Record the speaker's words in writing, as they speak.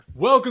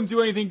Welcome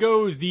to Anything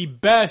Goes, the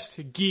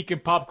best geek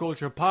and pop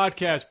culture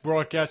podcast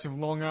broadcasting from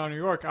Long Island, New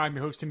York. I'm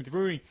your host, Timothy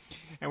Rooney,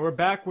 and we're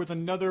back with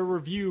another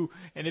review,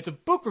 and it's a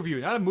book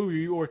review, not a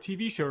movie or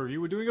TV show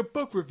review. We're doing a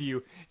book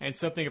review, and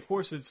something, of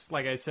course, it's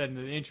like I said in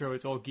the intro,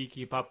 it's all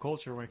geeky and pop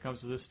culture when it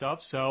comes to this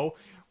stuff, so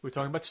we're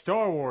talking about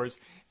Star Wars,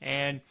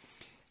 and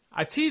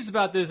I've teased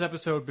about this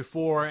episode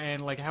before,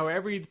 and like how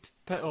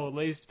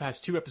latest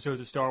past two episodes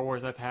of Star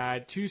Wars, I've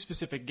had two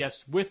specific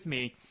guests with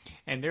me,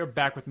 and they're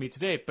back with me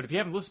today. But if you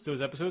haven't listened to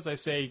those episodes, I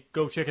say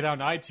go check it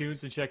out on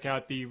iTunes and check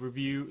out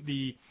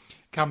the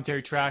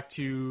commentary track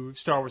to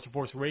Star Wars: The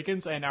Force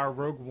Awakens and our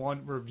Rogue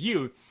One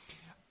review.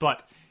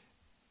 But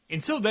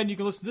until then, you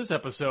can listen to this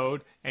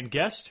episode and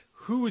guess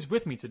who is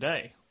with me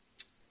today.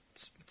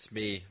 It's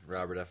me,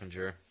 Robert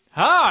Effinger.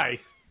 Hi!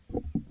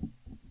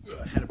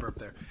 I had a burp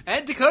there.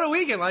 And Dakota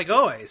Weekend, like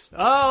always.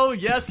 Oh,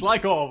 yes,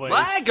 like always.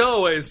 Like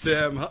always,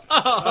 Tim.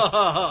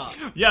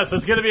 Yes,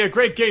 it's going to be a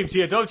great game,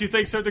 Tia. Don't you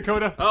think so,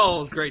 Dakota?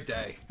 Oh, great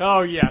day.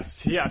 Oh,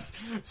 yes.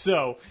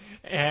 So,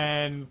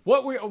 and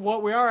what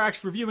we are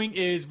actually reviewing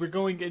is we're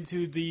going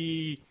into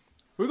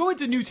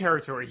new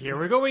territory here.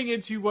 We're going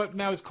into what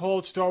now is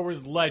called Star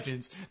Wars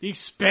Legends, the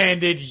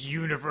expanded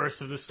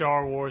universe of the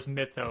Star Wars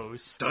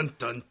mythos. Dun,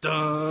 dun,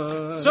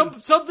 dun.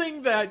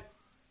 Something that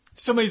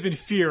somebody's been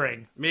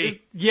fearing.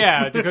 Me?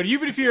 Yeah, Dakota,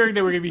 you've been fearing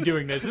that we're going to be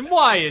doing this. And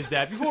why is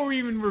that? Before we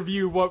even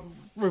reveal what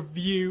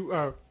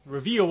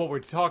we're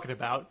talking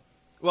about.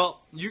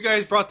 Well, you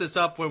guys brought this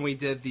up when we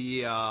did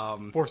the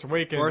Force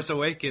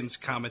Awakens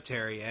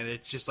commentary, and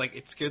it's just like,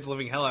 it scared the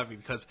living hell out of me,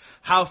 because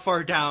how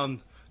far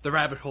down the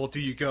rabbit hole do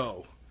you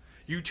go?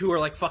 You two are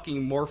like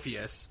fucking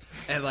Morpheus,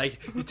 and like,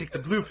 you take the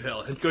blue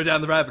pill and go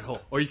down the rabbit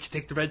hole, or you can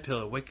take the red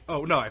pill and wake...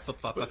 Oh, no, I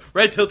flip-flopped.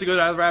 Red pill to go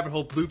down the rabbit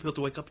hole, blue pill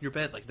to wake up in your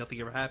bed like nothing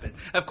ever happened.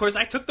 And of course,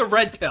 I took the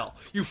red pill.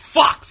 You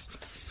fucks!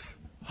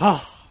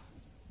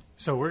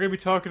 So we're going to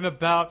be talking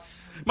about...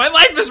 My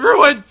life is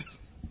ruined!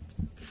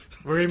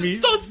 We're going to be...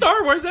 So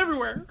Star Wars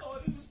everywhere! Oh,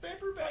 this is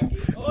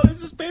paperbacky. Oh,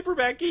 this is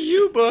paperback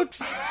EU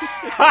books.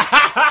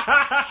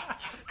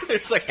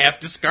 It's like half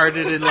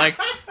discarded and like,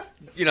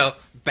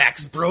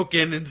 backs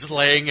broken and just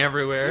laying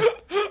everywhere.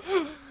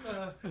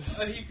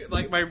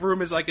 My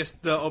room is like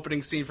the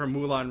opening scene from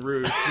Moulin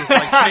Rouge. Just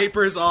like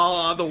papers all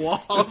on the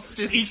walls.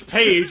 Just each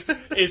page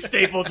is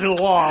stapled to the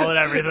wall and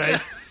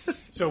everything.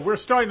 So we're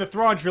starting the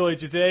Thrawn trilogy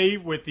today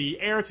with the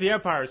Heir to the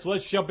Empire. So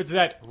let's jump into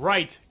that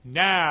right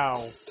now.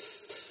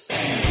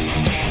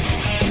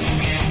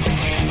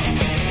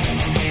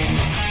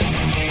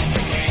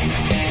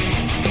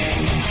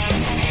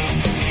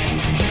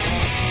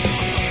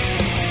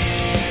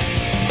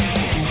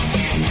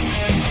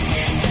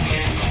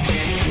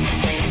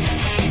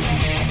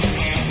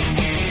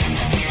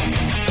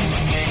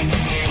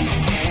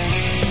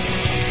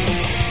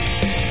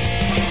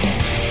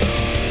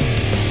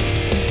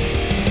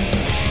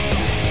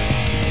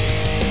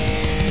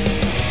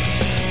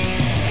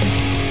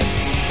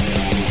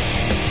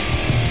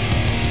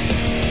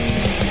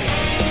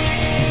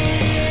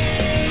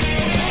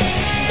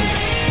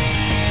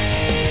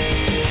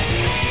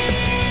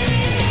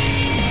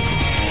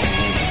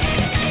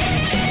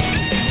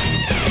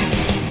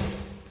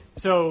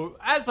 So,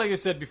 as like I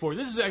said before,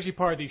 this is actually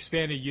part of the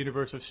expanded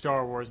universe of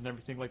Star Wars and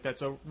everything like that.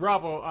 So,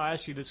 Rob, I'll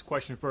ask you this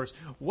question first.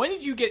 When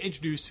did you get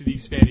introduced to the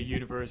expanded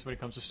universe when it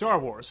comes to Star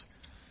Wars?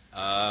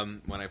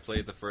 When I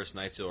played the first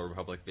Knights of the Old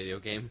Republic video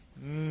game.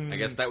 I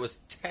guess that was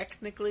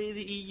technically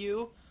the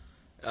EU.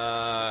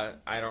 I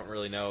don't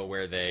really know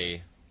where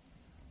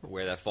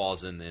that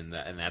falls in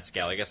that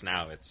scale. I guess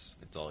now it's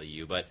all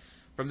EU. But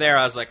from there,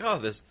 I was like, oh,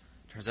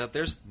 turns out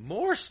there's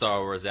more Star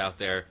Wars out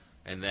there.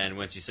 And then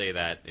once you say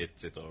that,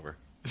 it's over.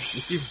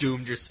 You've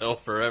doomed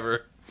yourself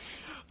forever.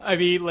 I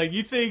mean, like,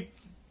 you think...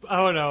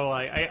 I don't know,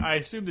 like, I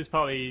assume there's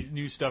probably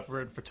new stuff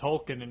written for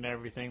Tolkien and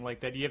everything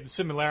like that. You have the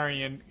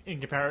similarity in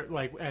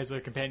like, as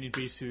a companion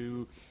piece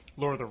to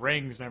Lord of the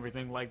Rings and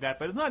everything like that.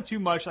 But it's not too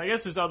much. I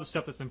guess there's other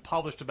stuff that's been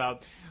published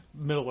about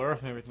Middle-earth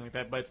and everything like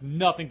that. But it's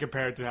nothing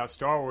compared to how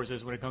Star Wars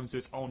is when it comes to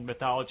its own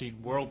mythology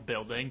and world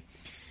building.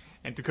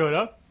 And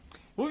Dakota,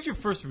 what was your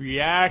first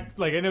react?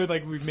 Like, I know,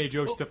 like, we've made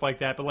jokes and stuff like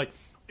that, but, like...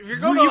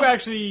 Were you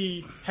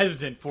actually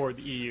hesitant for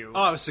the EU?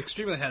 Oh, I was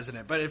extremely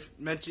hesitant. But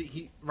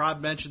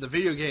Rob mentioned the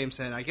video games,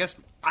 and I guess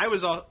I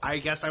was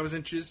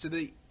introduced to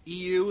the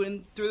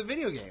EU through the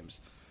video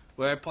games,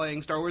 where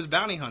playing Star Wars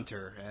Bounty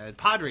Hunter and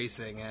Pod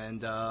Racing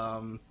and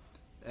Battlefront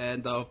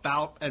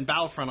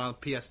on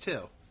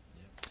PS2.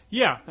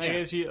 Yeah, I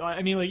guess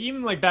I mean, like,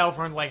 even like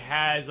Battlefront like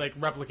has like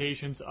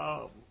replications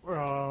of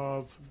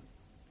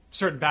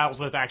certain battles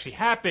that have actually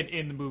happened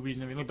in the movies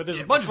and everything, but there's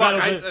a bunch of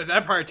battles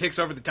that part takes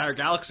over the entire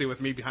galaxy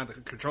with me behind the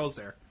controls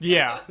there.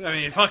 Yeah. I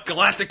mean, fuck,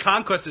 Galactic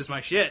Conquest is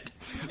my shit.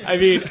 I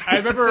mean, I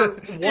remember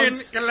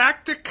once... In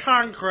Galactic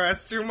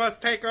Conquest, you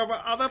must take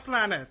over other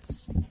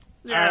planets.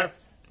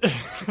 Yes.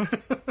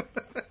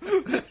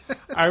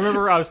 I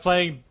remember I was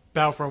playing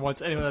Battlefront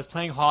once. Anyway, I was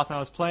playing Hoth, and I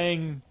was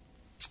playing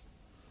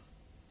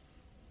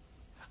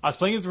as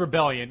the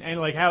Rebellion,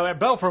 and like how at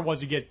Battlefront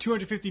was, you get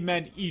 250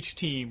 men each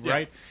team,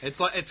 right?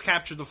 It's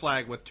capture the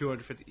flag with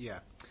 250. Yeah.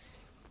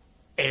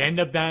 it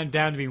ended up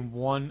down to being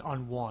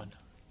 1-on-1.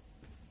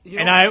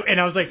 You know,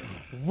 And I was like,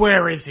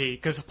 where is he?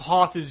 Because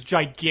Hoth is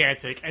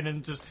gigantic. And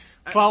then just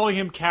following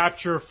him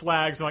capture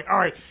flags. I'm like, all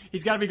right,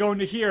 he's got to be going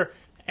to here.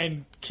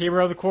 And came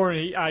around the corner.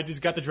 I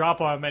just got the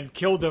drop on him and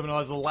killed him. And I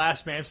was the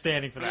last man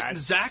standing for that.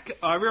 Zach,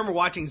 I remember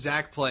watching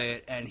Zach play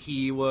it, and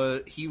he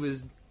was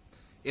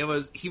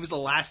the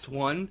last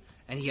one,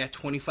 and he had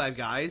 25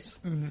 guys.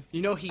 Mm-hmm.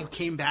 You know, he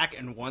came back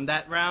and won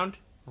that round.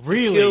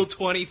 Really? He killed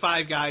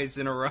 25 guys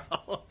in a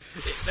row.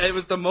 It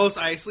was the most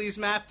Isleys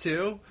map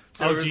too.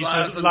 So Oh, geez,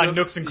 so a lot of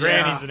nooks and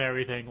crannies and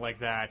everything like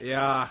that.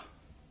 Yeah.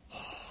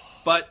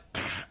 But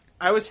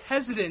I was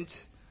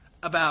hesitant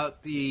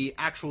about the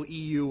actual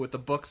EU with the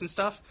books and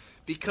stuff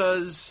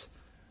because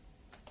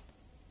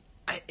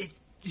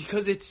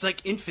it's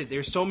like infinite.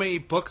 There's so many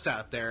books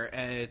out there,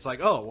 and it's like,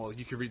 oh, well,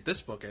 you could read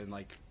this book and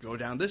like go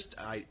down this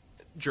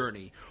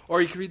journey,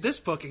 or you can read this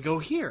book and go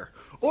here,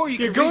 or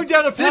you're going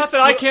down a path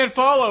that I can't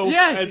follow.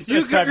 Yeah, as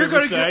you're Patrick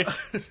going would say.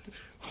 to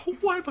go.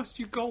 Why must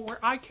you go where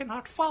I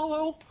cannot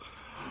follow?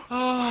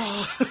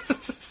 Oh.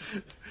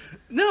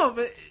 No,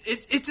 but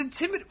it's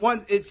intimidating.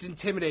 One, it's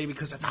intimidating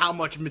because of how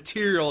much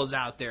material is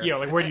out there. Yeah,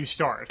 like where do you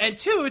start? And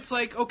two, it's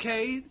like,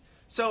 okay,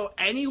 so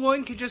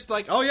anyone can just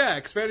like, oh yeah,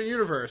 expanded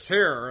universe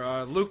here.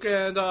 Luke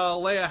and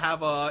Leia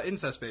have a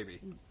incest baby.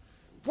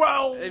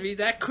 Well, I mean,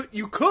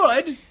 you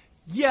could.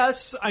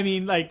 Yes, I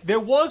mean, like there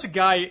was a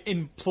guy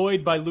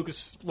employed by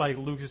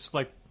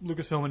Lucasfilm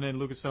and then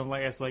Lucasfilm,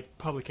 I guess, like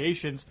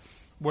publications,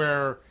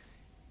 where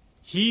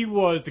he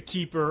was the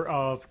keeper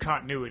of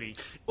continuity.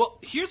 Well,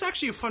 here's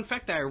actually a fun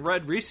fact that I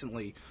read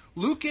recently.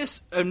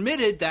 Lucas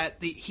admitted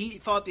that he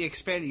thought the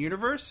expanded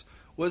universe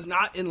was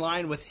not in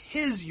line with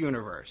his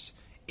universe.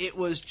 It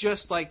was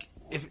just like,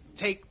 if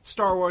take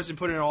Star Wars and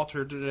put it in an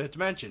alternate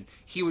dimension,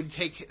 he would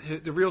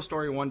take the real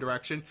story in one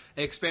direction,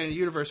 the expanded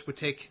universe would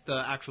take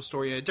the actual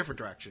story in a different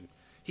direction.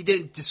 He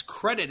didn't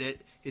discredit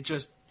it, it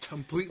just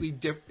completely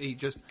he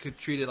just could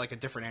treat it like a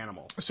different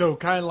animal. So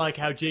kind of like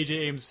how J.J.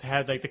 Abrams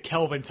had like the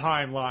Kelvin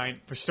timeline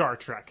for Star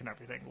Trek and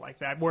everything like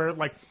that, where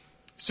like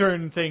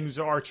certain things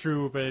are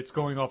true, but it's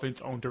going off in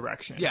its own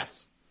direction.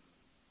 Yes.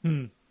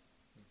 I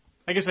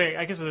guess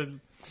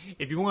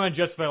if you want to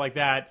justify it like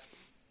that,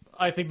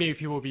 I think maybe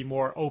people would be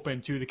more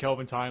open to the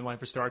Kelvin timeline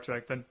for Star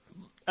Trek than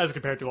as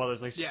compared to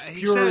others. Like, yeah,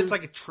 he said it's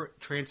like a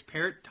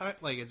transparent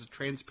like it's a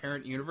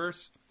transparent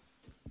universe.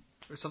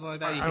 Or something like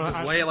that. You can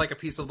just lay like a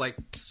piece of like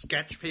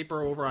sketch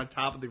paper over on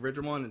top of the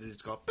original one, and then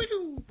just go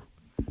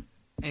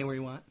anywhere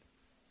you want.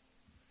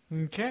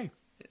 Okay,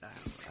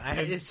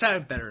 it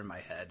sounded better in my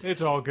head. it's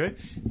all good.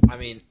 I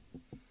mean,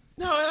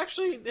 no,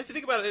 actually, if you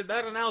think about it,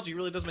 that analogy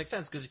really does make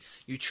sense because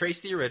you trace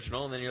the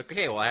original, and then you're like,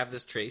 okay, well, I have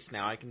this trace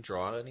now. I can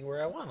draw it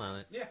anywhere I want on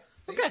it. Yeah.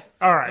 Okay.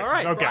 All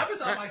right. Okay. Rob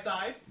is on my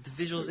side. The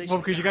visualization. Well,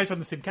 because you guys are on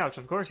the same couch,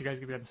 of course, you guys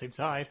could be on the same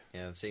side.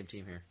 Yeah, the same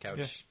team here. Couch.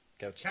 Yeah.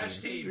 Couch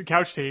team. The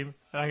couch team,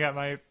 and I got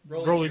my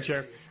rolling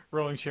chair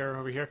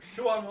over here.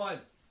 2-on-1.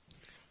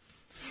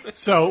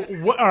 So,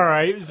 all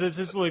right, this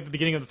is like the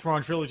beginning of the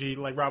Thrawn trilogy.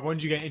 Like, Rob, when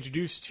did you get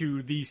introduced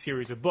to these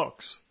series of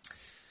books?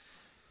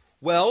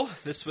 Well,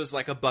 this was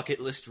like a bucket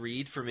list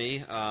read for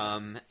me,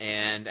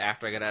 and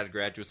after I got out of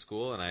graduate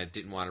school and I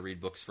didn't want to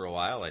read books for a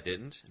while, I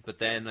didn't. But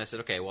then I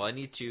said, okay, well, I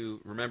need to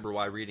remember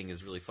why reading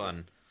is really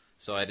fun.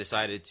 So I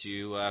decided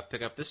to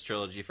pick up this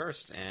trilogy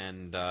first,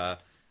 and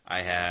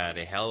I had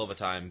a hell of a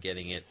time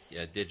getting it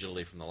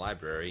digitally from the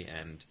library,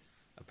 and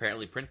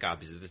apparently print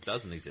copies of this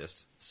doesn't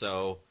exist.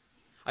 So,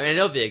 I mean, I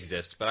know they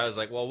exist, but I was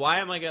like, well, why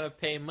am I going to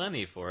pay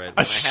money for it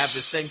when I have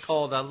this thing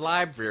called a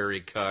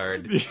library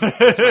card, which my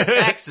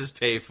taxes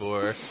pay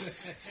for?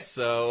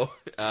 So,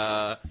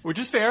 Which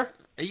is fair.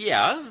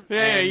 yeah.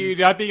 Yeah, you're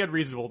not being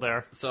unreasonable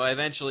there. So I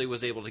eventually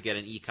was able to get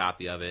an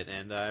e-copy of it,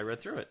 and I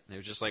read through it. It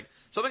was just like,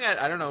 something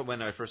I don't know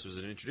when I first was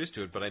introduced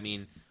to it, but I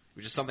mean, it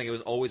was just something that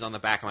was always on the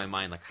back of my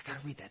mind, like, I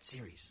gotta read that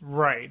series.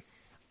 Right.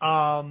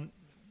 I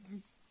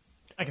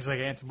guess I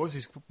can answer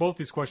both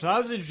these questions. I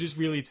was introduced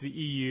really to the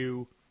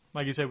EU,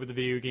 like you said, with the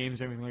video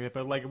games and everything like that,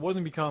 but like it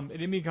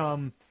didn't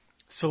become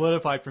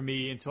solidified for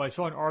me until I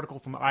saw an article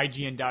from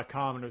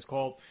IGN.com, and it was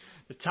called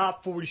 "The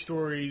Top 40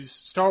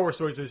 Star Wars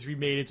Stories That Should Be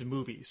Made into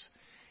Movies,"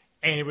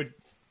 and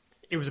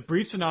it was a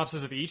brief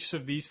synopsis of each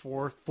of these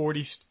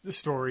 40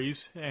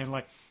 stories, and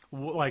like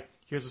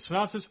here's a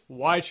synopsis,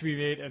 why it should be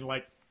made, and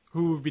like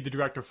who would be the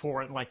director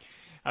for it. And like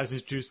I was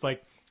introduced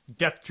like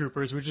Death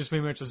Troopers, which is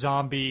pretty much a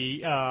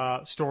zombie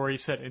story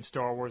set in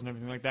Star Wars and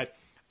everything like that.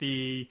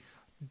 The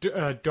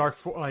Dark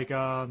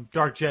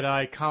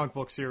Jedi comic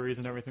book series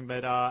and everything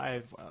that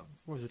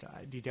what was it,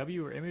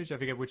 DW or Image? I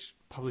forget which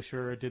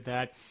publisher did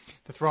that.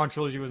 The Thrawn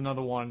trilogy was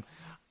another one.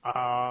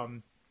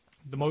 The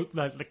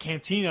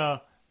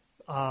Cantina.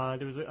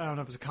 There was I don't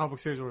know if it was a comic book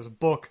series or it was a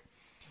book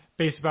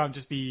based about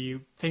just the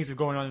things that are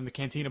going on in the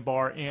Cantina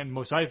bar and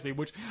Mos Eisley,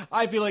 which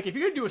I feel like if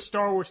you're going to do a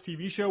Star Wars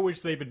TV show,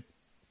 which they've been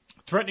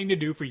threatening to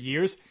do for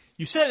years,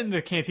 you set it in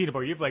the Cantina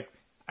bar. You have like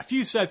a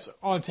few sets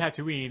on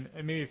Tatooine,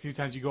 and maybe a few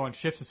times you go on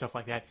ships and stuff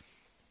like that,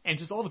 and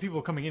just all the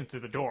people coming in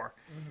through the door.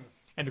 Mm-hmm.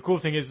 And the cool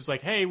thing is, it's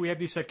like, hey, we have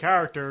these set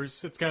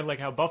characters. It's kind of like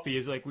how Buffy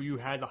is, like, where you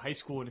had the high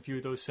school in a few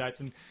of those sets,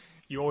 and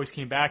you always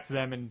came back to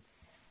them, and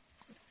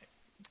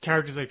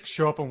characters like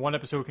show up in one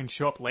episode can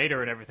show up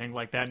later and everything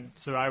like that. And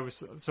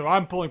so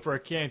I'm pulling for a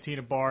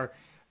Cantina Bar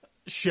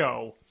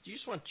show. You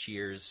just want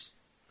Cheers.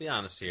 Be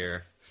honest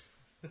here.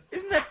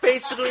 Isn't that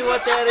basically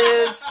what that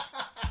is?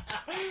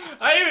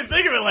 I didn't even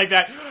think of it like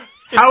that.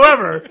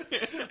 However,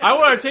 I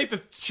want to take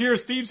the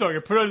Cheers theme song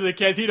and put it under the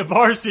Cantina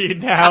Bar scene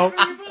now.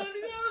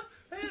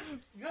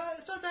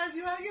 Sometimes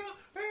you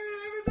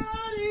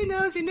everybody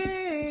knows your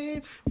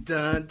name.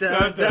 Dun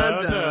dun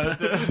dun dun.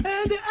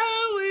 And they're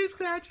always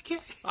glad you came.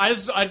 I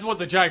just want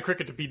the giant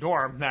cricket to be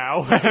Norm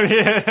now.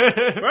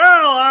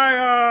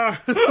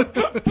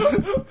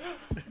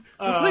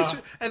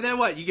 And then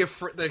what? You give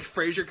the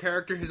Frasier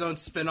character his own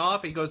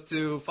spin-off. He goes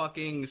to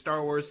fucking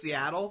Star Wars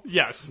Seattle.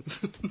 Yes.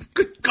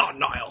 Good God,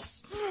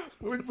 Niles.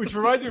 Which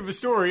reminds me of a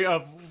story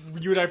of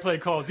you and I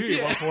playing Call of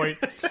Duty at one point,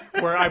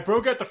 where I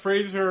broke out the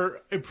Frasier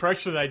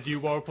impression that I do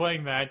while we're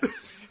playing that,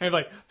 and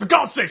like, for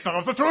God's sakes,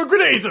 Niles, they're throwing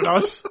grenades at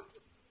us.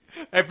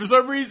 And for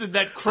some reason,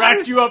 that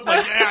cracked you up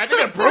like, yeah, I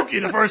think I broke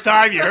you the first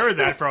time you heard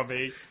that from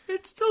me.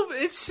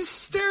 It's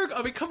hysterical.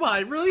 I mean, come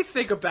on, really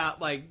think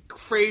about, like,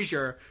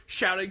 Frasier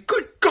shouting,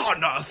 good God,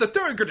 Niles, they're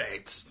throwing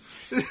grenades.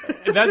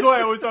 And that's why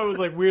I always thought it was,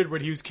 like, weird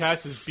when he was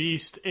cast as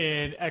Beast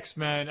in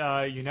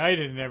X-Men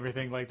United and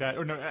everything like that.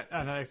 Or no,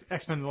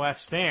 X-Men The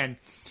Last Stand.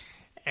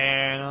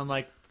 And I'm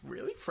like,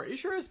 really?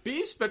 Frasier as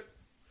Beast? But,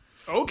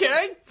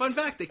 okay. Fun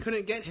fact, they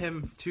couldn't get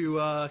him to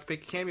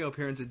make a cameo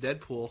appearance in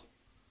Deadpool.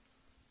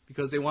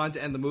 Because they wanted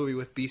to end the movie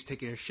with Beast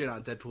taking a shit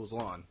on Deadpool's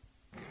lawn.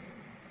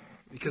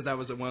 Because that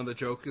was one of the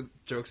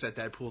jokes that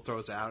Deadpool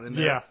throws out in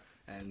there. Yeah.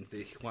 And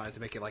they wanted to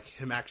make it like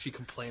him actually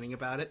complaining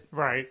about it.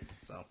 Right.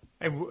 So.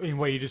 And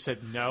what, you just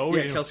said no?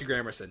 Yeah, Kelsey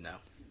Grammer said no.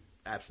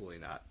 Absolutely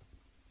not.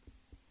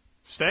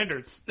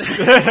 Standards.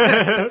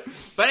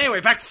 But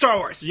anyway, back to Star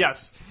Wars.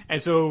 Yes.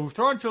 And so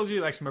Thrawn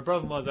Trilogy, actually my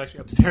brother-in-law is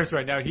actually upstairs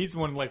right now. He's the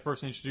one who like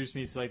first introduced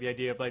me to like the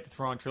idea of like the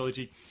Thrawn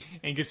Trilogy.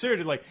 And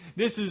considered it like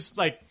this is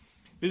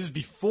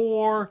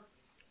before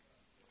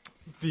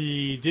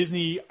the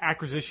Disney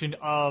acquisition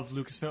of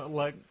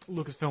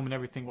Lucasfilm and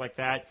everything like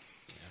that.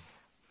 Yeah.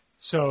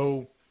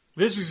 So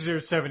this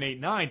was 7, 8,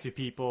 9 to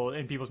people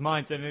in people's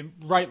minds, and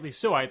rightly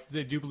so. I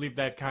do believe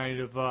that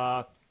kind of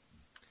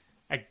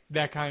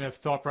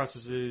thought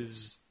process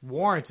is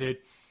warranted.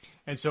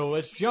 And so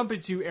let's jump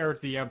into Heir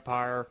to the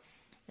Empire,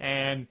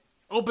 and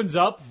opens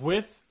up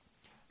with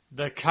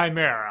the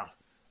Chimera,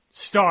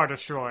 Star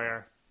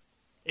Destroyer,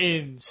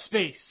 in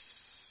space.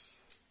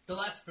 The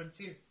Last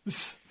Frontier.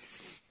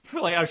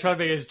 Like, I was trying to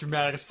make it as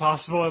dramatic as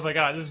possible. I'm like,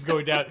 God, this is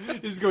going down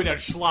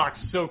schlock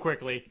so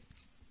quickly.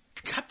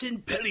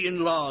 Captain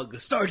Pillion Log,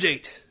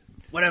 Stardate,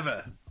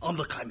 whatever, on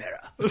the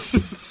Chimera.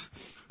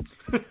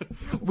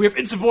 We have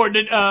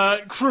insubordinate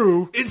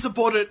crew.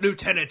 Insubordinate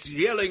lieutenants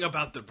yelling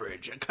about the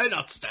bridge. I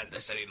cannot stand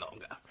this any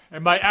longer.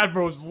 And my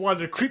admirals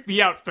wanted to creep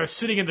me out for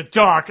sitting in the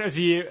dark as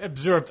he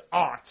observed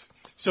art.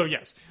 So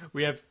yes,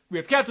 we have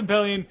Captain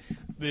Pillion,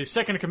 the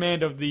second in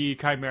command of the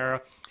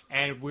Chimera,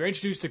 and we're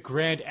introduced to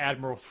Grand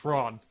Admiral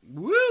Thrawn.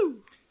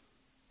 Woo!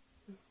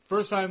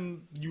 First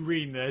time you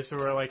reading this,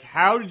 or like,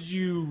 how did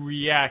you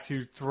react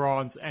to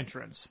Thrawn's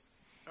entrance?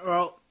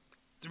 Well,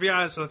 to be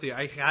honest with you,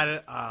 I had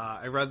it.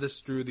 I read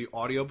this through the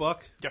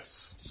audiobook.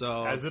 Yes.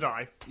 So as did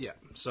I. Yeah.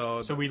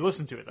 So we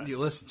listened to it then. You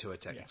listened to it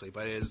technically,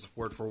 but it is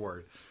word for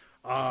word.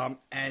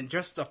 And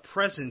just the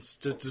presence,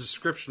 the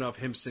description of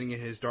him sitting in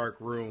his dark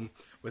room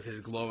with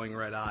his glowing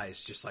red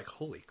eyes, just like,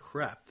 holy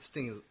crap, this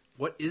thing is.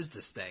 What is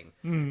this thing?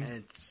 Mm.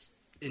 And it's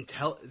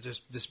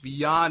just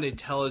beyond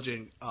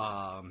intelligent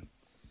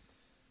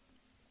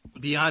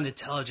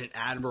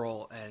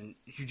admiral, and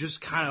you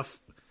just kind of,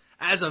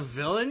 as a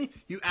villain,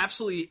 you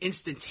absolutely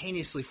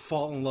instantaneously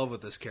fall in love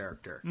with this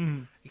character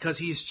because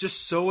he's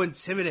just so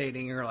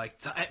intimidating. Or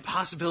like, the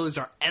possibilities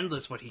are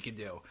endless. What he can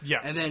do,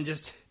 yes, and then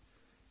just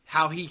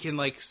how he can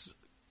like.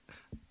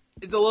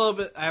 It's a little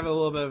bit. I have a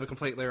little bit of a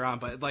complaint later on,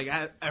 but like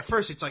at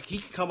first, it's like he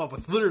can come up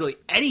with literally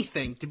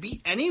anything to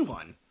beat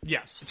anyone.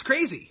 Yes, it's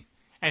crazy.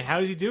 And how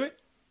does he do it?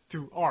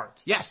 Through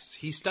art. Yes,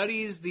 he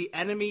studies the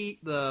enemy's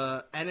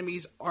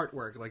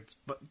artwork, like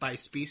by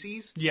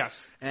species.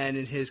 Yes, and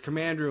in his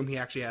command room, he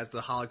actually has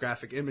the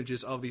holographic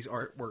images of these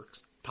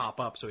artworks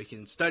pop up, so he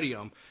can study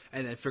them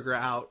and then figure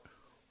out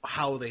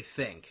how they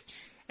think.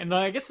 And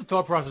I guess the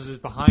thought process is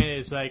behind it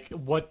is like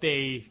what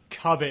they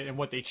covet and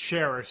what they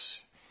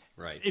cherish.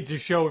 Right. It's a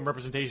show and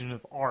representation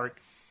of art.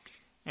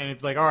 And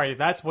it's like, all right, if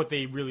that's what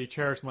they really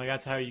cherish, and like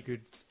that's how you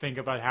could think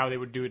about how they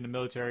would do it in a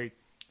military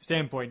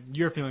standpoint.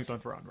 Your feelings on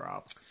Thrawn,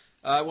 Rob?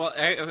 Well,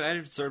 I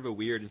had sort of a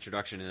weird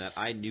introduction in that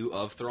I knew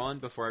of Thrawn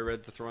before I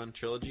read the Thrawn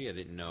trilogy. I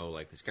didn't know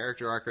like his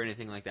character arc or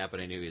anything like that, but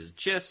I knew he was a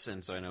Chiss,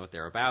 and so I know what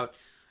they're about.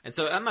 And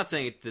so I'm not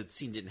saying the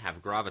scene didn't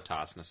have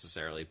gravitas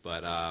necessarily,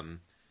 but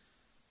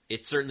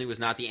it certainly was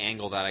not the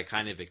angle that I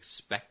kind of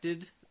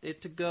expected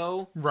it to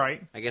go.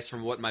 Right. I guess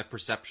from what my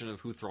perception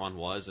of who Thrawn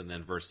was, and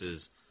then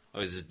versus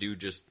oh, is this dude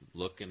just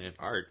looking at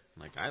art?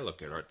 Like, I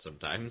look at art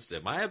sometimes.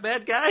 Am I a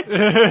bad guy?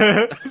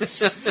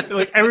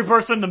 Like, every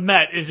person in the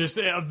Met is just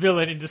a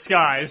villain in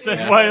disguise.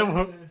 That's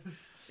why...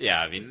 Yeah,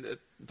 I mean...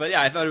 But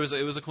yeah, I thought it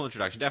was a cool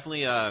introduction.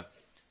 Definitely a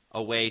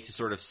way to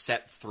sort of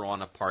set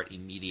Thrawn apart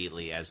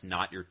immediately as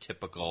not your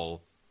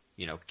typical,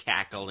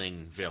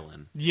 cackling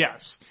villain.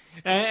 Yes.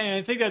 And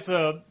I think that's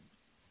a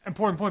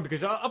important point,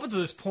 because up until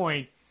this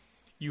point,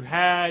 you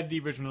had the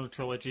original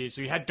trilogy,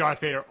 so you had Darth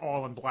Vader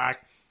all in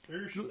black,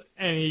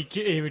 and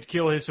he would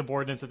kill his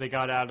subordinates if they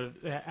got out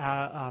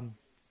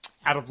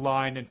of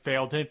line and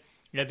failed him.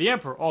 You had the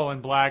Emperor all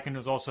in black, and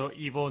was also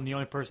evil, and the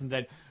only person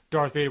that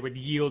Darth Vader would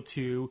yield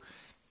to.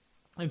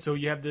 And so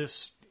you have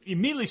this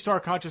immediately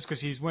stark contrast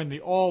because he's wearing the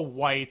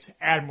all-white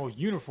Admiral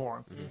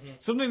uniform. Mm-hmm.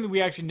 Something that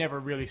we actually never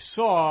really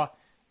saw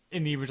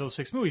in the original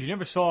 6 movies. You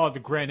never saw the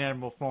Grand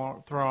Admiral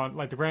Thrawn,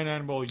 like the Grand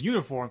Admiral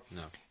uniform.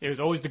 No. It was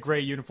always the gray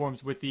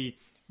uniforms with the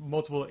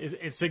multiple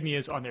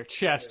insignias on their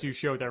chest to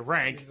show their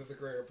rank. Either the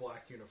gray or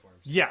black uniforms.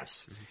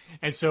 Yes. Mm-hmm.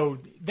 And so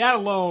that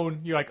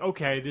alone, you're like,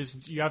 okay,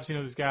 you obviously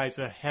know this guy's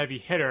a heavy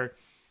hitter.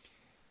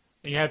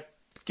 And you have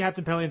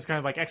Captain Pelian's kind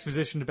of like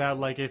exposition about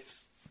like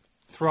if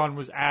Thrawn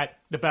was at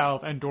the Battle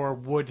of Endor,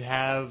 would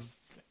have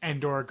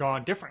Endor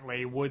gone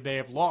differently? Would they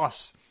have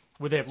lost?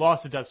 Would they have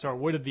lost the Death Star?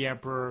 Would have the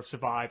Emperor have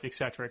survived,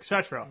 etc.,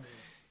 etc.? Mm-hmm.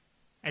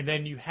 And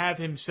then you have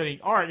him studying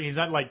art, and he's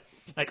not like,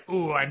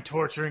 ooh, I'm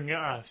torturing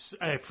a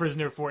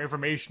prisoner for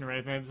information or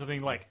anything. It's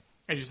something like,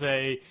 as you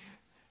say,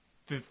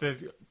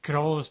 that could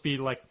almost be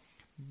like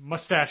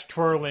mustache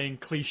twirling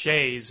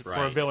cliches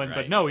for a villain. Right.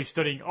 But no, he's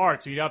studying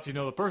art, so you obviously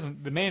know the person.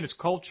 The man is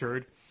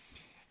cultured,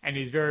 and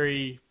he's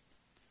very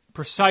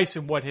precise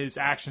in what his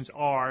actions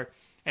are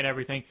and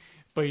everything.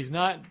 But he's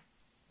not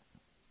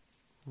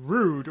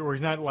rude, or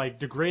he's not like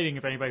degrading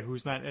of anybody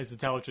who's not as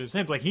intelligent as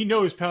him. Like, he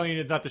knows Pelion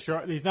is not the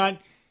sharp. He's not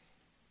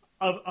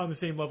on the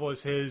same level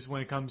as his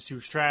when it comes to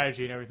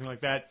strategy and everything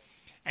like that.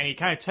 And he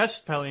kind of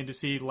tests Pelion to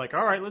see, like,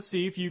 all right, let's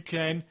see if you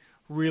can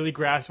really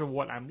grasp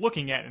what I'm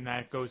looking at, and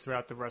that goes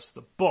throughout the rest of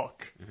the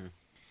book. Mm-hmm.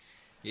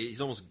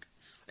 He's almost...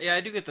 Yeah,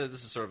 I do get that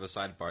this is sort of a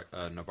sidebar,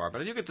 Nabar,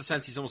 but I do get the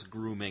sense he's almost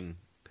grooming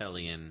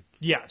Pelion.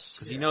 Yes.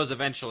 Because he knows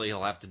eventually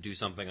he'll have to do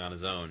something on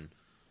his own.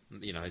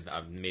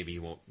 Maybe he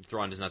won't...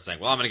 Thrawn is not saying,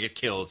 well, I'm going to get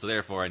killed, so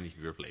therefore I need to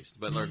be replaced.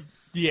 But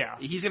yeah,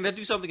 he's going to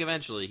do something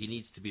eventually. He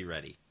needs to be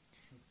ready.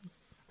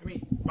 I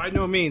mean, by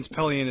no means,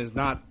 Pelion is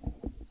not,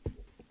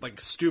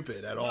 like,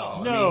 stupid at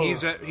all. No. I mean,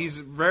 he's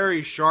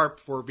very sharp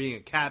for being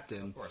a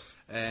captain. Of course.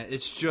 And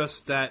it's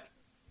just that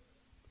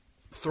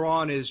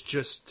Thrawn is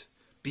just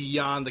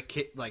beyond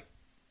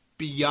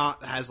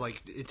has,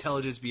 like,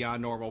 intelligence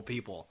beyond normal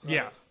people.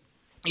 Yeah.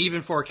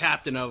 Even for a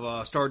captain of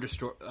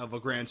a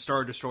Grand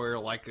Star Destroyer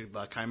like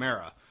the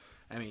Chimera.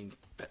 I mean,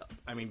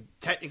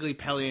 technically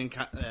Pelion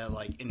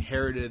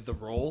inherited the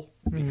role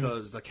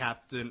because the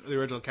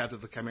original captain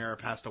of the Chimera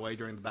passed away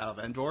during the Battle of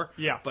Endor.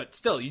 Yeah. But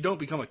still, you don't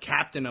become a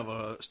captain of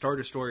a Star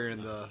Destroyer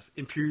in the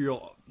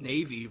Imperial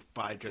Navy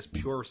by just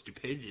pure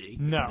stupidity.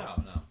 No.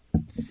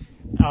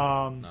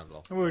 Not at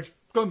all. We're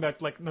going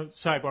back, like,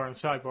 sidebar and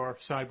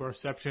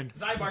sidebarception.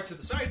 Sidebar to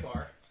the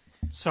sidebar.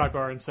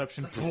 Sidebar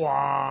inception.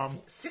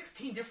 Bwom.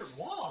 16 different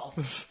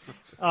walls.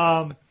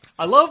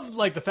 I love,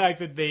 like, the fact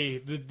that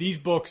these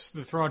books,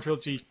 the Thrawn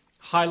trilogy,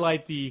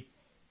 highlight the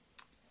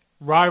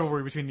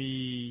rivalry between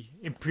the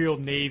Imperial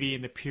Navy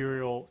and the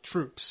Imperial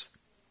troops.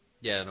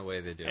 Yeah, in a way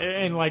they do.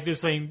 And like,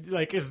 this thing,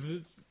 like, as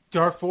the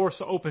Dark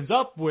Force opens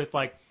up with,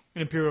 like,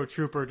 an Imperial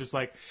trooper just,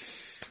 like,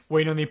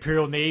 waiting on the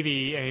Imperial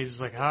Navy, and he's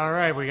just like, all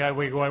right, we gotta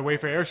wait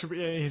for air support.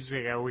 He's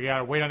like, we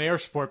gotta wait on air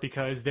support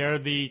because they're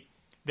the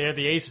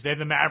aces, they're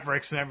the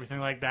Mavericks and everything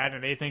like that,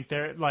 and they think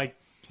they're, like,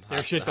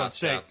 their shit don't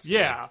stink.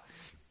 Yeah.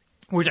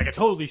 Which I could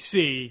totally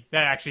see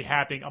that actually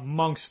happening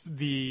amongst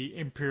the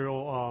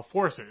Imperial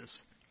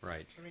forces.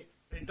 Right. I mean,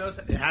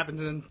 it happens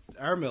in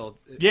our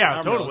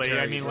Yeah, totally. Military.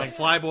 I mean, like,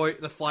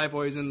 the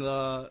flyboys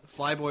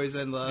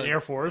and the Air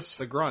Force,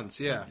 the grunts.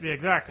 Yeah,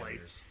 exactly.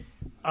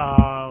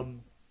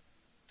 And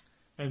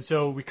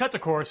so we cut to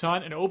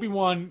Coruscant, and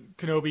Obi-Wan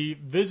Kenobi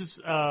visits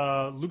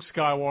Luke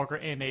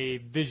Skywalker in a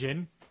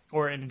vision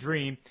or in a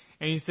dream,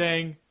 and he's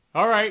saying,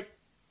 "All right,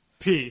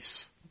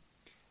 peace.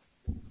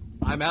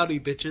 I'm outie,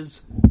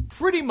 bitches."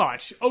 Pretty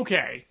much.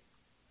 Okay.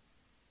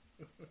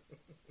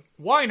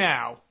 Why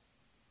now?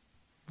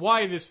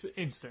 Why this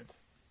instance,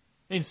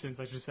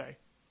 I should say.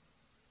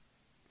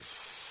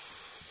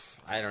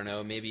 I don't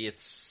know. Maybe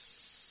it's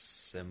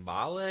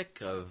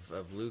symbolic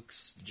of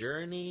Luke's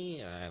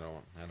journey. I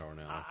don't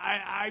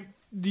know.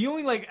 The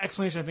only, like,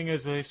 explanation I think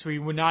is that so he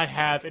would not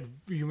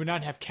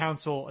have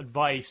counsel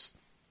advice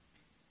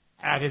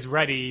at his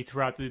ready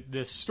throughout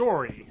this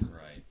story. Right.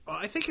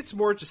 I think it's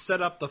more to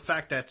set up the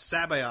fact that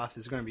Sabaoth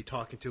is going to be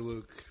talking to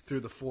Luke through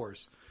the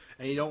Force,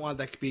 and you don't want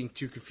that being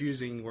too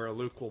confusing. Where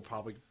Luke will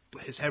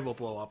his head will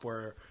blow up.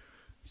 Where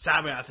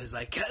Sabaoth is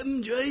like,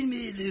 "Come join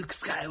me, Luke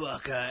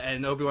Skywalker,"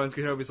 and Obi-Wan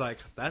Kenobi's like,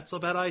 "That's a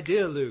bad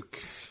idea, Luke."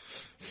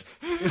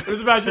 I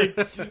was imagining,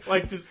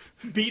 like, this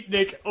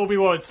beatnik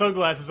Obi-Wan with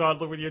sunglasses on,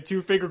 with your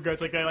two finger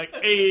guns like that, like,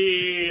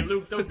 "Hey,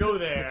 Luke, don't go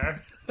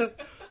there."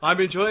 I'm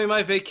enjoying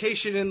my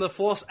vacation in the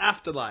false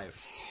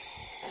afterlife.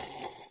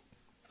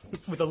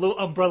 With a little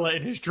umbrella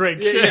in his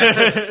drink.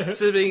 Yeah.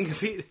 Sipping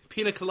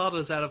pina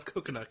coladas out of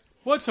coconut.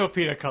 What's a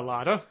pina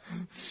colada?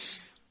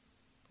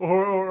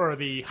 Or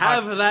the...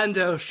 Have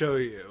Lando show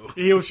you.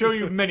 He'll show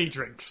you many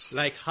drinks.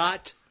 Like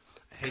hot...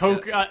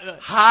 Coke...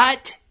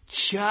 hot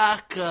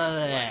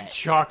chocolate.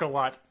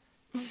 Chocolate.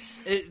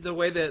 The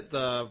way that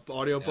the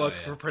audiobook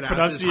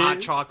pronounces hot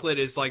chocolate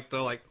is like,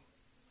 they're like,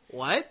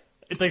 what?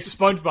 It's like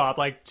SpongeBob,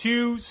 like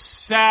 2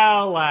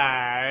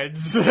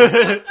 salads.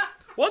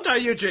 What are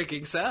you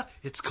drinking, sir?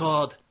 It's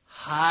called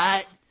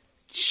hot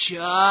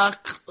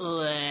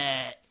chocolate.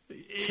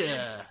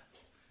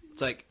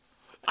 It's like,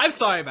 I'm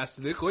sorry,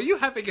 Master Luke, were you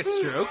having a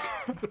stroke?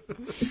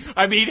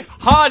 I mean,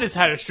 Han has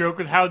had a stroke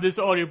with how this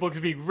audiobook is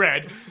being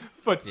read,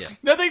 but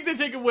nothing to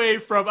take away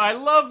from, I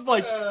love,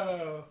 like...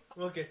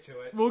 we'll get to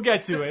it. We'll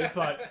get to it,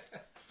 but...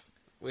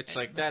 Which,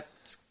 like,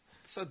 that's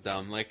so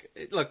dumb. Like,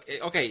 look,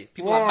 okay,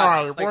 people Why? have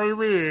hot, like, What do you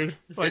mean?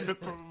 Like,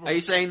 are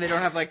you saying they don't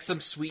have, like,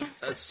 some sweet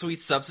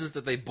substance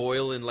that they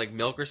boil in, like,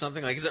 milk or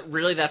something? Like, is it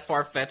really that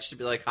far-fetched to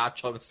be like hot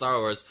chocolate Star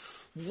Wars?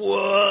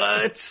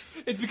 What?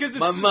 It's because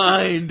my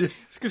mind.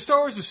 Because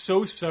Star Wars is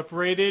so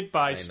separated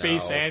by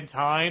space know. and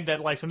time that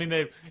like something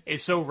that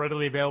is so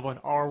readily available in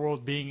our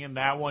world being in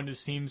that one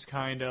just seems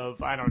kind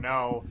of, I don't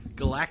know.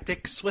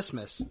 Galactic Swiss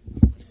Miss.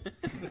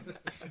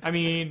 I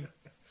mean,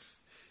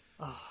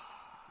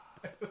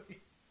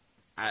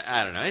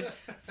 I don't know.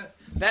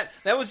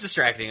 That was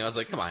distracting. I was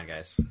like, come on,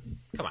 guys.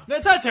 Come on.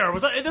 that's not terrible.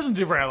 It doesn't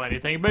derail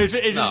anything, but it's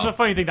just a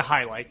funny thing to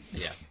highlight.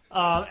 Yeah.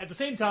 At the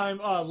same time,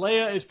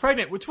 Leia is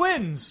pregnant with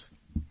twins.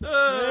 Glad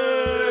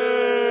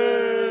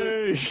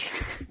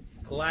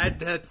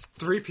that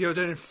 3PO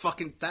didn't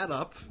fucking that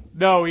up.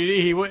 No,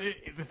 he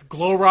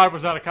Glow Rod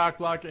was not a cock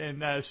block in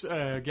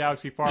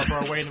galaxy far,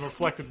 far away in the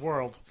reflected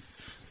world.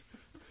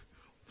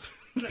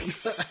 I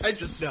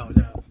just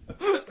no.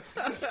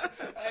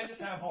 I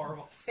just have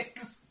horrible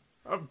things.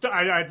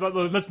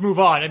 Let's move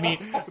on. I mean,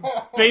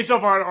 based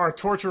off our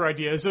torture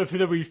ideas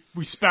that we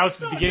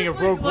spoused at the beginning of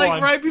Rogue One.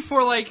 Like right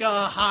before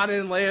Han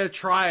and Leia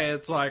try it,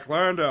 it's like,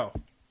 Lando,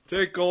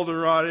 take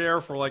Goldenrod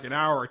Air for like an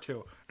hour or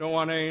two. Don't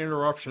want any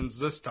interruptions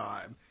this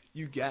time.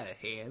 You got it,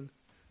 Han.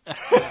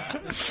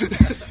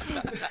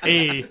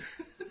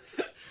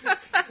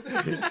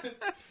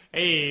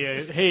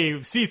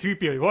 Hey,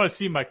 C-3PO, you want to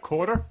see my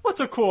quarter? What's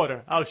a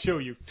quarter? I'll show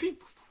you.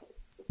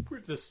 We're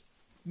just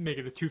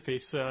making a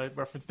Two-Face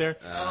reference there.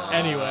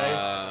 Anyway.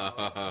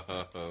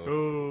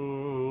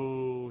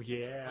 Oh,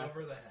 yeah.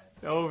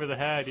 Over the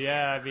head,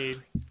 yeah. I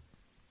mean,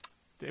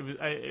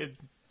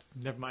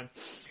 never mind.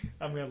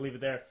 I'm going to leave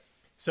it there.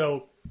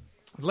 So,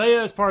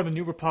 Leia is part of the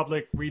New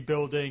Republic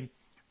rebuilding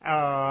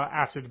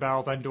after the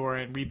Battle of Endor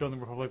and rebuilding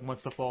the Republic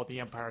once the fall of the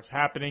Empire is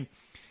happening.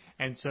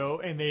 And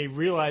they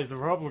realize the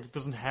Republic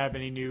doesn't have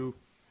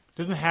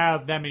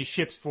that many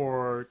ships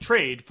for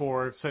trade,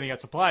 for sending out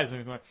supplies and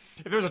everything like that.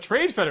 If there's a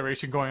trade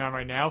federation going on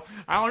right now,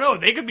 I don't know,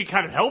 they could be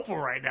kind of helpful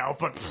right now,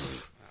 but...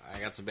 I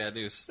got some bad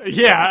news.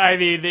 Yeah, I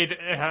mean, they'd...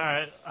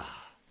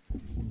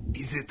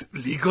 Is it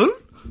legal?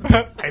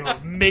 I will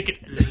make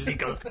it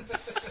legal.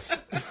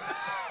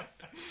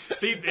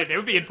 See, they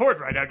would be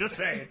important right now, just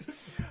saying.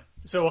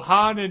 So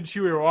Han and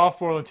Chewie are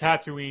off-world on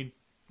Tatooine,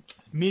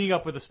 meeting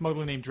up with a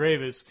smuggler named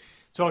Dravis,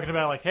 talking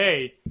about, like,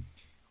 hey,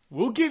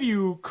 we'll give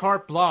you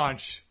carte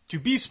blanche to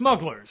be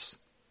smugglers.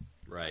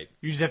 Right.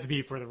 You just have to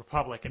be for the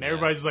Republic. And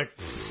everybody's like,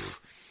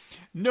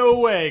 no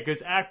way,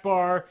 because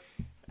Admiral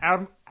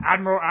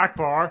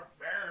Akbar...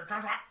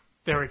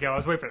 There we go. I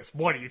was waiting for this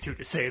one of you two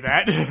to say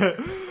that.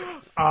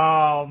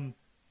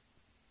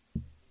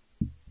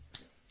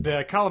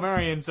 The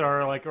Calamarians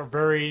are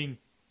very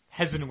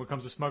hesitant when it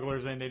comes to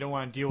smugglers, and they don't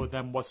want to deal with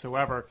them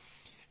whatsoever.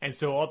 And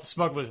so all the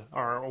smugglers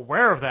are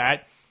aware of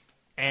that,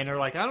 and they're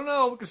like, I don't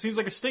know, it seems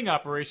like a sting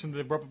operation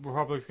that the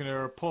Republic's going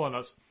to pull on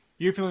us.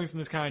 Your feelings in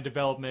this kind of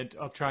development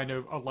of trying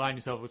to align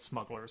yourself with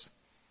smugglers?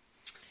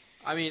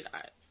 I mean,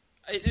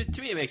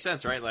 to me it makes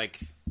sense, right? Like,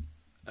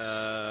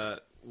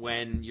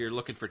 when you're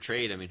looking for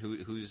trade, I mean,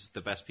 who's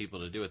the best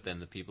people to do it than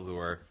the people who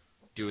are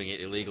doing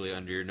it illegally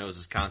under your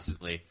noses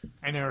constantly?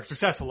 And they're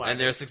successful at it. And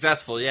they're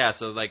successful, yeah.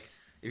 So, like,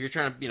 if you're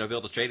trying to,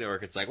 build a trade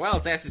network, it's like, well,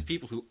 let's ask these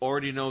people who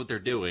already know what they're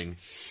doing.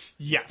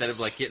 Yes. Instead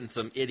of, like, getting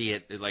some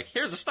idiot, like,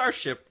 here's a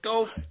starship,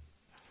 go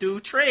do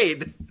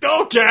trade.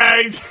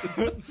 Okay!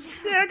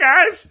 Yeah,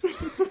 guys!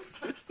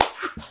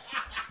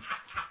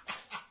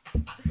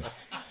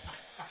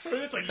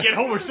 It's like you get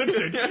Homer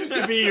Simpson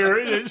to be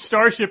your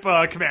starship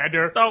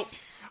commander.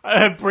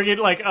 Bringing,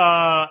 like,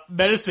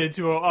 medicine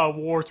to a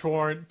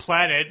war-torn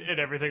planet and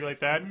everything like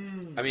that.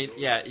 I mean,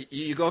 yeah,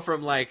 you go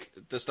from, like,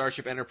 the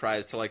Starship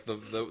Enterprise to, like,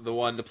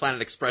 the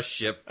Planet Express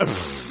ship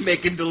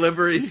making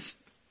deliveries.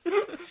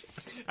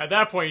 At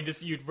that point,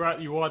 you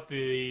want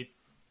the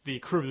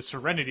crew of the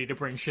Serenity to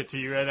bring shit to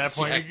you at that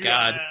point. Yeah,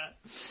 God.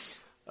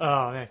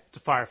 Oh, man, it's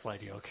a Firefly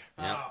joke.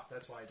 Yep. Oh,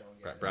 that's why I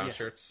don't get it. Brown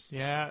shirts.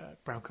 Yeah,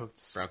 brown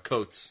coats. Brown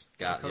coats.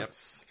 Got Brown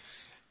coats.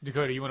 Yep.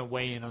 Dakota, you want to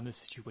weigh in on this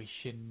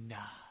situation?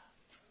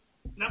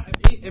 No,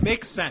 it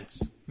makes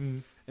sense.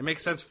 It it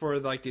makes sense for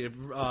like the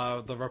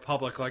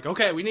Republic. Like,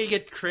 okay, we need to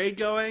get trade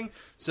going,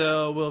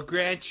 so we'll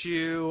grant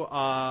you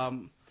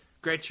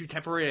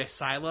temporary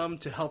asylum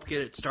to help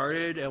get it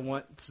started. And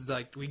once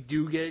like we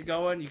do get it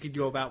going, you can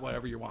go about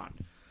whatever you want.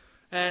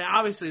 And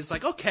obviously, it's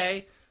like,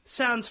 okay,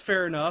 sounds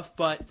fair enough,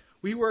 but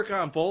we work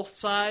on both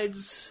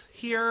sides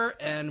here,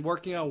 and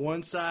working on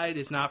one side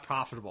is not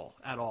profitable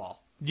at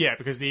all. Yeah,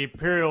 because the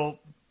Imperial,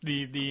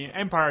 the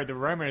Empire, the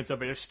remnants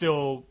of it are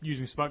still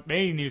using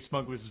they need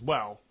smugglers as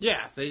well.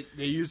 Yeah, they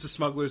use the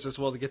smugglers as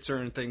well to get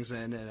certain things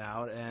in and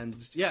out, and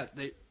yeah,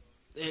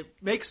 it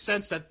makes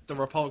sense that the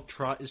Republic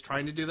is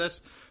trying to do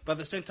this, but at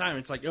the same time,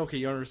 it's like, okay,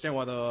 you understand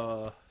why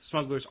the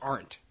smugglers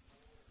aren't.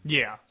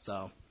 Yeah.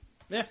 So,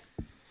 yeah.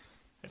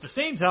 At the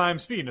same time,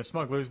 speaking of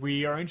smugglers,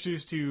 we are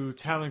introduced to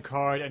Talon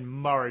Card and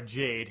Mara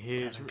Jade,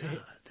 his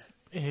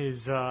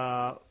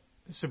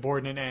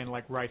subordinate and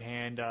like right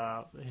hand,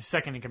 his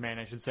second in command,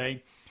 I should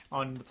say,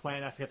 on the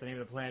planet. I forget the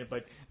name of the planet,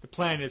 but the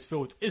planet is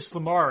filled with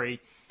Islamari,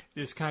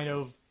 this kind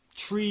of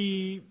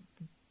tree-dwelling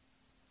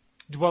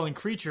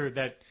creature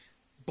that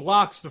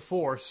blocks the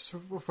Force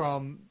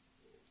from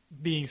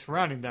being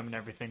surrounding them and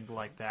everything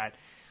like that.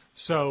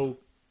 So,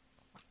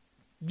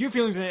 your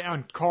feelings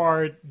on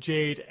Card,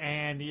 Jade,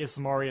 and the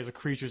Islamari as the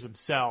creatures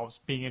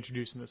themselves being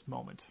introduced in this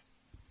moment?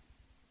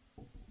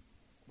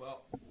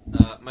 Well,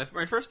 my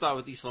first thought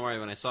with Islamari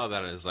when I saw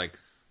about it is like,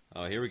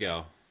 oh, here we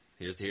go.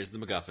 Here's the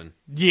MacGuffin.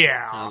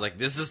 Yeah. And I was like,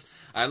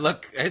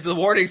 the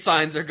warning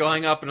signs are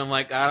going up, and I'm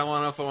like, I don't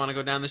know if I want to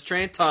go down this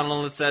train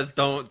tunnel that says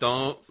don't.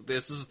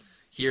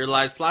 Here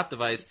lies plot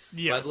device.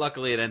 Yes. But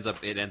luckily, it ends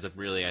up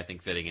really, I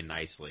think, fitting in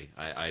nicely.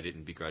 I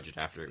didn't begrudge it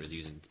after it was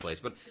used in its place.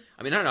 But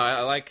I mean, I don't know.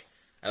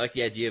 I like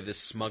the idea of this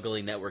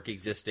smuggling network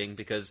existing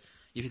because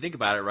if you think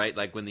about it, right,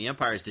 like when the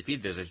Empire is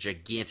defeated, there's a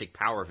gigantic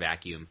power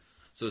vacuum.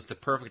 So it's the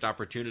perfect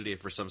opportunity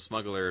for some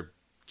smuggler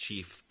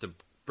chief to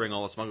bring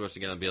all the smugglers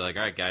together and be like,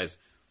 all right, guys,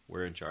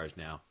 we're in charge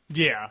now.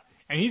 Yeah.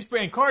 And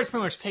Card's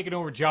pretty much taken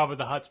over Jabba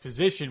the Hutt's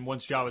position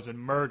once Jabba's been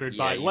murdered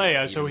by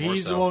Leia, so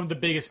he's one of the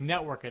biggest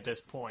network at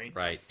this point.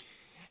 Right.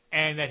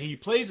 And that he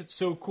plays it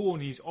so cool,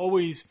 and he's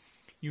always...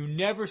 You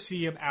never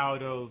see him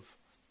You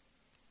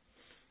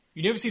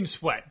never see him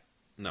sweat.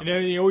 No.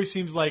 And he always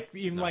seems like,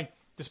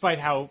 despite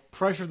how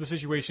pressured the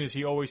situation is,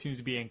 he always seems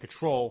to be in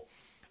control.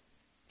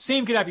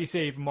 Same cannot be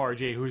said for Mara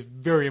Jade, who is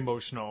very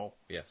emotional.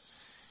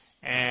 Yes.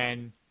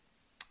 And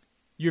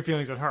your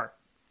feelings on her?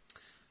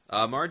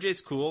 Mara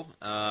Jade's cool.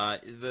 I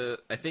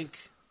think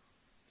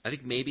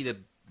maybe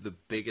the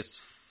biggest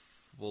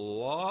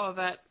flaw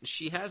that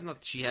she has,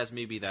 not that she has,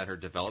 maybe that her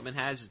development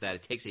has, is that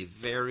it takes a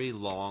very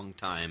long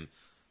time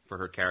for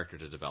her character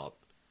to develop.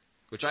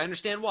 Which I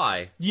understand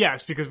why.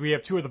 Yes, because we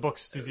have 2 of the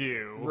books to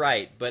do.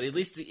 Right, but at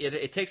least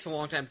it takes a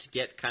long time to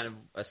get kind of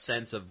a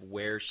sense of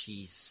where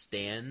she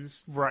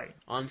stands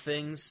on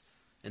things.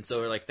 And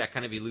so like that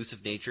kind of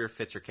elusive nature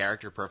fits her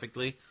character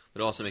perfectly,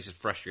 but it also makes it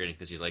frustrating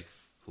because she's like,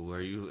 who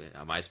are you?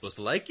 Am I supposed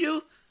to like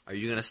you? Are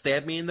you going to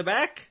stab me in the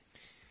back?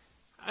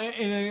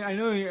 I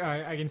know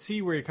I can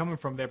see where you're coming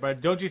from there,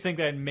 but don't you think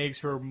that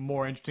makes her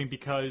more interesting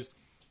because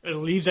it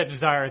leaves that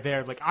desire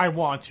there, like, I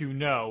want to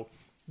know.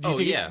 Do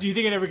you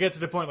think it ever gets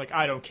to the point, like,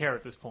 I don't care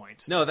at this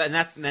point? No,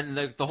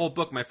 the whole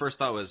book, my first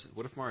thought was,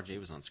 what if Mara Jade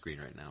was on screen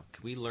right now?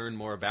 Could we learn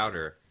more about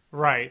her?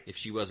 Right. If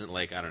she wasn't,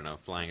 like, I don't know,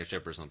 flying a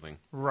ship or something.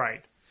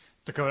 Right.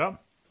 Dakota?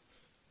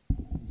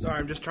 Sorry,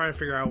 I'm just trying to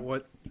figure out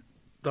what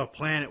the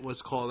planet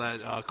was called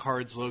that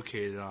Card's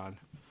located on.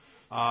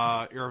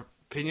 Your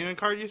opinion on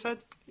Card, you said?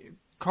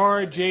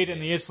 Card, Jade,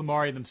 and the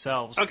Islamari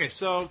themselves. Okay,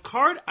 so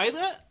Card,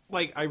 I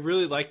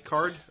really like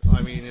Card.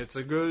 I mean, it's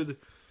a good...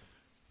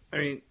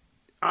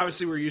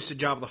 obviously we're used to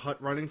Jabba the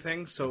Hutt running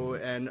things, so...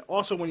 And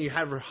also when you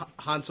have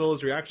Han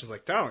Solo's reactions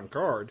like, Talon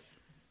Card,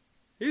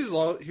 he was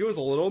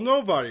a little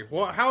nobody.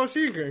 How is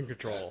he in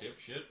control?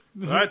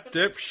 That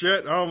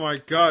dipshit. Oh my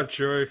god,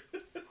 Chewie.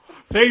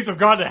 Things have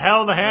gone to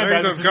hell in the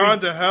handbasket. Things have gone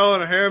to hell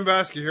in a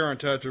handbasket here on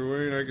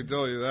Tatooine, I can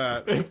tell you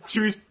that.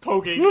 Chewie's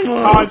poking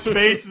Han's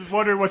face, is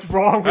wondering what's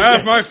wrong with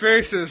it. My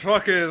face is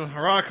fucking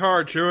rock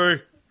hard,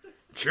 Chewie.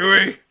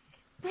 Chewie,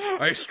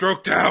 I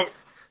stroked out.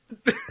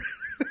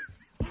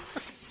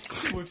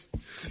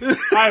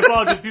 I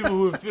apologize to people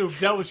who've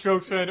dealt with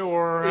strokes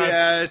or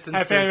it's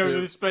have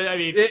fandoms, but I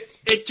mean...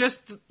 It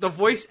just, the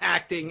voice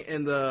acting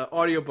in the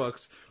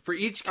audiobooks for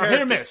each character...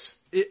 hit or miss.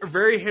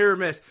 Very hit or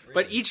miss. Really?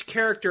 But each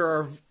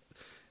character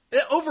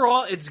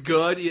overall, it's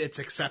good, it's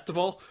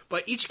acceptable,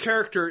 but each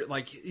character,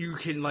 you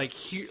can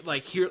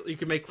you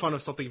can make fun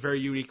of something very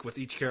unique with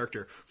each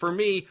character. For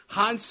me,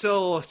 Han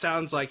Solo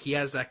sounds like he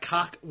has that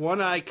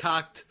one eye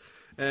cocked,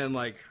 and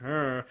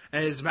and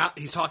his mouth,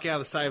 he's talking out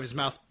of the side of his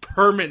mouth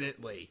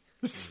permanently.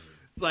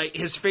 Like,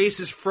 his face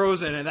is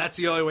frozen, and that's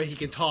the only way he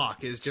can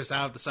talk, is just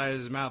out of the side of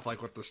his mouth,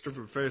 like, with the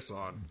stupid face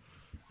on.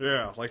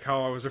 Yeah, like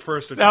how I was the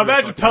first to... Now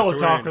imagine Pellet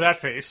talk with that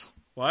face.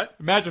 What?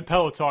 Imagine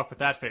Pellet talk with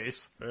that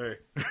face. Hey.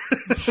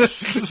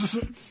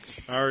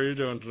 How are you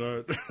doing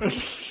tonight?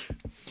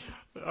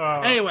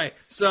 Anyway,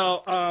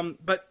 so,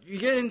 but you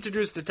get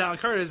introduced to Talon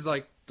Card as,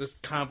 this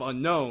kind of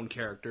unknown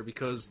character,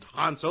 because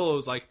Han Solo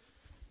is like,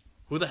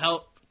 who the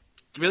hell...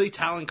 really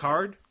Talon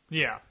Card.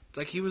 Yeah. It's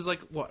like he was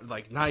like what,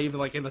 like not even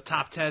like in the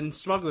top 10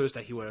 smugglers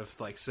that he would have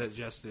like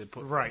suggested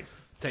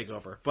take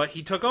over, but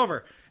he took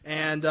over,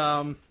 and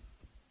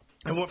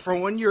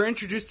from when you're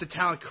introduced to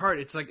Talon Card,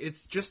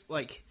 it's just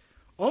like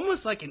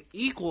almost like an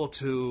equal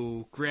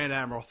to Grand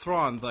Admiral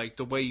Thrawn, like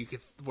the way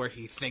where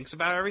he thinks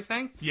about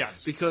everything.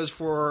 Yes, because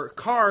for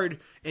Card,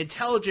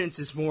 intelligence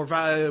is more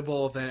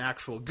valuable than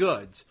actual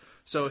goods,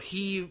 so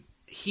he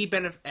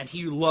and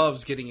he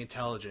loves getting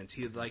intelligence.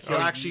 He'll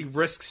actually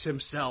risks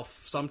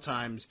himself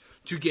sometimes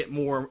to get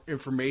more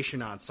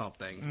information on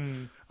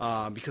something,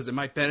 because it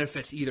might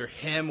benefit either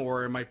him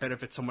or it might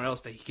benefit someone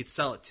else that he could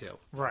sell it to.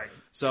 Right.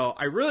 So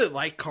I really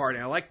like Card,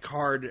 and I like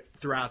Card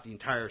throughout the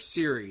entire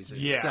series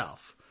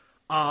itself.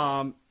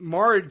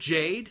 Mara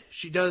Jade,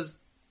 she does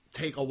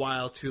take a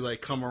while to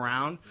like come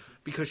around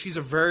because she's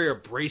a very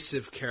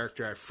abrasive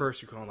character at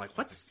first. You're going like,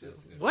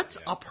 what's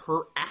up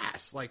her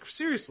ass? Like,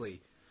 seriously.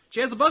 She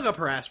has a bug up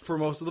her ass for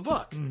most of the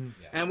book,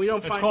 and we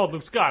don't. It's called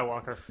Luke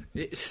Skywalker.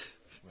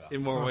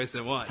 In more ways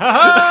than one.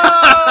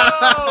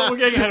 Oh, we're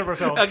getting ahead of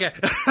ourselves. Okay.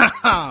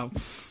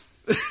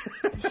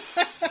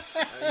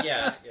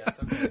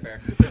 Something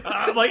fair.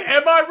 I'm like,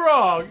 am I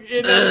wrong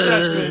in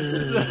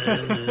that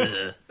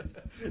assessment?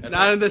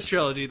 Not in this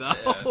trilogy, though.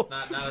 Yeah,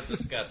 it's not a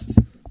disgust.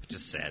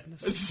 Just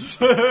sadness.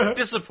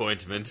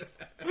 Disappointment.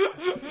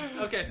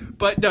 Okay,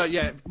 but no,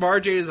 yeah,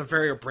 Mara Jade is a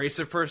very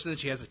abrasive person.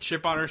 She has a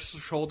chip on her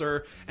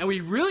shoulder, and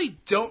we really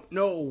don't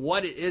know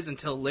what it is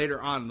until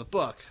later on in the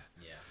book.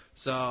 Yeah.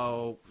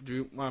 So, do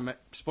you want to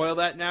spoil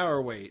that now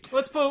or wait?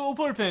 We'll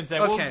put a pin in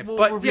that. Okay,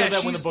 we'll reveal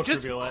that when the books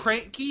just reveal it.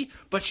 Cranky,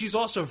 but she's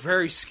also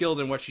very skilled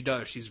in what she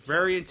does. She's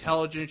very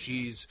intelligent.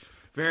 She's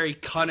very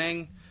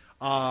cunning.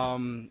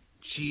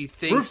 She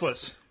thinks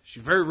ruthless.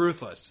 She's very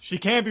ruthless. She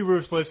can be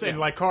ruthless, and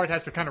like Card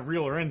has to kind of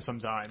reel her in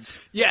sometimes.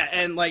 Yeah,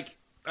 and like,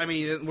 I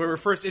mean, when we're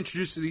first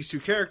introduced to these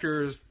two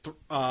characters,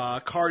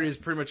 Card is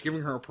pretty much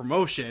giving her a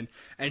promotion,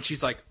 and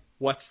she's like,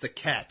 "What's the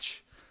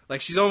catch?"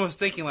 Like, she's almost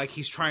thinking like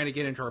he's trying to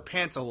get into her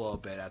pants a little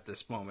bit at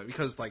this moment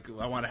because, like,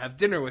 I want to have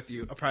dinner with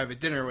you, a private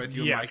dinner with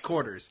you in my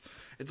quarters.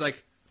 It's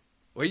like,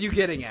 what are you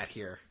getting at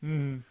here?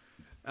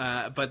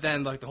 But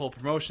then, like, the whole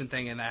promotion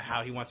thing and that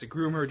how he wants to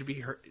groom her to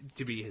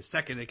be his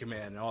second in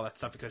command and all that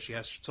stuff because she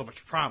has so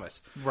much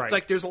promise. Right. It's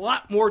like there's a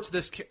lot more to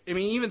this. I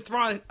mean, even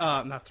Card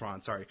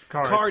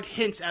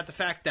hints at the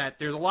fact that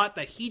there's a lot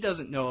that he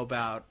doesn't know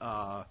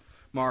about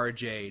Mara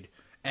Jade,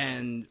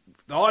 and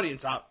the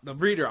audience, the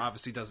reader,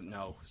 obviously doesn't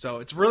know. So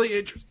it's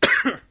really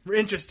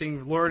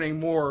interesting learning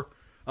more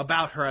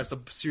about her as the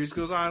series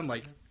goes on.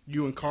 Like,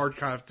 you and Card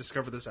kind of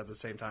discover this at the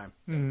same time.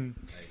 I agree.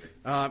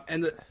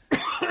 And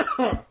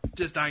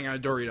just dying on a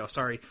Dorito,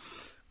 sorry.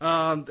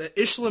 The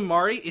Ishlam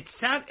Mari,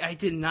 I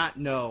did not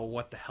know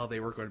what the hell they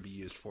were going to be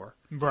used for.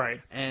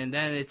 Right. And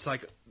then it's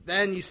like,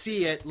 then you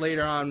see it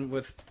later on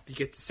you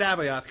get to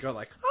Sabayoth, you go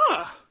like,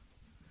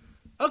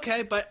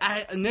 okay, but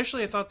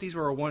initially I thought these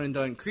were a one and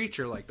done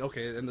creature, like,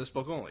 okay, in this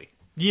book only.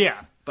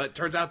 Yeah. But it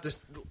turns out this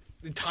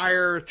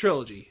entire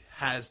trilogy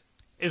has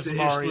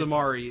Ishlam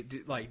Mari,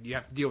 like, you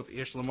have to deal with the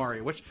Ishlam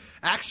Mari, which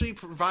actually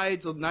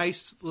provides a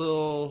nice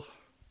little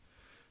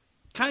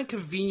kind of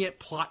convenient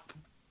plot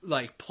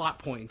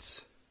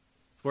points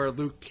where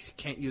Luke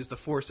can't use the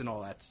Force and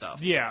all that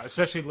stuff. Yeah,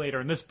 especially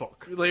later in this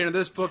book. Later in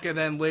this book, and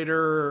then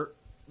later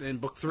in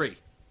book 3.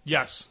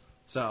 Yes.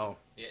 So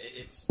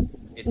it's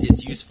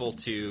useful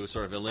to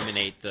sort of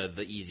eliminate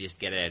the easiest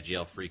get out of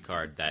jail free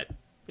card that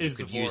is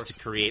you could use to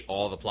create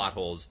all the plot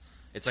holes.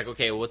 It's like,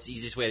 okay, well, what's the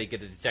easiest way to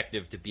get a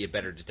detective to be a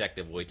better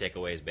detective? Well, we take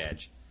away his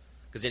badge.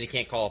 Because then he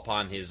can't call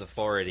upon his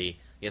authority.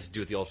 He has to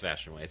do it the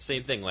old-fashioned way. It's the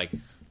same thing. Like,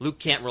 Luke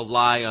can't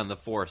rely on the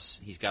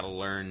Force. He's got to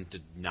learn to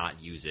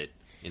not use it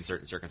in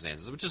certain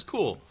circumstances, which is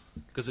cool.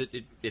 Because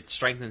it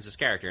strengthens his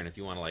character. And if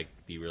you want to, like,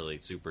 be really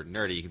super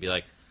nerdy, you can be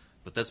like,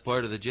 but that's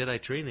part of the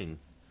Jedi training.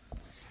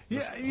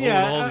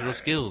 All your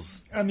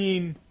skills. I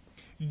mean,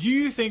 do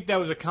you think that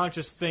was a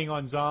conscious thing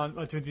on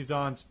Timothy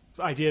Zahn's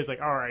ideas?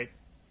 Like, all right,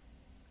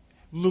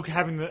 Luke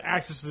having the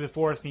access to the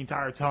Force the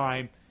entire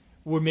time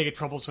would make it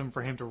troublesome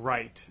for him to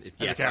write.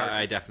 Yes,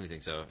 I definitely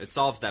think so. It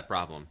solves that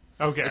problem.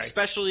 Okay.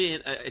 Especially,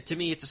 to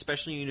me, it's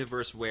especially a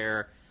universe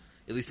where,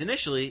 at least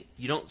initially,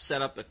 you don't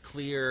set up a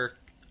clear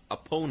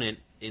opponent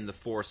in the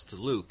Force to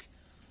Luke.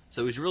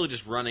 So he's really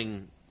just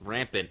running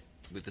rampant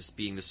with this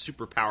being the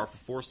super powerful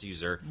Force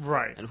user.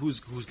 Right. And who's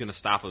going to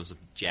stop him? Some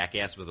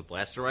jackass with a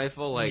blaster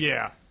rifle? Like,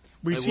 yeah.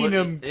 We've seen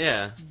him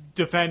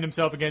defend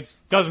himself against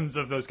dozens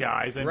of those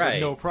guys and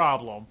with no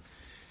problem.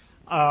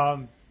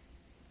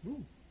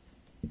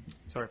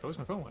 Sorry, folks,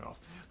 my phone went off.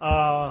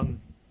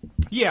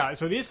 Yeah,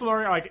 so the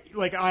Islamari,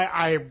 like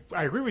I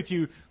agree with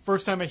you.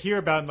 First time I hear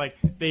about it, like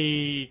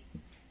they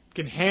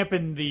can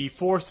hampen the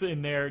Force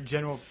in their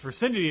general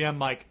vicinity, and I'm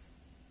like,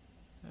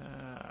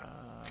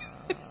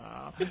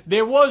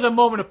 there was a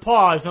moment of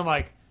pause. I'm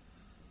like,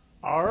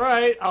 all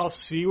right, I'll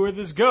see where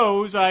this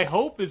goes. I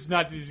hope it's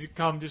not to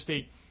become just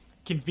a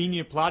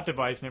convenient plot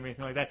device and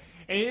everything like that.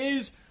 And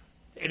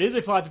it is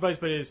a plot device,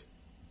 but it is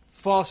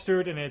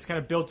fostered and it's kind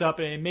of built up,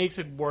 and it makes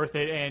it worth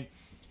it. And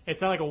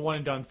it's not like a one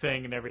and done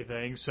thing and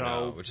everything. So,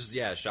 No, which is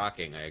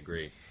shocking. I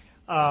agree. It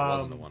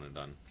wasn't a one and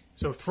done.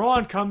 So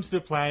Thrawn comes to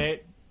the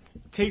planet,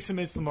 takes some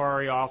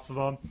Islamari off of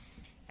him,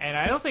 and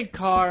I don't think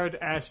Card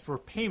asked for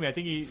payment. I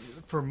think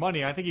for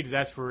money. I think he just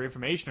asked for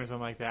information or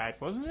something like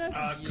that, wasn't it?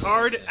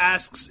 Card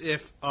asks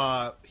if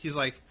he's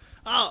like,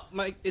 oh,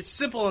 it's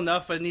simple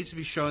enough, but it needs to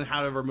be shown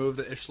how to remove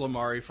the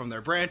Ishlamari from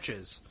their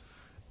branches.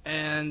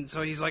 And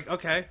so he's like,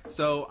 okay,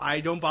 so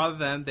I don't bother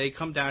them. They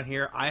come down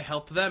here, I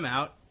help them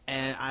out,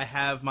 and I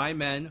have my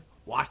men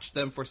watch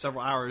them for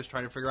several hours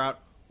trying to figure out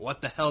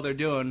what the hell they're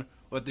doing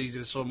with these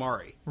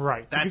Ishlamari.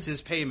 Right. That's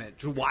his payment,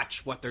 to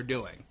watch what they're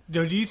doing.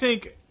 Do you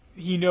think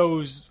he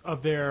knows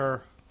of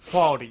their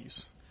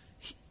qualities?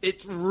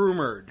 It's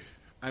rumored.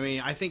 I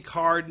mean, I think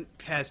Card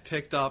has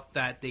picked up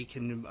that they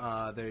can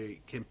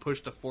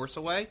push the Force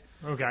away.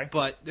 Okay.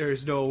 But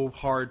there's no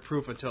hard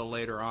proof until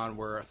later on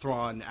where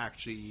Thrawn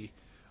actually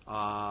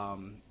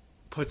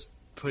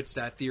puts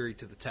that theory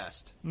to the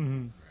test.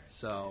 Mm-hmm.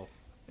 So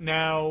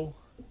now,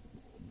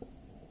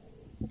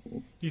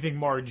 do you think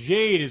Mara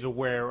Jade is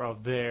aware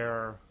of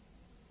their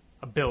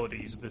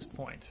abilities at this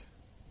point?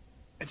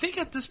 I think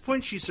at this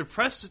point she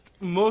suppressed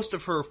most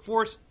of her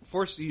force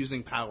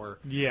using power.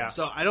 Yeah.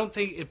 So I don't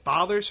think it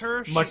bothers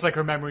her. Much like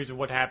her memories of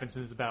what happened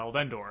since the Battle of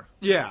Endor.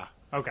 Yeah.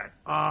 Okay.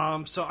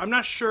 So I'm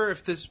not sure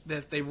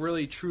if they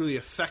really truly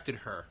affected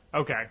her.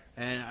 Okay.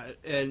 And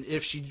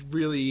if she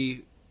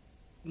really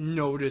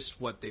noticed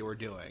what they were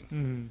doing.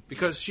 Mm-hmm.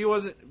 Because she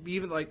wasn't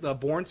even like the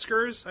Born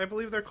Skurs, I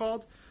believe they're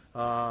called.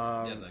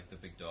 Like the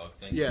big dog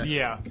thing.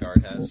 Yeah.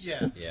 Card has.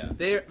 Yeah.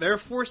 Yeah. They're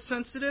force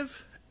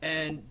sensitive,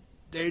 and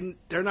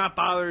they're not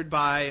bothered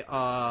by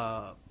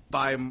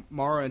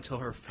Mara until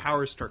her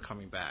powers start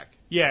coming back.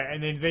 Yeah,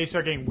 and then they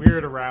start getting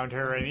weird around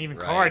her, and even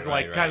Card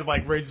kind of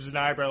like raises an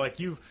eyebrow, like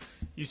you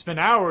spend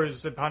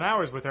hours upon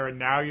hours with her, and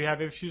now you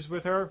have issues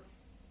with her.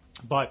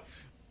 But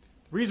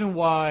the reason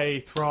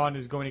why Thrawn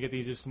is going to get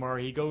these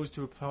Islamari, he goes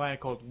to a planet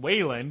called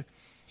Wayland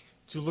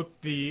to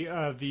look the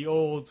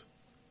old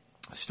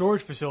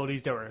storage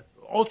facilities that were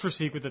ultra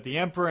secret that the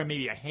Emperor and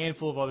maybe a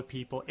handful of other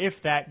people,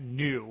 if that,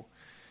 knew.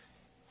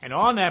 And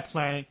on that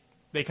planet,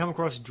 they come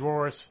across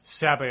Joruus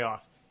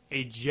C'baoth,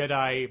 a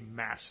Jedi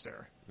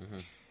Master. Mm-hmm.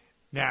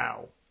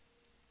 Now,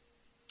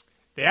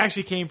 they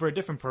actually came for a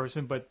different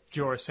person, but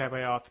Joruus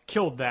C'baoth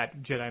killed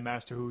that Jedi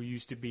Master who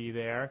used to be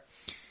there.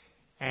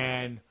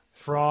 And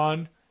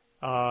Thrawn,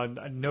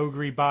 a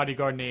Nogri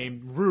bodyguard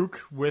named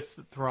Rook, with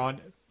Thrawn,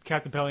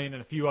 Captain Pelion,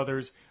 and a few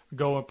others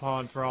go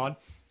upon Thrawn. And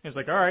it's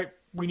like, all right,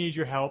 we need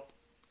your help,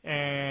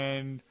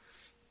 and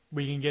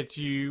we can get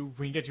you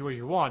what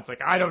you want. It's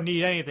like, I don't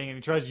need anything, and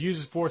he tries to use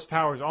his force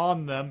powers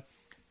on them,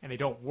 and they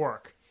don't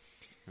work.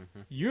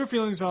 Mm-hmm. Your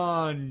feelings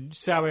on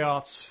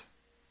C'baoth's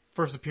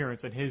first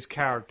appearance and his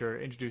character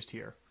introduced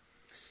here?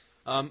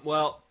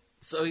 Well,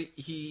 so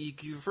he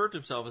referred to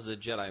himself as a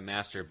Jedi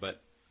Master,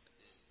 but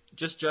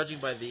just judging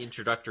by the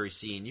introductory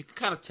scene, you can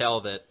kind of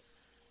tell that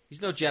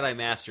he's no Jedi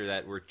Master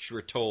that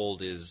we're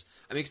told is...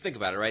 I mean, think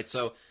about it, right?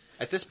 So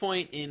at this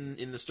point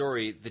in the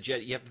story,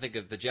 you have to think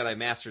of the Jedi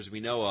Masters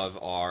we know of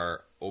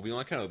are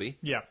Obi-Wan Kenobi.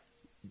 Yeah.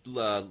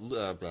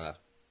 Yoda.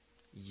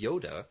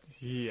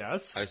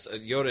 Yes.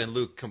 Yoda and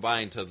Luke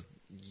combined to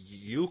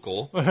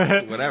Yukel,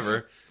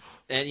 whatever.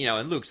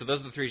 And Luke. So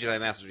those are the three Jedi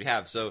Masters we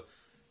have. So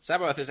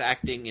C'baoth is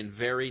acting in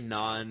very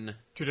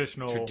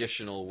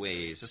non-traditional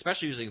ways,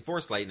 especially using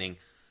Force Lightning,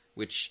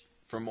 which,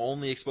 from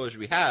only exposure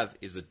we have,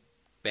 is a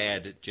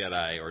bad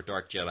Jedi or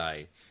Dark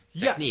Jedi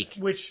technique.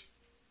 Yeah, which,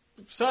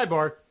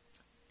 sidebar,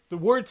 the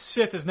word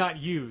Sith is not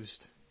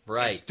used.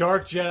 Right. It's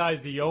Dark Jedi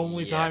is the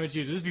only time it's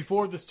used. This is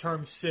before this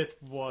term Sith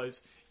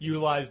was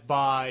utilized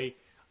by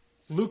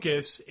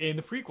Lucas in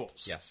the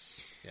prequels.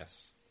 Yes.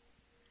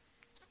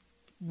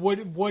 What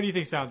do you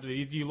think sounds? Do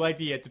you like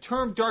the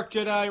term Dark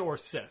Jedi or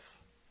Sith?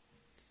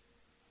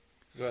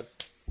 Good.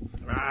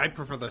 I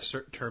prefer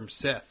the term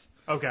Sith.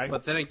 Okay.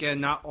 But then again,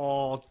 not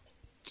all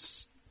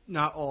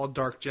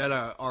Dark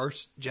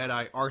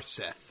Jedi are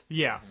Sith.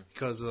 Yeah.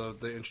 Because of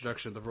the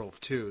introduction of the rule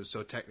of two.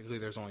 So technically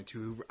there's only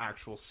two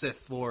actual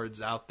Sith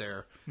Lords out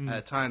there at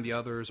a time. The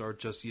others are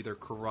just either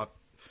corrupt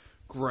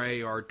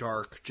gray or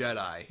dark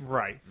Jedi.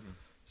 Right.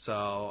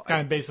 So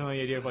kind of based on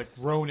the idea of like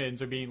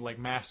Ronins are being like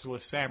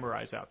masterless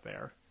samurais out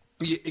there.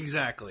 Yeah,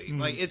 exactly.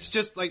 Like it's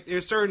just like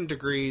there's certain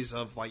degrees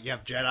of like you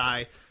have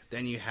Jedi,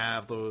 then you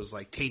have those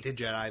like tainted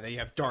Jedi, then you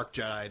have dark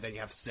Jedi, then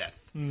you have Sith.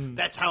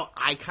 That's how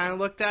I kind of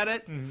looked at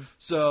it.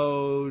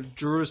 So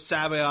Joruus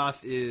C'baoth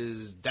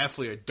is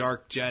definitely a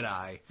dark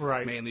Jedi,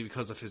 right? Mainly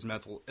because of his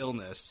mental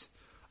illness.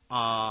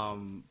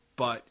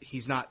 But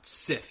he's not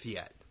Sith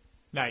yet.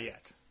 Not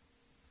yet.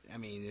 I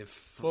mean,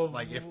 if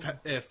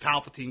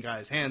Palpatine got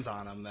his hands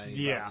on him, then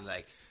he'd probably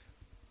like.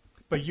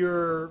 But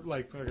you're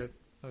like,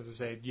 I was gonna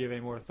say, do you have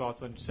any more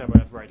thoughts on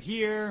C'baoth right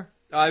here?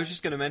 I was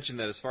just going to mention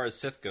that as far as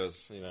Sith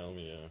goes, let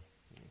me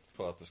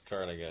pull out this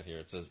card I got here.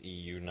 It says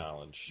EU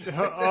knowledge.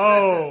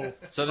 Oh,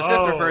 so the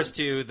Sith refers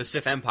to the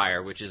Sith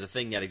Empire, which is a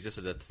thing that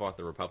existed at the Fourth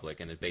Republic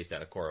and is based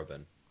out of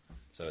Korriban.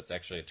 So it's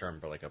actually a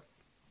term for like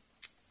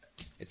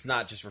it's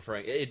not just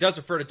referring. It does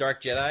refer to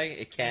Dark Jedi.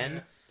 It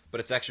can, but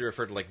it's actually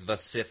referred to like the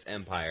Sith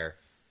Empire,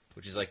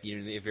 which is like if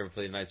you ever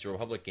played the Knights of the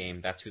Republic game,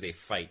 that's who they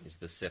fight is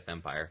the Sith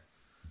Empire.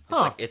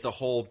 It's a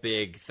whole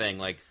big thing.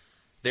 Like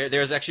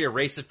there's actually a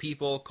race of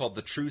people called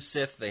the True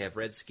Sith. They have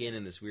red skin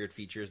and this weird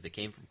features. They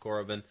came from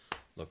Korriban.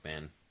 Look,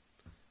 man.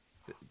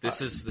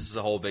 This is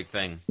a whole big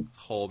thing. It's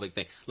a whole big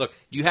thing. Look,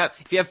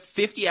 if you have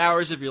 50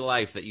 hours of your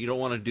life that you don't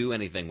want to do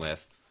anything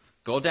with,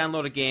 go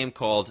download a game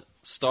called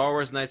Star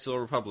Wars Knights of the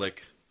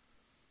Republic.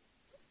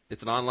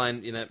 It's an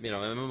online,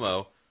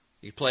 MMO.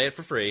 You play it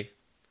for free,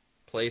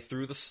 play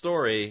through the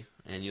story,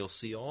 and you'll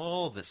see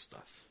all this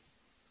stuff.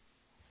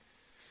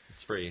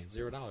 It's free,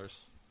 $0.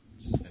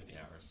 It's 50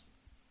 hours.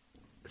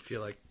 I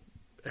feel like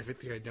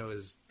everything I know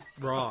is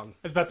wrong.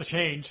 It's about to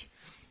change.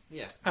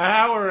 Yeah.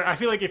 However, I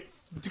feel like if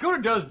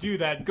Dakota does do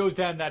that, goes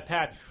down that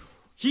path,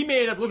 he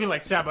may end up looking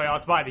like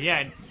Sabayoth by the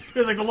end.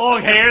 There's like the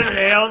long hair, the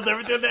nails,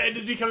 everything, and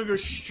just becoming a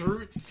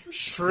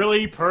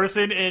shrilly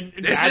person. And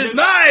this is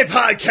my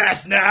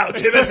podcast now,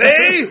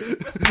 Timothy!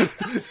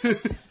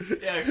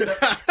 Yeah,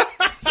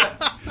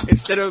 except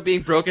instead of it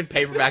being broken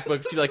paperback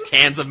books, you like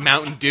cans of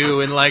Mountain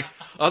Dew and like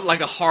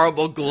a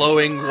horrible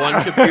glowing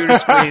one computer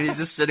screen. He's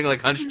just sitting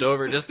like hunched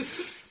over, just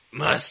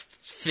must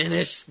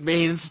finish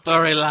main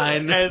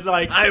storyline. And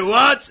like, I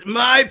want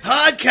my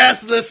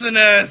podcast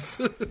listeners.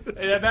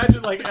 And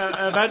imagine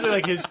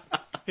like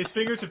his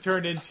fingers have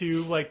turned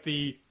into like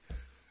the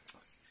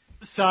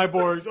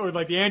cyborgs or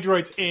like the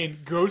androids in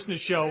Ghost in the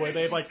Shell, where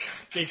they have like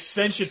the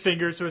extension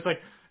fingers, so it's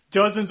like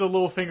dozens of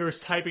little fingers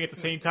typing at the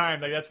same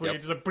time. Like that's where you're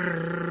just like.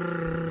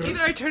 Brrr.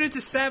 Either I turn into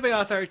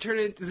Sabayoth or I turn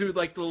into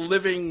like the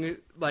living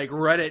like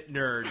Reddit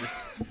nerd.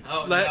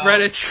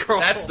 Reddit troll.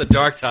 That's the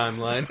dark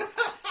timeline.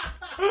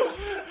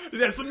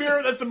 That's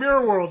the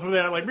mirror worlds where they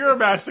have like Mirror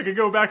Master can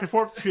go back and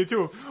forth between the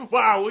two of them.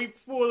 Wow, we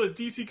pull the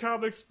DC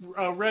Comics,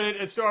 Reddit,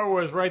 and Star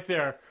Wars right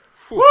there.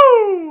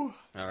 Woo!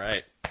 All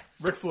right.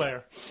 Ric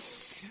Flair.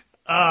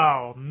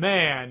 Oh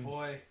man.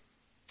 Boy.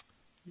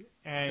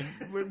 And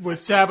with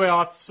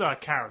Sabayoth's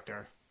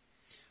character,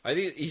 I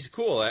think he's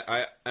cool.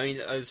 I mean,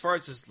 as far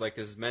as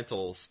his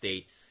mental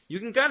state, you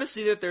can kind of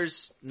see that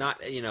there's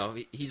not,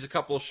 he's a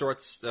couple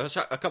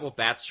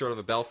bats short of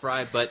a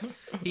Belfry, but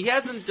he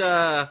hasn't.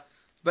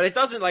 But it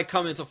doesn't like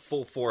come into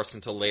full force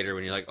until later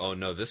when you're like, oh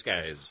no, this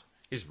guy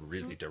he's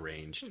really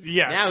deranged.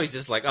 Yes. Now he's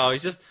just like, oh,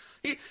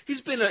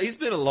 he's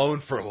been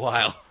alone for a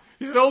while.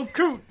 He's an old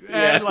coot.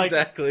 And yeah,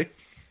 exactly.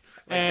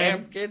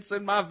 And damn kids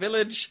in my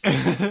village.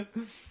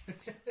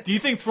 Do you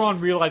think Thrawn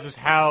realizes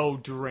how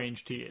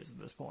deranged he is at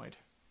this point?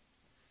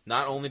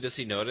 Not only does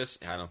he notice,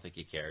 I don't think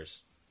he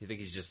cares. You think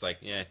he's just like,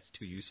 yeah, it's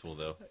too useful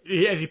though.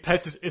 As he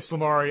pets his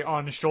Islamari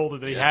on his shoulder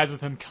that he has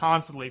with him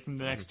constantly from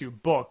the next two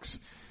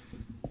books.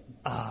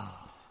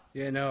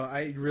 Yeah, no,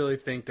 I really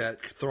think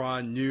that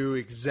Thrawn knew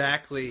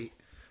exactly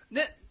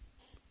that.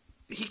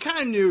 He kind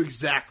of knew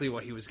exactly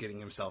what he was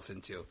getting himself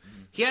into.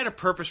 He had a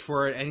purpose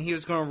for it, and he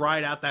was going to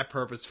ride out that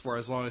purpose for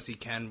as long as he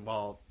can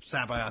while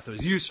Sabayoth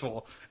was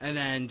useful, and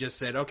then just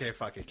said, okay,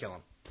 fuck it, kill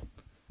him.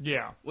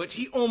 Yeah. Which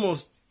he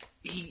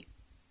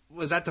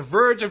was at the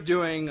verge of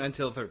doing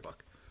until the third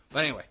book.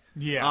 But anyway.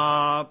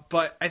 Yeah.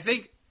 But I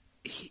think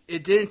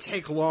it didn't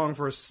take long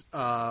for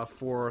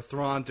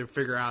Thrawn to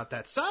figure out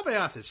that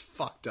Sabayoth is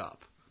fucked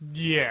up.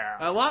 Yeah.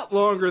 A lot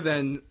longer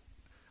than,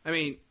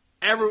 Hellion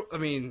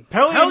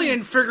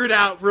figured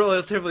out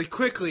relatively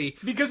quickly.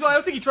 Because I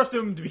don't think he trusted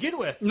him to begin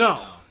with.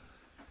 No.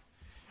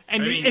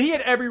 And he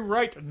had every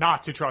right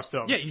not to trust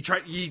him. Yeah, he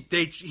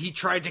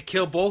tried to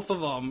kill both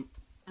of them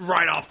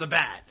right off the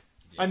bat.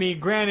 I mean,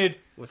 granted,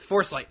 with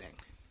Force Lightning.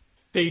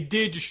 They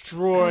did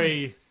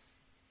destroy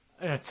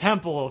a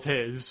temple of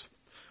his.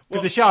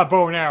 Because they shot a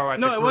bow and arrow at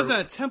the No, it group. wasn't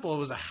a temple, it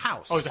was a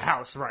house. Oh, it was a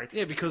house, right.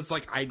 Yeah, because,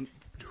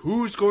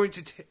 who's going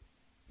to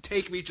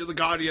take me to the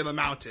Guardian of the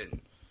Mountain?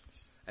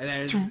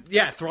 And then,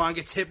 Thrawn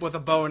gets hit with a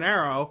bow and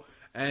arrow,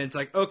 and it's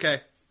like,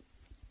 okay,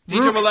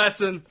 teach him a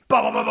lesson.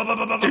 And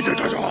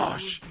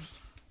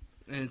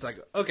it's like,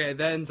 okay,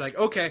 then it's like,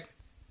 okay,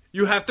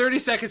 you have 30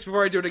 seconds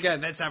before I do it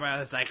again. Then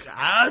Sabayoth's like,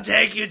 I'll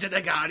take you to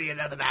the Guardian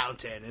of the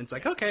Mountain. And it's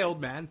like, okay,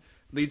 old man.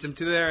 Leads him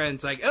to there, and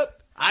it's like, oh,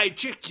 I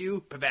tricked you,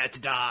 prepare to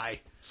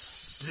die.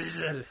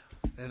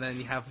 And then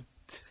you have...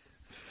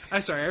 I'm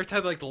sorry, every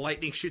time the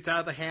lightning shoots out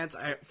of the hands,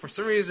 for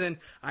some reason,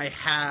 I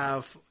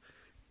have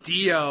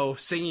Dio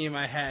singing in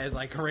my head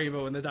like a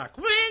rainbow in the dark.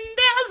 When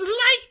there's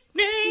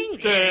lightning!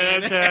 Da,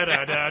 da,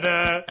 da, da,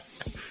 da.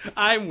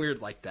 I'm weird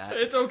like that.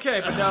 It's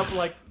okay, but now,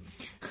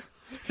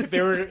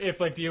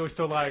 if Dio was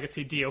still alive, I could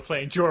see Dio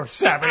playing Jorah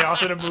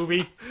Sabayoth in a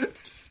movie.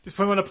 Just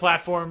put him on a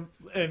platform,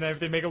 and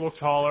they make it look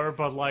taller,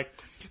 but,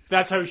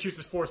 that's how he shoots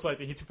his Force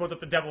Lightning. He puts up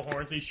the Devil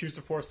Horns, and he shoots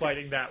the Force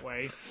Lightning that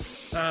way.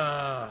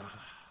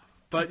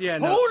 But, yeah,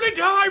 no. Holy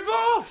dive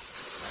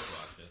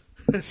off!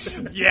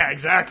 Yeah,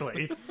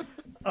 exactly.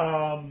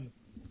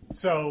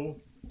 So,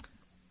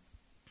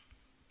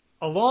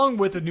 along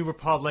with the New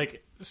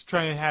Republic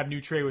trying to have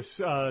new trade with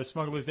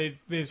smugglers, they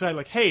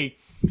decide, hey,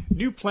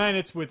 new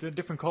planets with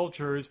different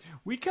cultures,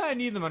 we kind of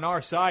need them on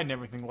our side and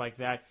everything like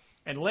that.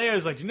 And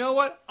Leia's like, you know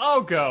what?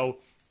 I'll go.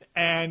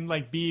 and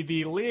like be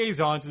the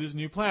liaison to this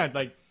new planet.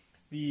 Like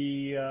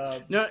the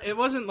No, it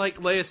wasn't like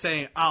Leia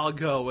saying, I'll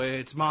go.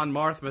 It's Mon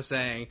Mothma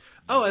saying,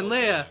 oh, and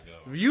Leia,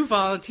 you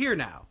volunteer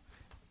now.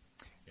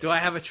 Do I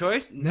have a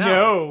choice?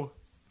 no.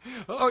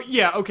 Oh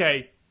yeah,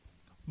 okay.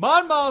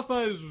 Mon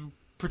Mothma is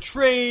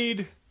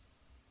portrayed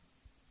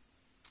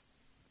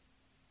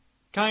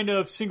kind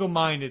of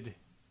single-minded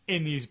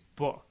in these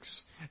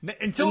books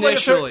until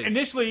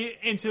initially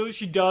until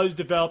she does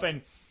develop,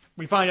 and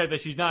we find out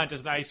that she's not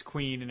just an ice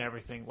queen and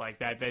everything like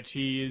that. That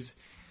she is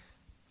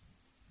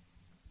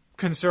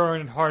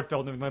concerned and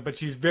heartfelt, and everything, but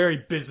she's very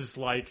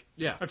businesslike.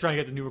 Yeah, of trying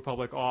to get the New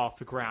Republic off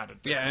the ground.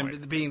 At this point.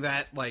 And being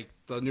that like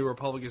the New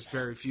Republic is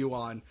very few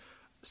on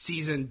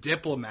seasoned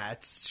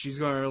diplomats, she's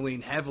going to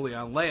lean heavily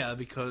on Leia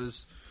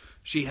because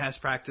she has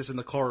practice in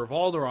the Court of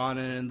Alderaan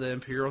and in the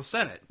Imperial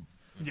Senate.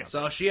 Yes.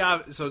 So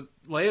so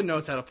Leia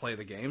knows how to play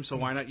the game. So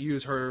why not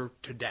use her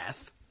to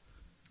death?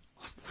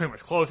 Pretty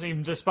much close,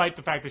 even despite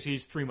the fact that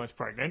she's 3 months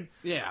pregnant.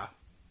 Yeah.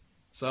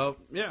 So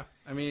yeah,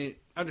 I mean,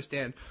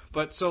 understand.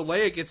 But so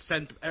Leia gets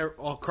sent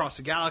all across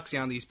the galaxy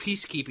on these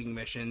peacekeeping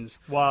missions,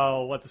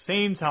 while at the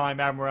same time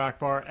Admiral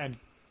Akbar and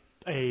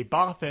a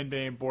Bothan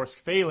named Borsk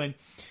Phelan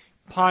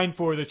pine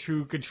for the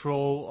true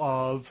control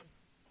of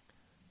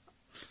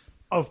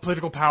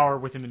political power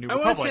within the New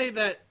Republic. I would say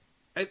that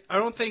I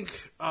don't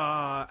think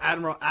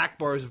Admiral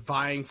Akbar is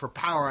vying for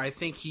power. I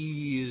think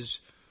he's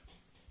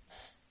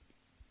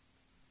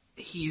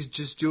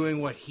just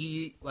doing what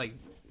he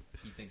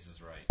thinks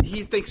is right.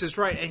 He thinks is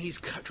right, and he's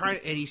trying,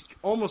 and he's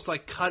almost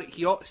like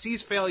He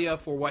sees failure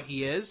for what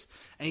he is,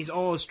 and he's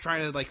almost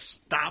trying to like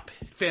stop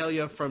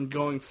failure from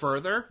going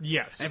further.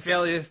 Yes, and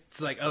failure's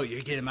like, oh,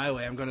 you're getting in my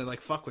way. I'm going to like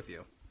fuck with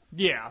you.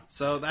 Yeah.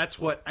 So that's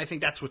what I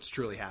think. That's what's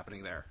truly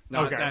happening there.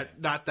 Not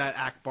that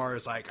Akbar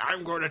is like,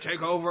 I'm going to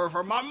take over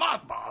for my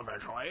Mothma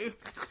eventually.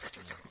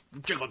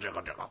 Jiggle,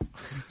 jiggle, jiggle.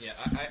 Yeah,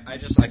 I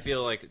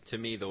feel like, to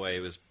me, the way it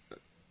was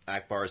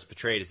Akbar is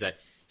portrayed is that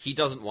he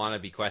doesn't want to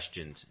be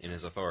questioned in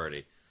his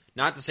authority.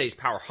 Not to say he's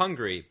power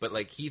hungry, but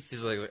like he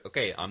feels like,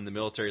 okay, I'm the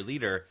military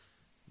leader.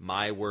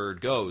 My word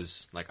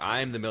goes. Like,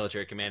 I'm the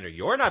military commander.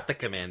 You're not the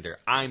commander.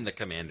 I'm the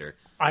commander.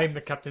 I'm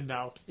the captain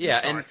now.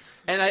 Yeah,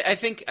 and I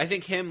think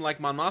him, like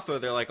Mon Mothma,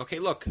 they're like, okay,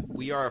 look,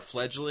 we are a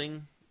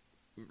fledgling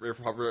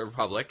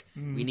republic.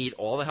 We need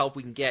all the help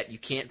we can get. You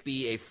can't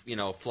be a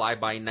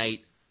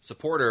fly-by-night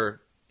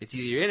supporter. It's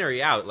either you're in or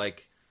you're out.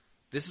 Like,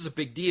 this is a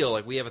big deal.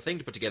 Like, we have a thing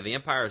to put together. The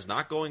Empire is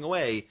not going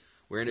away.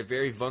 We're in a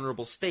very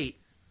vulnerable state.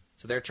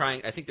 So they're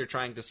trying. I think they're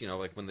trying to,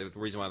 like, when the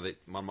reason why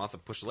Mon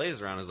Mothma pushed the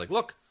lasers around is like,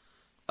 look,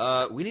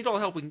 we need all the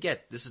help we can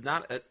get. This is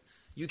not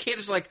you can't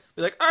just like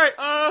be like, all right,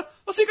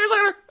 I'll see you guys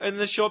later, and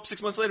then show up 6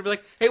 months later and be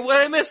like, hey, what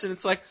did I miss? And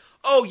it's like,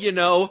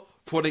 oh,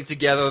 putting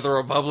together the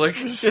Republic.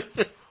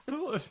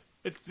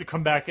 It's to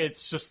come back.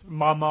 It's just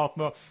Mon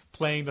Mothma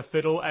playing the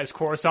fiddle as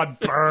Coruscant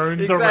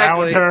burns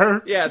around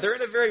her. Yeah, they're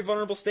in a very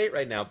vulnerable state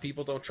right now.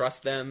 People don't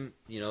trust them.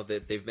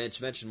 That they've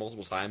mentioned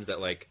multiple times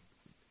that like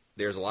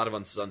there's a lot of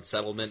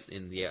unsettlement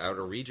in the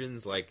outer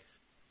regions. Like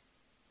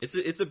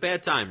it's a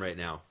bad time right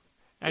now.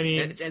 I mean,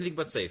 it's anything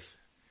but safe.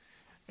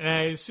 And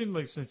I assume,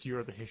 like, since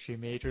you're the history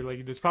major,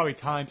 like, there's probably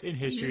times in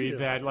history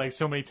that, like,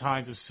 so many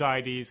times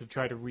societies have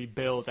tried to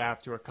rebuild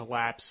after a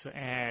collapse,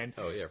 and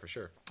oh yeah, for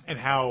sure, and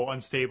how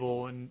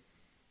unstable and.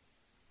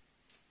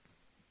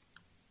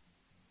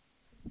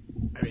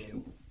 I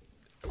mean,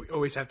 we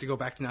always have to go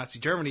back to Nazi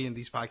Germany in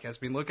these podcasts.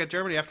 I mean, look at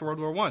Germany after World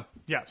War I.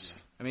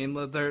 Yes. I mean,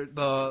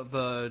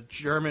 the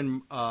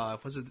German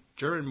was it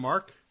German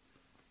mark?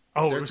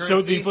 Oh, it was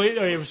so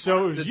deflated. It was the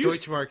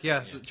Deutschmark.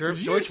 Yeah, the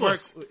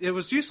Deutschmark. It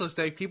was useless.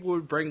 People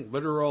would bring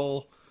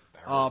literal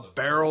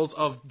barrels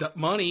of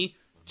money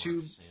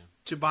to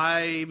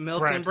buy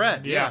milk and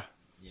bread. Yeah.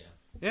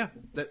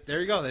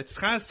 There you go. It's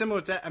kind of similar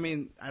to that. I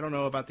mean, I don't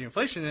know about the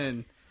inflation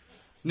in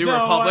New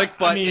Republic,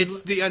 but it's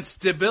the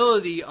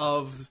instability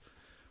of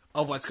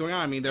what's going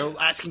on. I mean, they're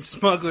asking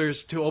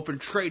smugglers to open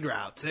trade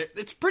routes.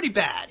 It's pretty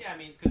bad. Yeah, I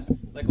mean, because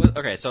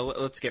okay, so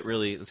let's get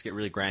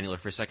really granular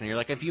for a second here.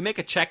 Like, if you make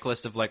a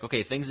checklist of like,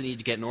 okay, things that need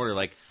to get in order,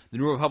 like the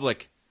New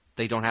Republic,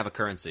 they don't have a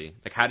currency.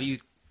 Like, how do you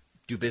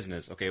do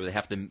business? Okay, well, they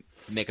have to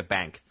make a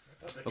bank.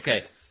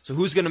 Okay, so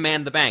who's going to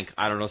man the bank?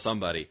 I don't know,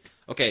 somebody.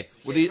 Okay,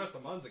 well, trust the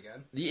Muns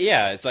again.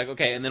 Yeah, it's like,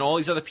 okay, and then all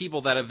these other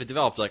people that have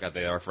developed, like, are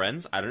they our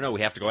friends? I don't know.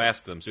 We have to go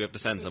ask them, so we have to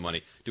send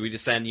somebody. Do we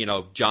just send,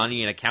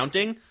 Johnny in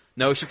accounting?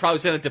 No, we should probably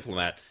send a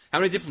diplomat. How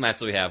many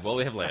diplomats do we have? Well,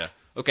 we have Leia.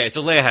 Okay,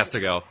 so Leia has to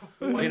go.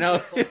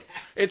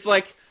 It's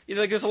like,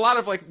 there's a lot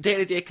of like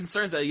day-to-day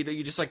concerns that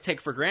you just like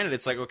take for granted.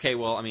 It's like, okay,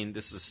 well, I mean,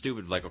 this is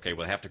stupid. Like, okay,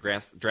 we'll have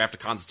to draft a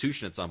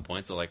constitution at some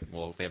point. So like,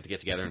 well, if they have to get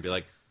together and be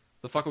like,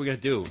 the fuck are we gonna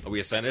do? Are we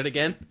a Senate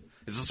again?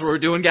 Is this what we're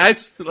doing,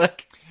 guys?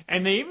 Like,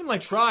 and they even like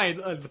tried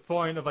at the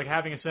point of like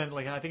having a Senate,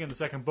 like I think in the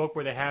second book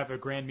where they have a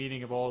grand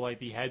meeting of all like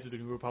the heads of the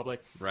New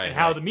Republic, right? And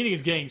how the meeting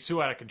is getting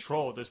so out of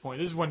control at this point.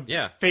 This is when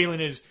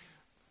Phelan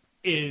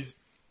is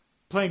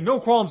playing no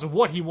qualms of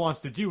what he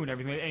wants to do and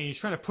everything, and he's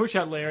trying to push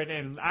out Leia,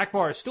 and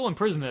Akbar is still in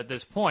prison at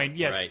this point.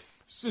 Yes, right.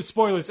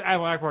 Spoilers,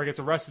 Admiral Akbar gets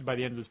arrested by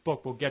the end of this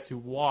book. We'll get to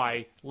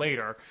why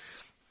later.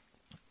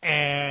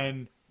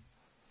 And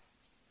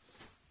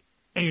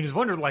you just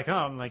wonder, like,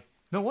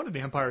 no wonder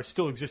the Empire is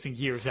still existing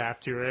years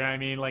after it. I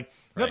mean, like,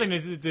 nothing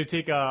to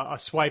take a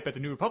swipe at the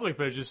New Republic,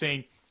 but it's just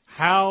saying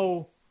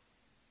how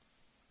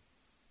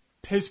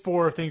piss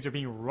poor things are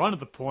being run at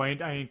the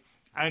point. I mean,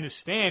 I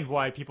understand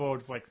why people are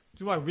just like,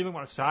 do I really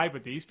want to side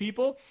with these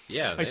people?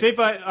 Yeah. Like, say if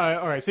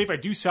I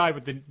do side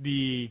with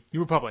the New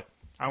Republic,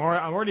 I'm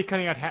already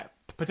cutting out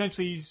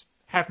potentially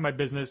half of my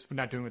business for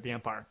not doing it with the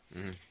Empire.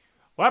 Mm-hmm.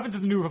 What happens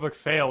if the New Republic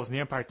fails and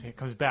the Empire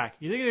comes back?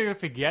 You think they're going to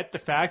forget the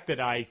fact that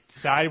I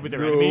sided with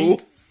their enemy?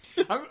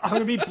 I'm going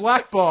to be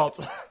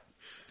blackballed.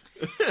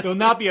 There'll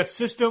not be a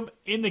system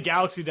in the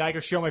galaxy that I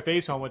can show my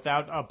face on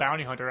without a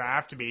bounty hunter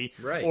after me,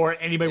 or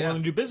anybody willing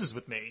to do business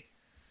with me.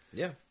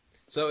 Yeah.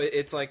 So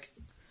it's like,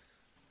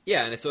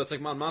 yeah, and so it's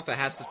like Mon Mothma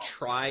has to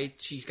try.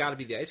 She's got to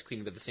be the Ice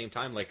Queen, but at the same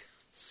time, like,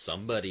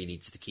 somebody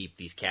needs to keep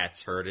these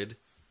cats herded.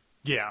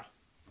 Yeah.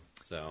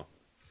 So.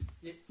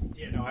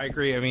 Yeah, no, I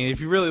agree. I mean,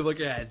 if you really look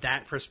at it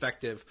that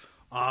perspective,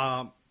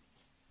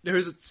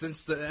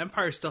 since the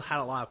Empire still had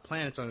a lot of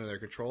planets under their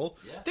control,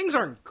 things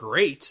aren't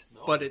great,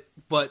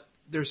 but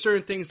there's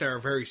certain things that are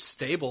very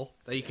stable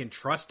that you can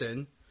trust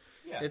in.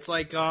 Yeah. It's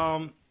like,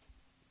 I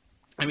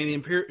mean, the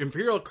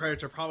Imperial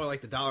credits are probably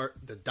like the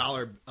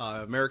dollar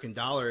American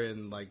dollar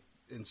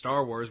in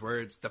Star Wars, where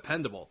it's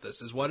dependable.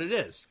 This is what it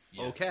is.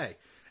 Yeah. Okay.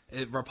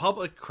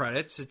 Republic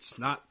credits, it's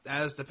not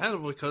as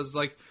dependable because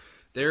like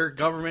their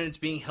government is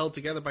being held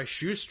together by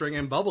shoestring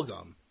and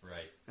bubblegum.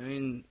 Right. I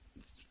mean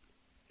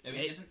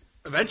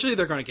eventually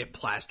they're going to get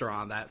plaster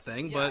on that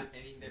thing, but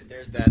I mean,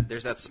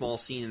 there's that small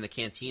scene in the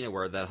cantina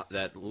where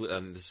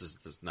this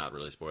is not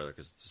really a spoiler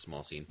because it's a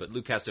small scene, but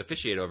Luke has to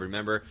officiate over.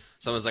 Remember,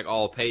 someone's like,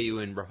 "I'll pay you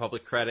in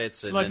Republic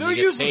credits," and like then they're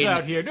useless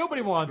out here.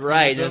 Nobody wants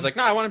right. These, and it's like,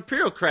 "No, I want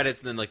Imperial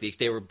credits," and then like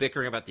they were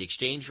bickering about the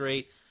exchange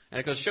rate, and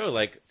it goes to show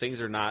like things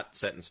are not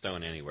set in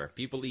stone anywhere.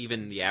 People,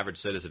 even the average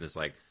citizen, is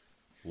like,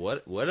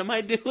 What am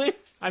I doing?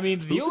 I mean,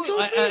 the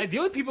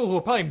only people who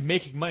are probably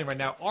making money right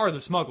now are the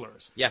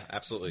smugglers. Yeah,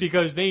 absolutely.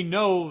 Because they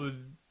know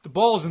the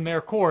ball's in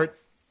their court,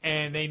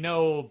 and they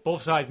know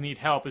both sides need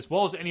help, as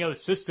well as any other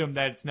system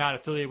that's not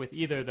affiliated with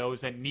either of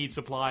those that need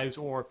supplies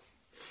or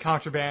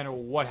contraband or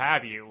what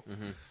have you.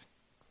 Mm-hmm.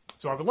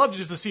 So I would love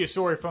just to see a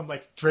story from,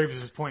 like,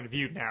 Dravis' point of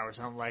view now or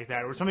something like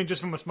that, or something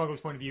just from a smuggler's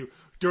point of view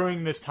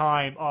during this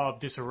time of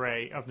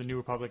disarray of the New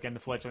Republic and the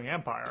fledgling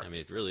Empire. I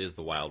mean, it really is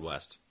the Wild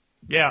West.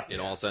 Yeah. In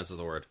all sense of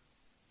the word.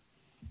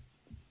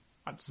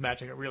 I'm just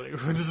imagining it really. I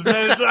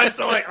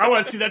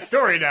want to see that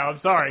story now. I'm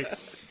sorry.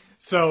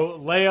 So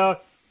Leia,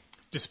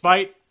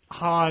 despite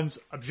Han's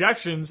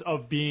objections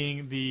of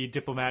being the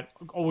diplomat,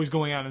 always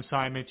going on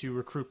assignment to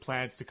recruit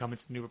planets to come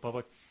into the New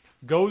Republic,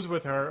 goes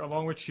with her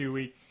along with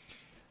Chewie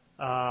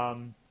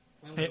and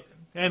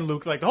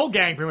Luke. Like the whole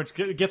gang pretty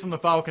much gets on the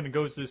Falcon and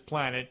goes to this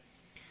planet.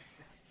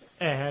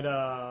 And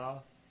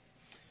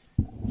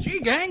gee,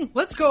 gang,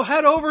 let's go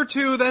head over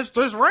to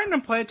this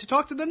random planet to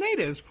talk to the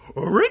natives.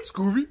 All right,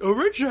 Scooby. All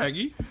right,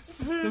 Shaggy.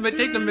 And they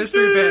take the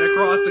mystery van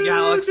across the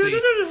galaxy.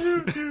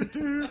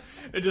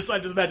 And just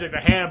imagine the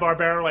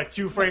Hanna-Barbera, like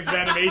 2 frames of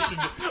animation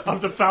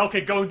of the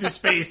Falcon going through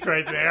space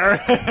right there.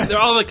 They're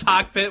all in the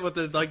cockpit with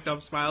the like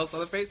dumb smiles on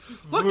their face.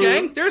 Look,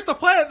 gang, there's the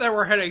planet that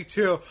we're heading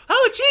to.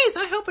 Oh, jeez,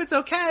 I hope it's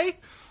okay.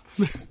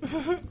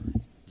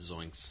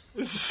 Zoinks.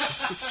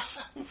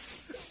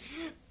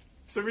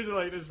 Some reason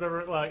like this,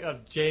 remember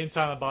like Jay and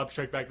Silent Bob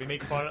Strike Back. They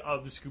make fun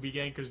of the Scooby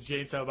Gang because Jay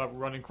and Silent Bob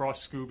run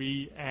across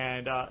Scooby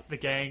and the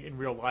gang in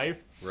real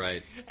life,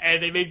 right?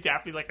 And they make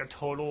Daphne like a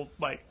total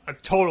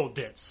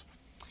ditz,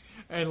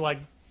 and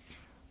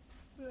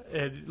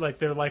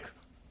they're like,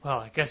 well,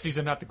 I guess these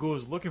are not the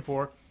ghouls looking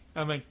for.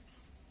 I'm like,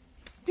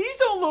 these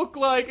don't look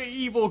like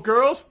evil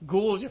girls.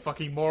 Ghouls, you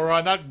fucking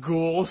moron, not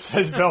ghouls,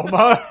 says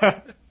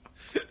Velma.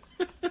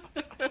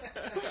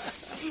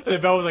 And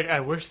Velma's like,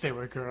 I wish they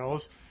were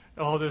girls.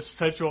 Oh, they're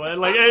sensual.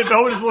 And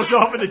Velma just looks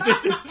off in the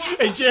distance,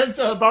 and Jen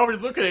and Bob are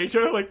just looking at each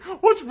other like,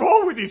 what's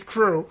wrong with these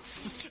crew?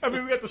 I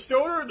mean, we got the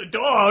stoner, the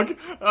dog,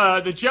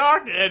 the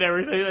jock, and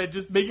everything, and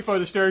just making fun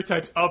of the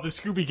stereotypes of the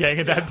Scooby Gang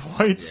at that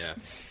point.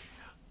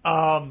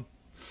 Yeah.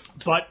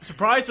 But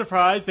surprise,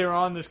 surprise, they're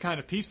on this kind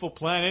of peaceful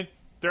planet.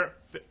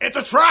 It's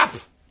a trap!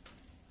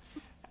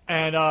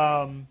 And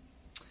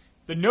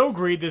the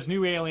No-Greed, this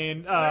new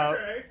alien, or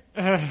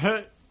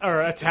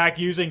attack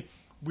using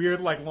weird,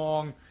 like,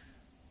 long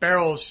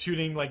barrels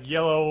shooting like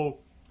yellow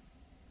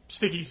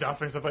sticky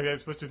stuff and stuff like that.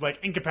 It's supposed to like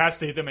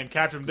incapacitate them and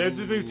capture them. They're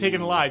being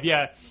taken alive.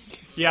 Yeah,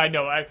 I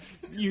know.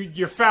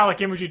 Your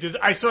phallic imagery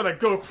I saw that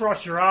go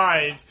across your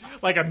eyes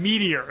like a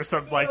meteor or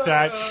something like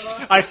that.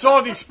 I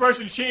saw the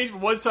expression change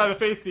from one side of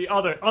the face to the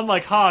other.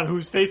 Unlike Han,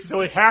 whose face is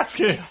only half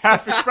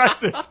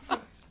expressive.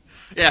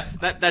 Yeah,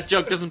 that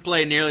joke doesn't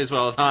play nearly as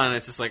well with Han.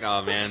 It's just like,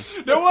 oh man.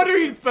 No wonder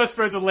he's best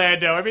friends with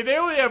Lando. I mean, they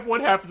only have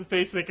one half of the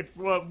face that could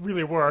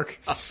really work.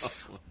 Oh,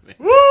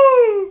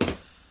 woo!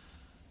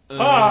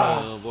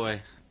 Oh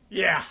boy.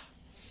 Yeah.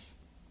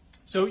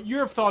 So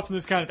your thoughts on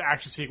this kind of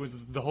action sequence,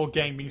 the whole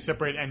gang being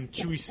separated and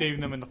Chewie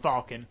saving them in the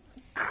Falcon?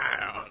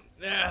 I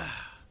don't.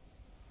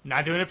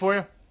 Not doing it for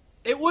you?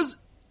 It was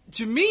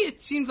to me,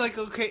 it seemed like,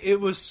 okay, it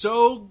was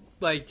so,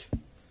 like,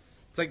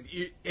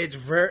 it's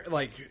very,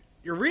 like,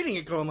 you're reading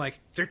it going, like,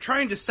 they're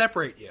trying to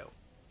separate you.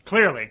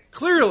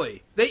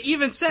 Clearly. They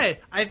even say,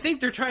 I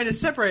think they're trying to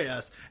separate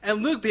us.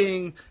 And Luke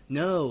being,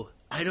 no,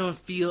 I don't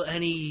feel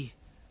any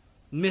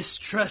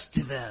mistrust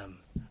in them.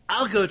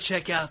 I'll go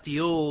check out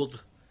the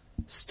old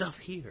stuff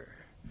here.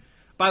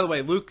 By the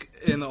way, Luke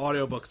in the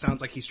audiobook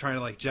sounds like he's trying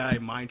to, like, Jedi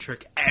mind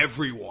trick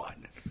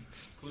everyone.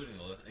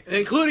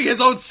 Including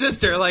his own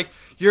sister. Like,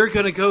 you're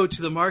going to go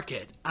to the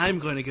market. I'm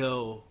going to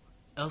go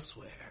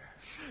elsewhere.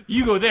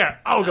 You go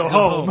there. I'll go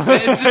home.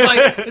 It's just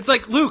like, it's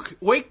like, Luke,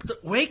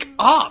 wake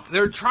up.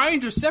 They're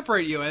trying to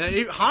separate you.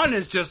 And Han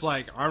is just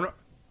like, I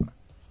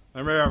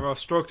may have a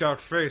stroked out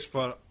face,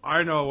 but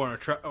I know a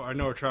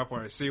trap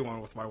when I see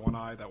one with my one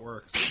eye that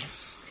works.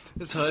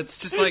 So it's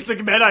just like... It's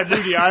like a bad-eye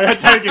movie.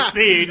 That's how you can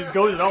see. He just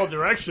goes in all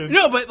directions.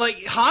 No, but,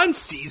 like, Han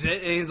sees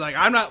it, and he's like,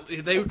 I'm not...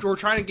 They were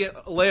trying to get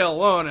Leia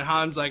alone, and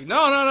Han's like,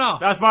 no.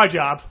 That's my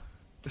job.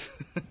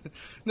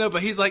 No,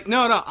 but he's like,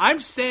 no,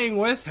 I'm staying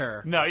with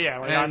her. No, yeah.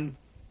 Like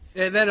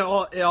and then it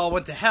all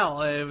went to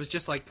hell. And it was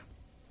just like,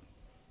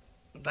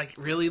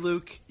 really,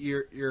 Luke?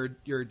 You're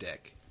a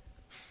dick.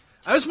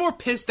 I was more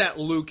pissed at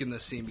Luke in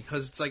this scene,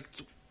 because it's like...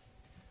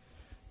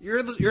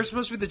 You're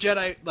supposed to be the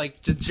Jedi,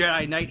 like the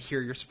Jedi Knight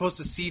here. You're supposed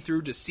to see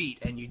through deceit,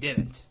 and you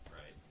didn't.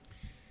 Right.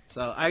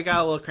 So I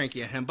got a little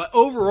cranky at him, but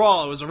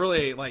overall, it was a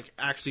really,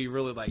 actually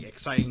really,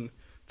 exciting,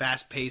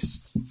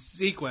 fast-paced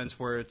sequence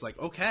where it's like,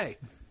 okay,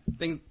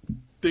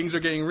 things are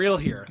getting real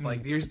here.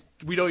 Like,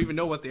 we don't even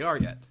know what they are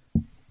yet.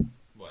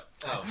 What?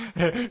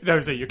 Oh. No,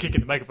 so you're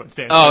kicking the microphone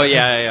stand. Oh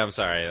yeah. I'm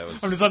sorry. That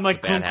was. I'm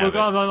like, clunk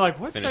on. I'm like,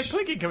 what's that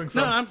clicking coming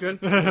from? No, I'm good.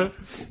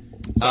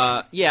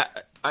 Yeah,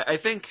 I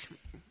think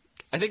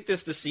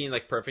this scene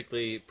like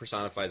perfectly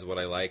personifies what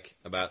I like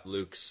about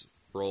Luke's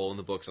role in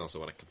the books, and also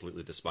what I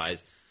completely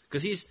despise,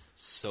 because he's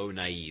so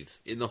naive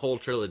in the whole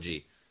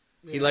trilogy.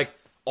 Yeah. He like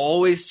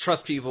always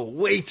trusts people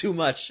way too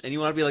much, and you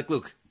want to be like,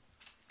 Luke,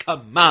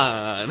 come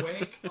on,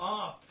 wake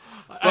up.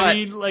 I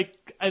mean,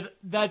 like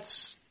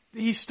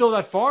he's still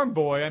that farm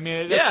boy. I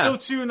mean, that's still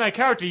too in that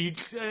character.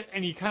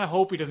 And you kind of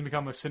hope he doesn't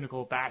become a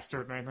cynical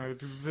bastard, man.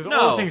 There's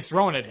all the things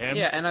thrown at him.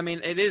 Yeah, and I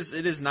mean, it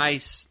is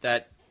nice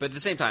that, but at the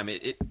same time,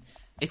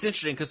 it's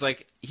interesting because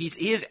like he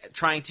is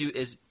trying to,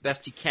 as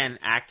best he can,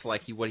 act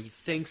like what he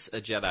thinks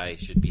a Jedi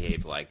should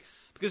behave like.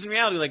 Because in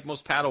reality, like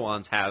most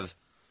Padawans have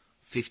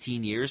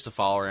 15 years to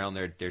follow around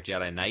their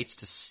Jedi Knights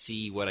to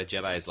see what a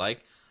Jedi is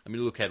like. I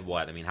mean, Luke had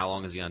what? I mean, how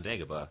long is he on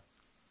Dagobah?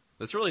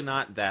 That's really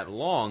not that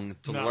long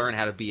to learn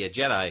how to be a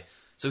Jedi.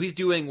 So he's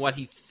doing what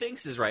he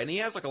thinks is right, and he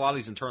has like a lot of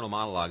these internal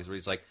monologues where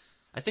he's like,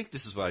 "I think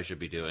this is what I should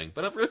be doing,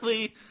 but I'm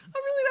really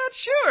not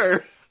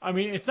sure." I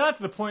mean, it's not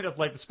to the point of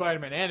like the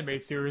Spider-Man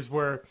animated series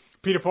where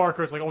Peter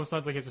Parker is like almost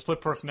sounds like he has a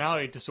split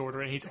personality disorder,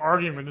 and he's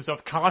arguing with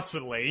himself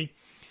constantly.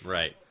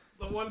 Right.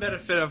 The one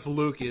benefit of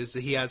Luke is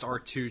that he has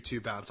R2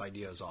 to bounce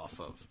ideas off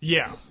of.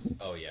 Yeah.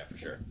 Oh yeah, for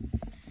sure.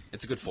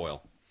 It's a good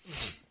foil.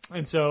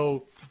 And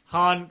so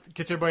Han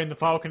gets everybody in the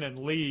Falcon and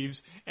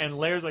leaves, and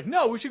Leia's like,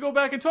 no, we should go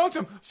back and talk to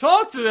them.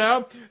 Talk to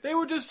them? They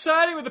were just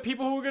siding with the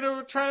people who were going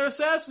to try to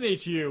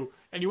assassinate you.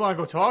 And you want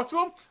to go talk to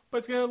them? But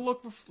it's going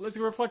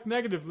to reflect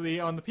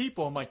negatively on the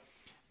people. I'm like,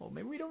 well,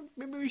 maybe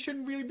we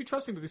shouldn't really be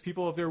trusting these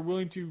people if they're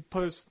willing to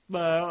put us,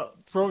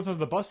 throw us under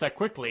the bus that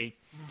quickly.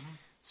 Mm-hmm.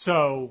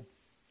 So,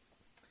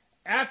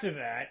 after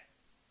that...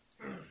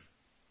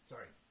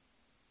 Sorry.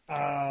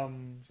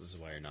 This is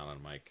why you're not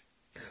on mic.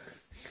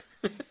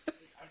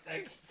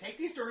 Take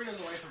these Doritos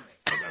away from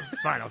me.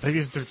 Fine, I'll take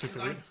these.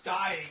 I'm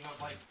dying of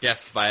like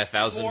death by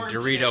 1,000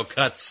 Dorito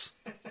cuts.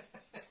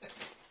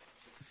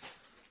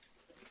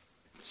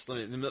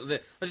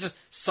 Let's just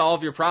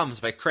solve your problems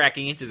by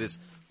cracking into this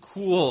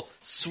cool,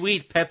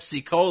 sweet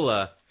Pepsi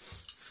Cola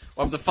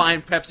of the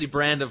fine Pepsi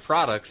brand of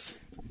products.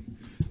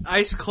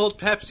 Ice cold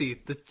Pepsi,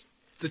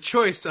 the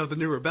choice of the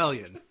new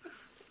rebellion.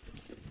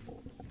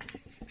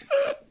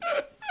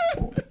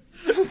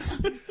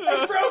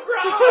 I broke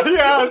Rob!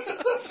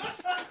 Yes!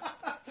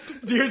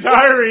 Dear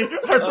Diary,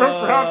 I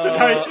broke Rob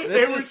tonight.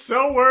 It was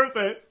so worth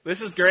it.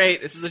 This is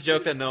great. This is a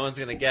joke that no one's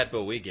going to get,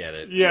 but we get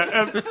it.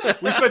 Yeah,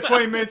 we spent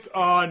 20 minutes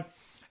on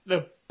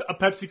a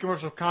Pepsi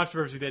commercial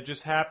controversy that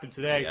just happened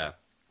today. Yeah.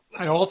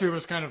 And all three of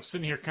us kind of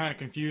sitting here kind of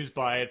confused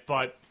by it.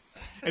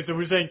 And so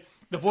we're saying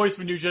the voice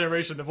of a new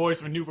generation, the voice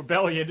of a new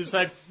rebellion. It's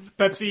like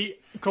Pepsi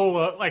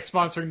Cola like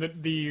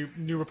sponsoring the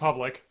New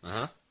Republic.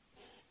 Uh-huh.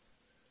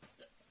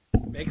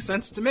 Makes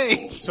sense to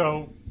me.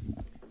 So...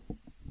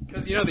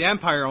 Because, the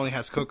Empire only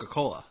has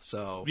Coca-Cola,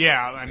 so... Yeah,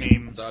 I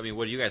mean... So,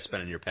 what are you guys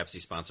spending your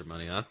Pepsi-sponsored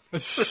money on?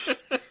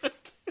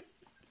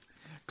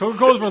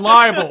 Coca-Cola's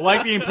reliable,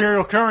 like the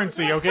imperial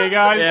currency, okay,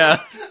 guys?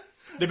 Yeah.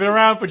 They've been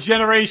around for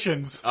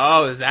generations.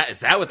 Oh, is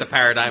that what the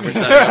paradigm we're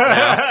setting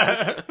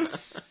up now?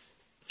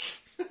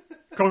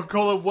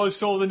 Coca-Cola was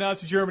sold in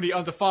Nazi Germany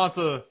under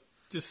Fanta.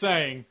 Just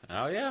saying.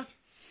 Oh, yeah.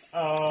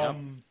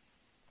 Han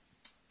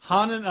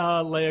and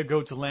Leia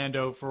go to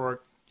Lando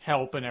for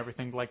help and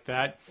everything like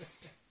that.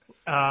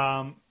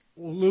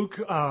 Luke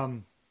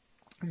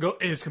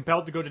is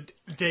compelled to go to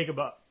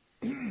Dagobah.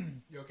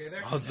 You okay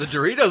there? Oh, it's the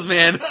Doritos,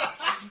 man.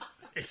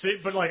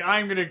 But like,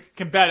 I'm gonna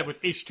combat it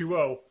with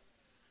H2O.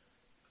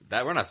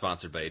 That we're not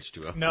sponsored by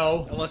H2O.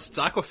 No. Unless it's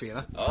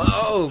Aquafina.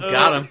 Oh,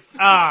 got him.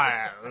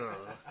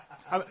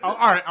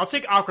 All right, I'll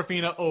take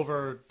Aquafina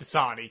over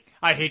Dasani.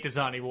 I hate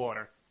Dasani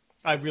water.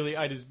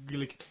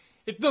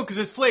 No, because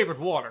it's flavored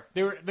water.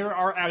 There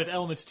are added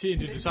elements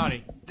into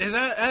Dasani. There's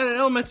added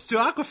elements to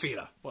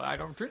Aquafina. Well, I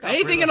don't drink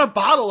Anything Aquafina. in a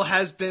bottle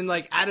has been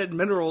like added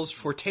minerals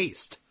for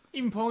taste.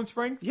 Even Poland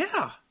Spring?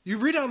 Yeah, you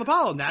read it on the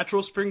bottle: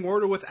 natural spring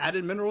water with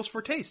added minerals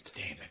for taste.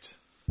 Damn it.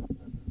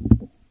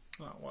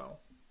 Oh, well.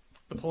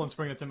 The Poland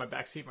Spring that's in my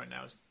back seat right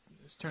now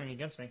is turning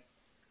against me.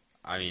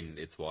 I mean,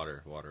 it's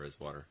water. Water is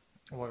water.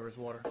 Water is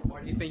water.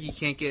 Why do you think you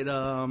can't get?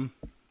 I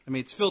mean,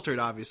 it's filtered,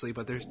 obviously,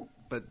 but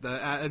the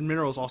added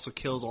minerals also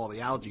kills all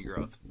the algae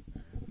growth.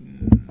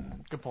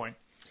 Good point.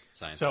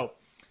 Science. So,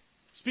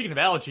 speaking of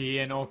algae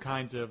and all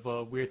kinds of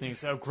weird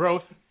things,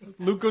 growth,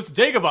 Luke goes to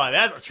Dagobah.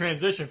 That's a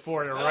transition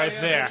for you right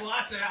there. There's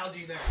lots of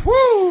algae there.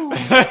 Woo!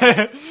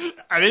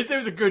 I didn't say it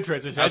was a good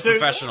transition. That was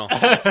professional.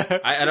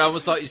 I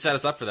almost thought you set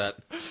us up for that.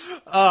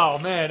 Oh,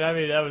 man. I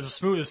mean, that was as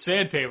smooth as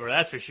sandpaper,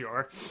 that's for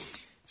sure.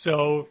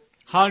 So,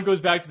 Han goes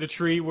back to the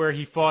tree where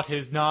he fought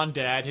his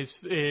non-dad, his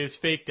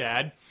fake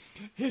dad,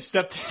 his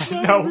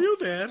stepdad. No, real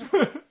dad.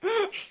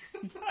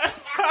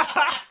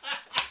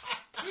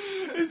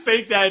 his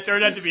fake dad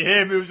turned out to be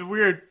him. It was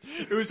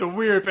a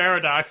weird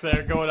paradox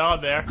there going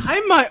on there.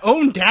 I'm my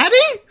own daddy?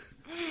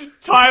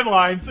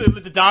 Timelines.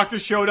 The doctor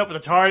showed up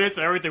with the TARDIS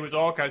and everything was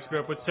all kind of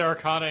screwed up with Sarah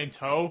Connor in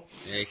tow.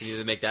 Yeah, you can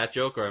either make that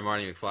joke or a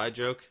Marty McFly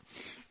joke.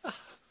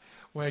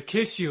 When I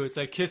kiss you, it's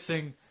like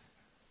kissing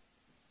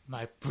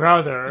my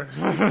brother.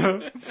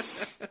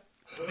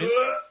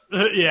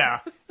 Yeah.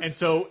 And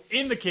so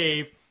in the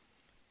cave,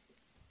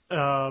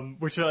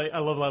 which I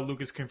love how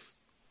Lucas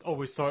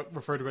always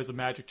referred to as a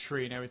magic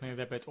tree and everything like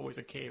that, but it's always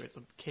a cave. It's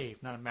a cave,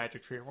 not a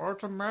magic tree. Well,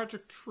 it's a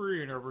magic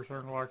tree and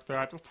everything like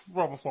that.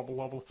 Flubble, flubble,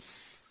 flubble.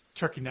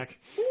 Turkey neck.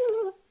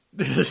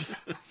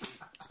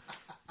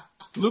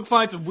 Luke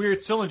finds a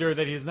weird cylinder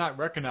that he does not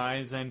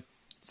recognize and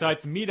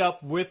decides to meet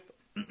up with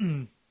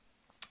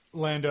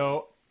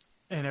Lando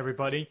and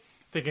everybody,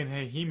 thinking,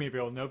 hey, he may be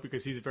able to know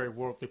because he's a very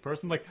worldly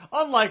person. Like,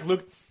 unlike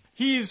Luke,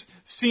 he's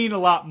seen a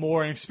lot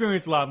more and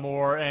experienced a lot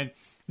more and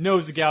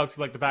knows the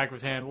galaxy like the back of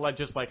his hand,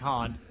 just like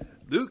Han.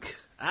 Luke,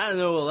 I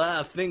know a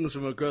lot of things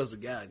from across the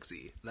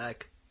galaxy,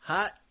 like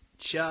hot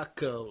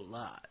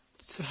chocolate.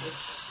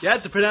 You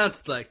have to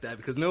pronounce it like that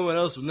because no one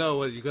else will know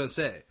what you're going to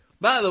say.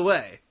 By the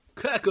way,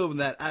 crack open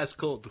that ice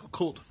cold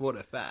Colt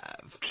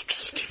 45.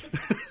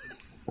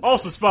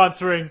 Also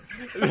sponsoring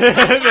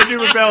the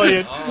New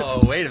Rebellion.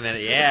 Oh, wait a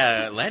minute.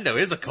 Yeah, Lando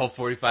is a Colt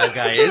 45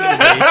 guy, isn't he?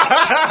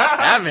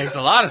 That makes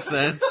a lot of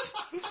sense.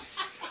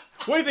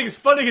 What do you think is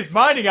funding his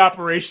mining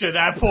operation at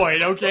that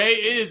point, okay?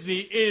 It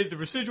is the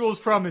residuals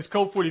from his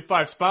Colt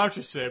 45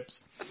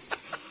 sponsorships.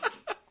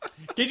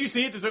 Did you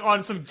see it? There's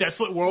on some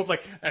desolate world,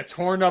 like a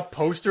torn up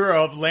poster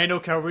of Lando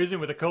Calrissian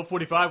with a Colt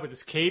 45 with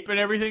his cape and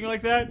everything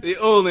like that. The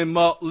only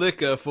malt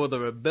liquor for the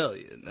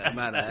rebellion, I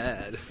might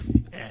add.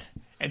 Yeah.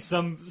 And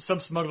some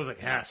smuggler's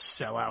like,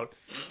 sell out.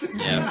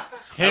 Yeah.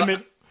 Him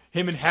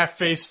and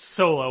half-faced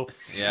Solo.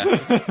 Yeah.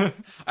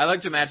 I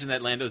like to imagine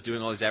that Lando's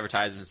doing all these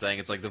advertisements saying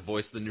it's like the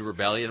voice of the New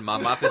Rebellion, and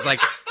Mon Mothma is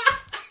like,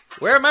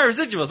 where are my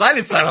residuals? I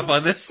didn't sign up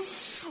on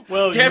this.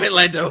 Well, Damn it,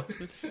 Lando.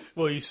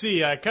 Well, you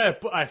see, I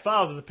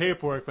filed the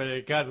paperwork, but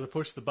it got to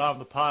push the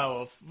bottom of the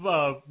pile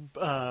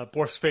of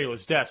Boris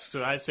Failer's desk,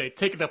 so I'd say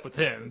take it up with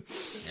him.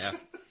 Yeah.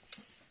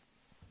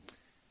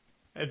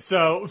 And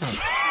so,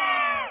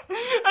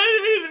 I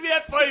didn't mean it to be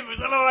that funny, but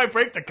somehow I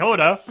break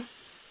Dakota.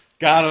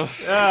 Got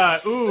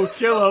him.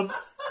 Kill him.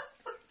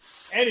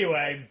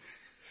 Anyway.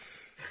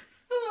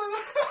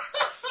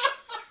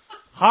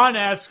 Han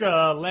asks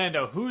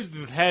Lando, who's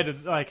the head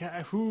of,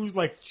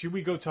 should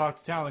we go talk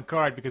to Talon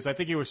Card? Because I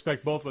think he'll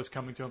respect both of us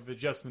coming to him for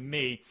just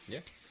me.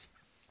 Yeah.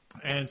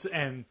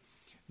 And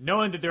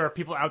knowing that there are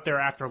people out there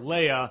after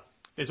Leia,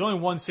 there's only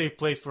one safe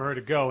place for her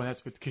to go, and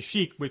that's with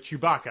Kashyyyk with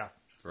Chewbacca.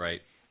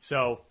 Right.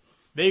 So,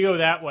 they go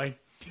that way.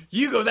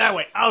 You go that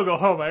way. I'll go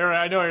home.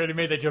 I know I already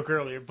made that joke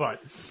earlier, but...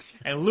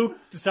 And Luke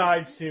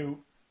decides to...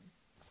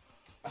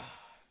 I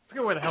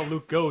forget where the hell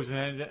Luke goes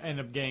and end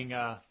up getting...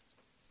 I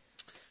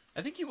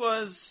think he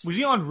was... Was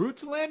he en route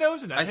to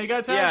Lando's and that's how he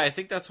got attacked? Yeah, I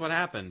think that's what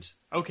happened.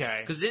 Okay.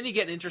 Because didn't he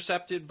get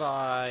intercepted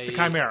by... The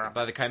Chimera.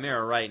 By the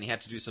Chimera, right, and he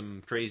had to do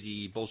some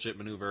crazy bullshit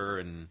maneuver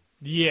and...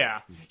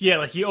 Yeah. Yeah,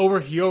 like he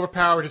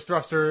overpowered his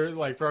thrusters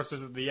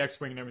of the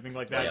X-Wing and everything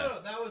like that.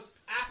 No, that was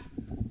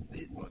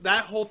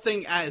that whole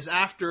thing is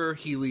after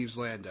he leaves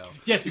Lando.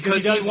 Yes,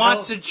 because he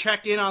wants to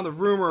check in on the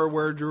rumor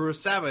where Drew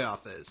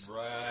Sabayoth is.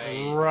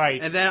 Right.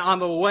 And then on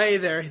the way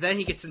there, then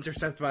he gets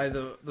intercepted by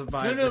the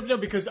No,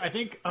 because I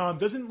think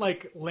doesn't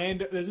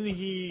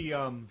he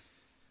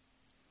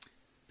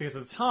because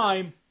at the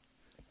time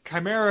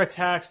Chimera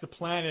attacks the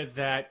planet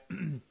that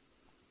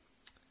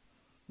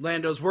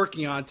Lando's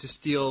working on to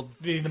steal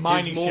the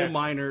mining his ship.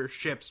 miner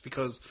ships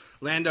because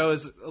Lando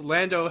is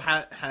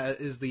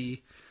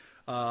the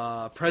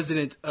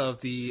president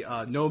of the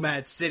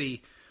Nomad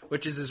City,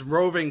 which is this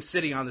roving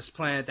city on this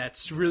planet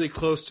that's really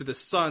close to the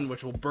sun,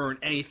 which will burn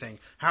anything.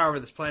 However,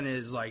 this planet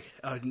is like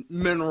a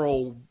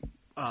mineral,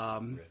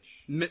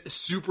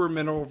 super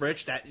mineral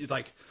rich that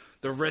like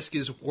the risk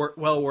is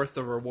well worth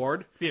the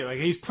reward. Yeah, like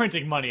he's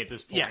printing money at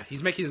this point. Yeah,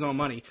 he's making his own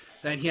money.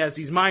 Then he has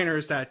these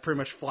miners that pretty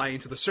much fly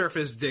into the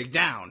surface, dig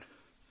down.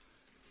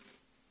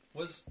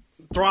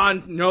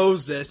 Thrawn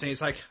knows this, and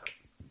he's like,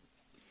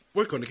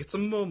 "We're going to get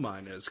some more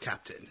miners,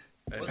 Captain."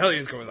 And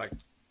Helion's going like,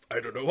 "I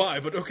don't know why,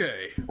 but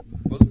okay."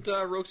 Wasn't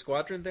Rogue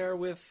Squadron there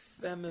with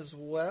them as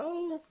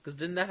well?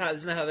 Because isn't that how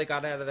they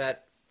got out of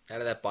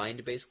that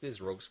bind? Basically,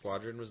 is Rogue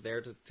Squadron was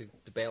there to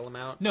bail them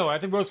out? No, I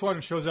think Rogue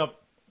Squadron shows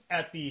up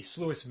at the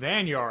Sluis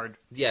Vanguard.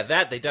 Yeah,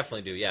 that they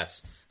definitely do.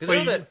 Yes, because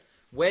I know that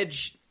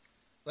Wedge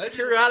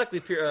periodically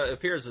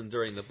appears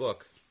during the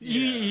book.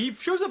 He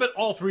shows up at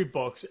all 3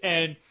 books,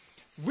 and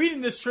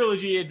reading this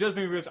trilogy, it does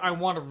make me realize I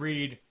want to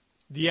read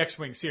the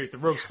X-Wing series, the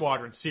Rogue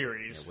Squadron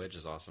series. Yeah, Wedge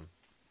is awesome.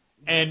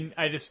 And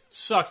it just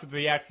sucks that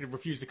the actor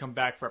refused to come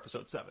back for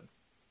episode 7.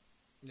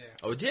 Yeah.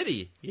 Oh, did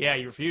he? Yeah,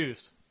 he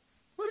refused.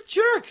 What a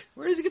jerk!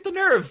 Where does he get the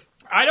nerve?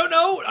 I don't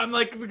know. I'm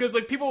like, because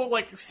like people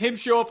like him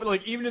show up,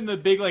 like even in the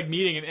big like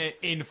meeting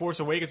in Force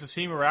Awakens to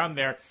see him around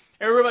there,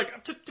 everybody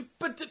like,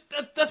 but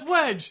that's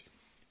Wedge,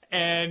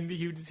 and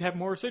he would just have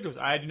more residuals.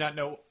 I do not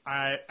know.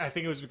 I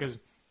think it was because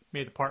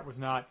maybe the part was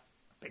not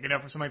big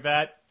enough or something like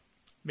that.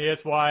 Maybe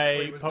that's why.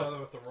 Or he was done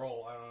with the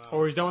role. I don't know.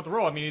 Or he's done with the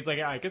role. I mean, he's like,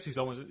 I guess he's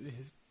almost in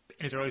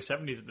his early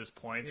 70s at this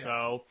point. Yeah.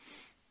 So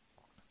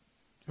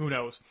who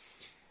knows?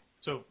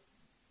 So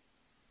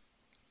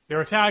they're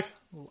attacked.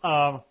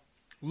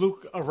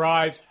 Luke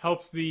arrives,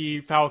 helps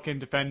the Falcon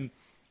defend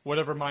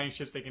whatever mining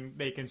ships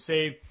they can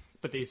save,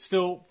 but they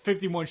still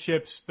 51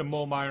 ships. The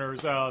mole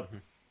miners'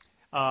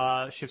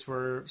 ships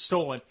were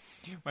stolen.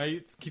 When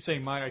I keep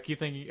saying miner, I keep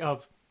thinking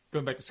of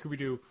going back to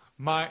Scooby-Doo,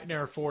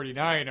 Miner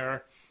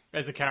 49er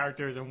as a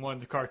characters in one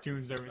of the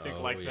cartoons and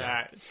everything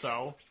that.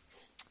 So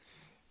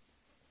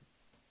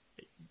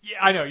yeah,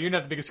 I know you're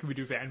not the biggest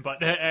Scooby-Doo fan,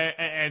 but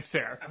and it's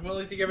fair. I'm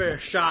willing to give it a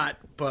shot,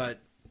 but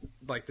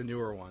like the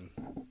newer one.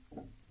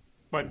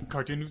 What,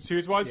 cartoon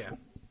series wise? Yeah.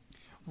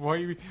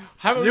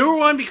 Newer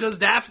one because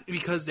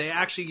they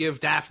actually give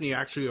Daphne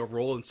actually a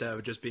role instead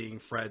of just being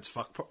Fred's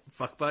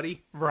fuck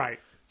buddy. Right.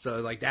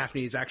 So like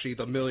Daphne is actually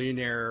the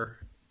millionaire,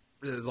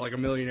 is like a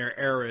millionaire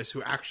heiress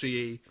who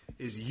actually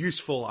is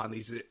useful on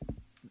these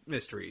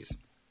mysteries.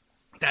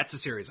 That's the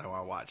series I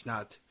want to watch.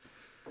 Not.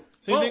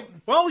 So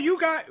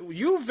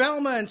you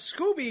Velma and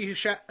Scooby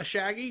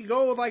Shaggy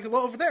go like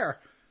over there.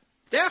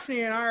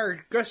 Daphne and I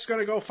are just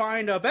going to go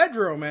find a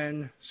bedroom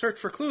and search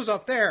for clues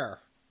up there.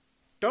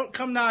 Don't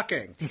come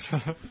knocking.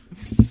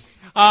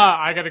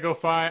 I gotta go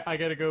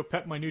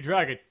pet my new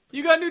dragon.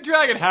 You got a new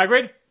dragon,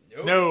 Hagrid?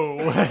 Nope. No.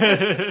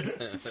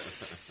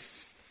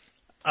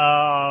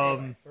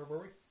 Anyway, where were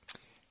we?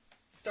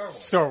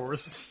 Star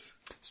Wars.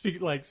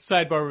 Speaking like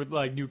sidebar with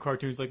like new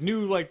cartoons, like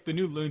the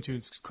new Looney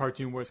Tunes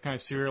cartoon where it's kind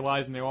of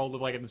serialized and they all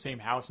live like in the same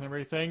house and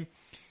everything.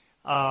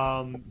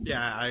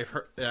 Yeah, I've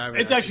heard.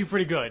 It's actually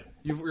pretty good.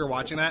 You're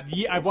watching that?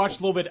 Yeah, I've watched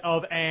a little bit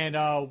of, and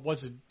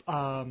what's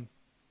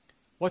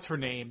her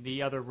name?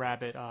 The other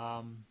rabbit.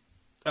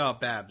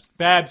 Babs.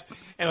 Babs,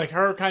 and like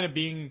her kind of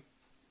being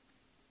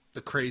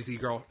the crazy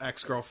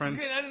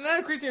ex-girlfriend. Not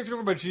a crazy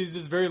ex-girlfriend, but she's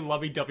this very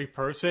lovey-dovey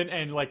person,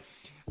 and like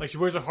she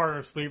wears a heart on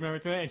her sleeve and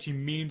everything, and she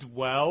means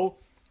well,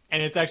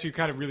 and it's actually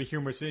kind of really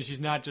humorous. And she's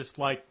not just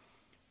like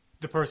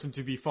the person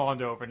to be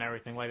fawned over and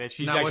everything like that.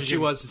 She's not actually what she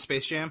was in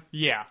Space Jam.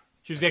 Yeah.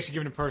 She was actually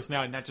given a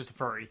personality, not just a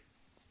furry.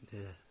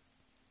 Yeah.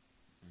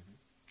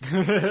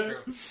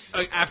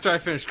 After I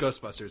finish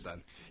Ghostbusters,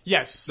 then.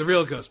 Yes. The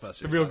real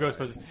Ghostbusters. The real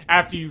Ghostbusters.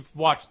 After you've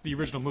watched the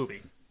original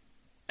movie.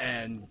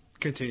 And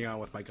continue on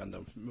with my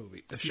Gundam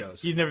movie, the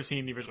shows. He's never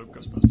seen the original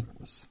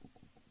Ghostbusters.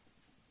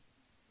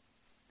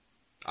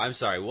 I'm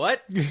sorry,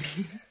 what?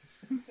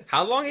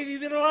 How long have you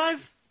been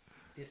alive?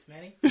 This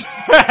many?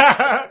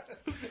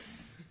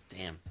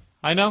 Damn.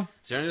 I know.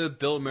 Is there any of the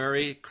Bill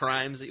Murray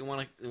crimes that you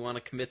want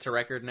to commit to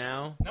record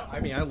now? No, I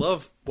mean I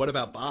love What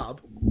About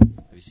Bob?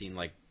 Have you seen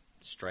like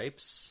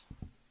Stripes?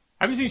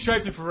 I haven't seen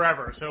Stripes in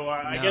forever, so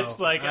I guess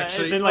like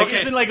actually, it's been like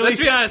at let's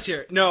least. Be honest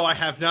here. No, I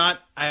have not.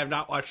 I have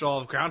not watched all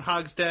of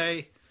Groundhog's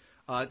Day.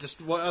 Just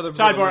what other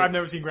sidebar? I've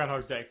never seen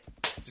Groundhog's Day.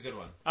 It's a good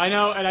one. I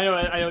know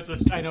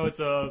it's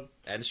a.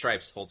 And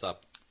Stripes holds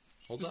up.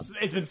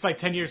 It's been like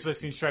 10 years since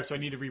I've seen Stripes, so I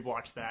need to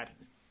rewatch that.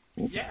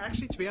 Yeah,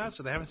 actually, to be honest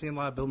with you, I haven't seen a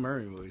lot of Bill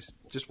Murray movies.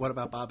 Just What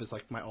About Bob is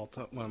like one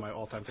of my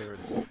all-time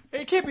favorites.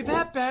 It can't be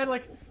that bad.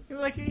 Like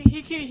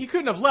he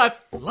couldn't have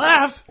left.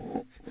 Left?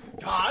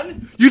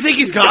 Gone? You think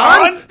he's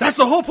gone? That's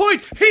the whole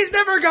point. He's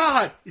never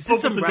gone. Is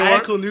this some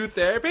radical new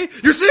therapy?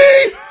 You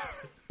see?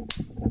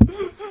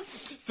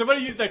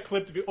 Somebody used that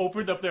clip to be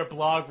opened up their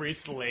blog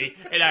recently,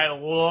 and I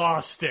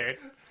lost it.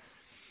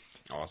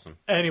 Awesome.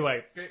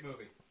 Anyway, great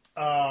movie.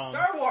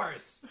 Star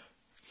Wars.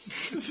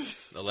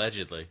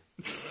 Allegedly.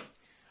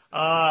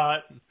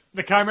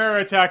 The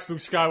Chimera attacks Luke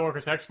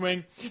Skywalker's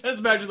X-Wing. And let's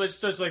imagine that's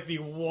just like the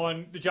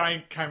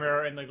giant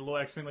Chimera and like the little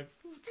X-Wing like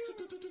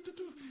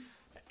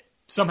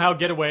somehow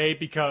get away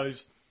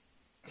because...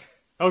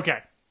 Okay.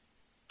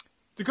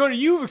 Dakota,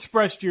 you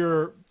expressed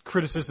your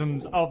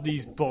criticisms of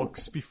these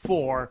books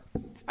before.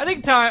 I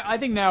think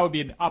now would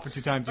be an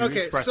opportune time to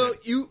express it.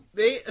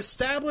 They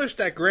established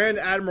that Grand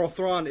Admiral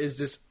Thrawn is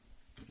this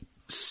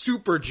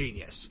super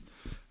genius.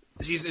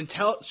 He's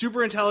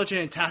super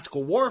intelligent in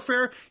tactical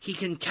warfare. He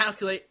can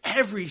calculate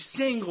every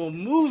single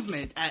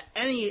movement that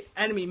any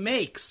enemy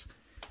makes.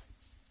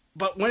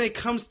 But when it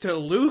comes to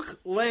Luke,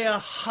 Leia,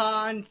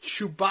 Han,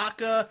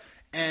 Chewbacca,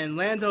 and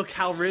Lando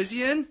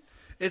Calrissian,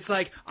 it's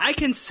like, I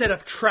can set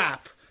up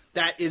trap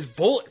that is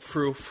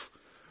bulletproof.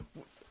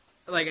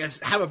 Like,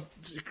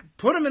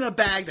 put them in a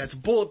bag that's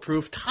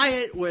bulletproof, tie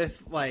it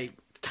with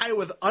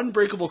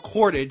unbreakable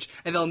cordage,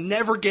 and they'll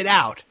never get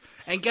out.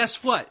 And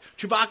guess what?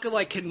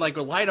 Chewbacca can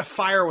light a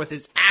fire with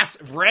his ass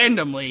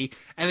randomly,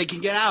 and they can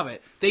get out of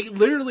it. They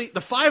literally,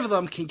 the 5 of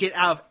them can get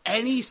out of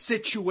any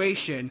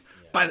situation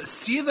by the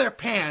seat of their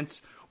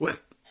pants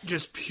with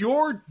just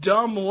pure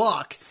dumb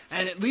luck,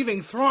 and it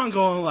leaving Thrawn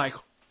going like,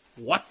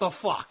 what the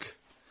fuck?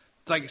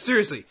 It's like,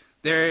 seriously,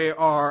 they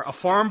are a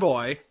farm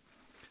boy,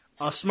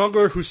 a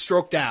smuggler who's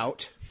stroked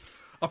out,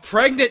 a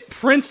pregnant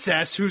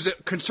princess whose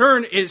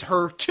concern is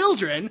her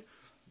children,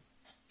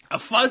 a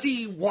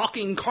fuzzy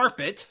walking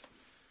carpet,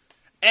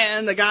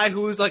 and the guy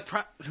who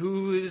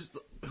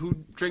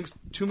drinks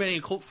too many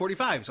Colt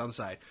 45s on the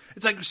side.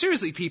 It's like,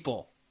 seriously,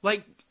 people,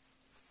 the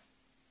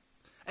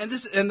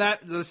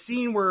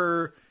scene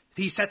where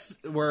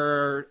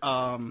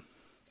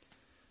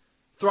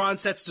Thrawn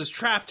sets this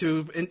trap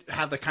to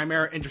have the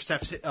Chimera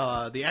intercept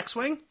the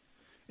X-wing.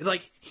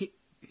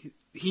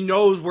 He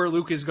knows where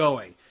Luke is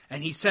going,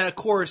 and he set a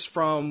course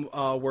from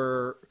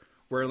where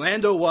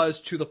Lando was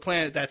to the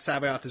planet that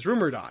Sabaoth is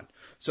rumored on.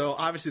 So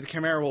obviously the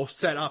Chimera will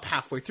set up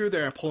halfway through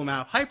there and pull him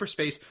out of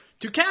hyperspace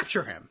to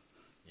capture him.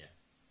 Yeah.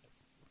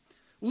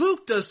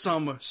 Luke does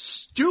some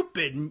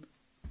stupid,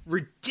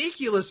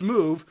 ridiculous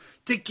move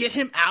to get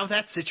him out of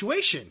that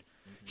situation.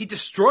 He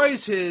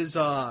destroys his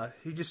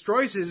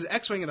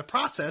X-wing in the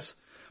process.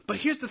 But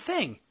here's the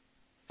thing: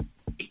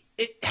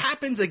 it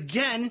happens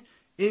again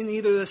in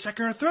either the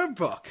second or third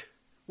book,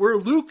 where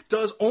Luke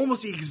does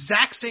almost the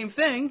exact same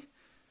thing,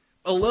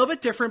 a little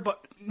bit different, but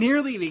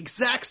nearly the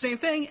exact same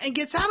thing, and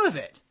gets out of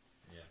it.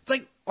 Yeah. It's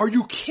like, are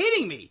you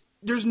kidding me?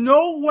 There's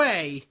no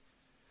way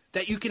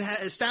that you can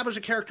establish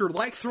a character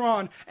like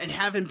Thrawn and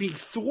have him be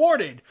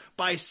thwarted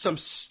by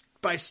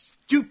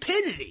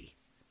stupidity.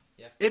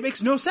 Yeah. It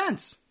makes no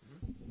sense.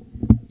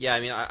 Yeah,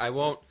 I mean, I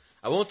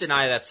won't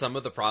deny that some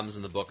of the problems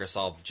in the book are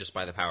solved just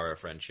by the power of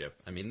friendship.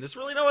 I mean, there's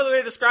really no other way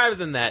to describe it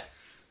than that.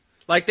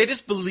 Like, they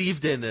just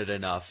believed in it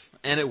enough,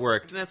 and it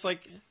worked. And it's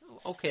like,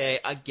 okay,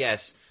 I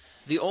guess.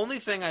 The only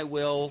way I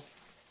will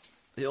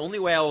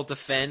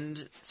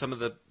defend some of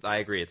the... I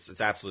agree,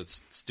 it's absolute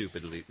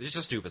stupidly... It's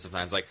just stupid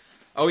sometimes. Like,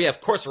 oh yeah, of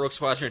course, Rogue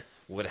Squadron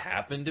would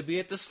happen to be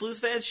at the Sluice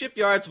Van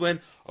shipyards when,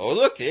 oh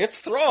look, it's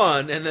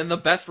Thrawn, and then the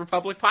best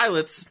Republic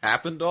pilots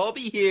happen to all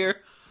be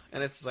here.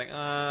 And it's like,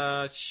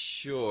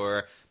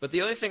 sure. But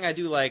the only thing I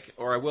do like,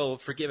 or I will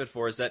forgive it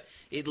for, is that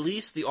at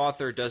least the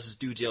author does his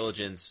due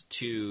diligence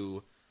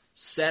to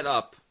set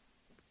up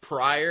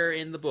prior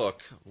in the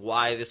book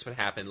why this would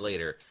happen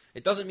later.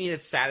 It doesn't mean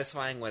it's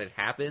satisfying when it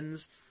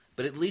happens,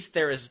 but at least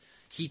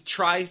he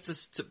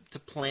tries to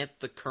plant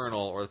the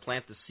kernel or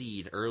plant the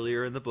seed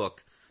earlier in the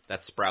book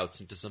that sprouts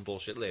into some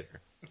bullshit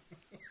later.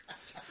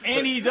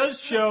 And he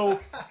does show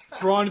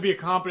Thrawn to be a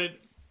competent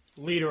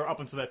leader up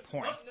until that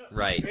point.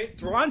 Right.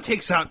 Thrawn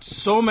takes out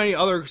so many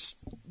other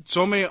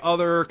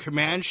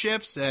command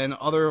ships and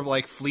other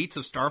fleets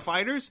of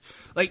starfighters.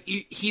 Like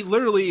he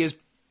literally is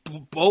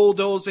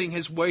bulldozing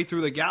his way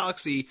through the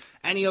galaxy.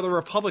 Any other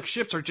Republic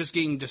ships are just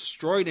getting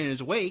destroyed in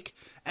his wake,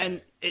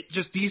 and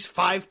these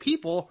 5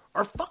 people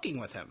are fucking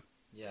with him.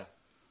 Yeah.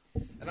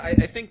 And I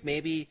think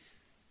maybe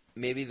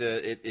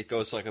it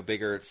goes to a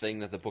bigger thing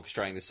that the book's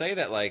trying to say,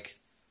 that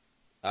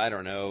I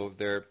don't know,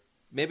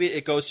 maybe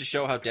it goes to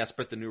show how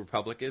desperate the New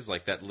Republic is,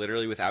 that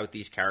literally without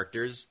these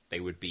characters, they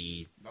would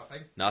be...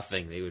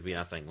 Nothing. They would be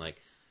nothing.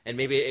 And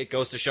maybe it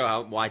goes to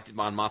show why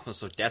Mon Mothma's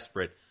so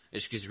desperate,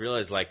 is because you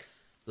realize,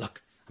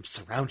 look, I'm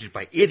surrounded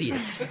by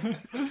idiots.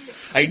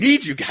 I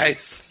need you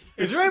guys.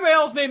 Is there anybody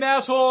else named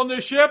Asshole on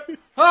this ship?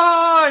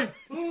 Hi!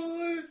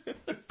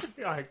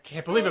 I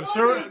can't believe I'm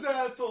surrounded.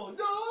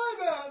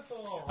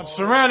 I'm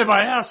surrounded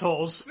by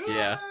assholes.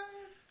 Yeah.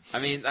 I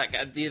mean,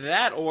 either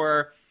that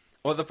or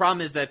the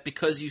problem is that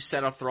because you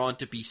set up Thrawn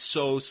to be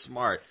so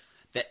smart,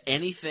 that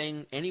any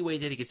way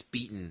that he gets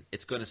beaten,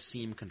 it's going to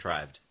seem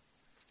contrived.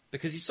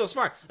 Because he's so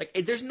smart.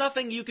 There's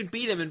nothing you can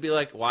beat him and be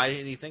like, why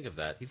didn't he think of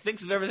that? He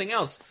thinks of everything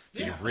else.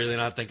 Did you really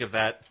not think of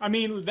that? I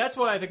mean, that's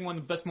why I think one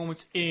of the best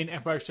moments in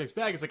Empire Strikes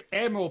Back is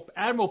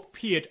Admiral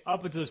Piet,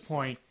 up until this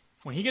point,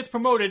 when he gets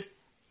promoted,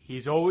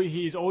 he's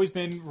always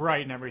been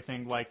right and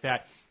everything like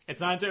that.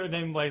 It's not until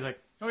then he's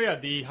like, oh yeah,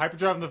 the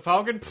hyperdrive and the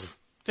Falcon,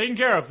 taken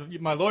care of,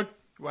 my lord.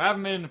 We'll have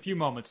him in a few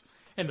moments.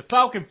 And the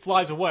Falcon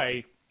flies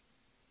away,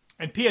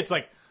 and Piet's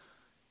like,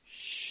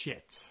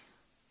 shit,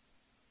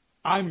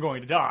 I'm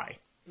going to die.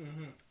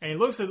 And he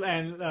looks at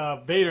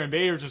Vader, and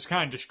Vader's just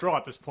kind of distraught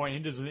at this point. He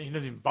doesn't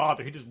even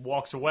bother. He just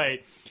walks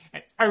away,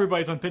 and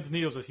everybody's on pins and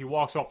needles as he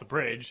walks off the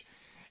bridge.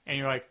 And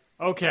you're like,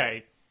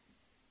 okay,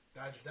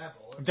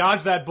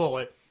 dodge that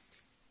bullet.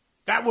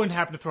 That wouldn't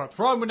happen to Thrawn.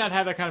 Thrawn would not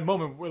have that kind of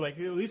moment where, like,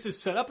 at least it's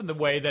set up in the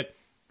way that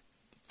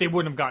they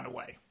wouldn't have gotten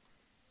away.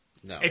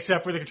 No,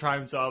 except for the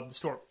contrivance of the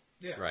story.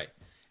 Yeah, right.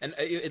 And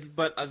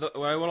what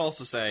I would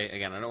also say,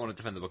 again, I don't want to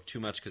defend the book too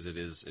much because it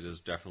is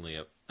definitely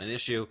an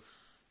issue.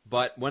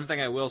 But one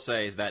thing I will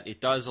say is that it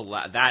does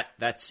allow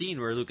that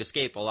scene where Luke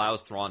escaped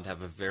allows Thrawn to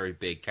have a very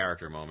big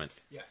character moment.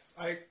 Yes,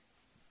 it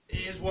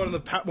is one of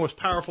the most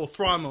powerful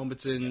Thrawn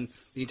moments in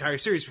the entire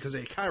series because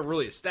it kind of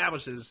really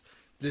establishes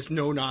this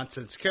no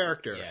nonsense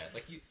character.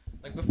 Yeah,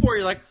 like before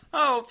you're like,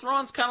 oh,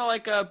 Thrawn's kind of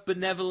like a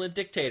benevolent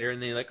dictator,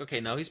 and then you're like,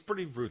 okay, no, he's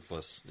pretty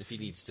ruthless if he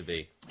needs to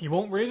be. He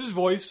won't raise his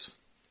voice.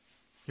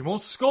 He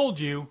won't scold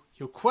you.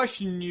 He'll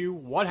question you.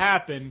 What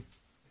happened?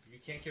 If you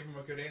can't give him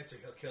a good answer,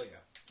 he'll kill you.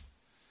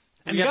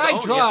 And you the have guy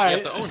to tried. You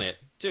have to own it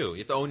too. You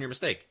have to own your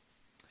mistake.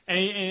 And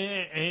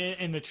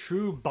in the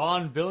true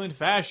Bond villain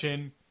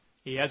fashion,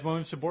 he has one of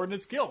his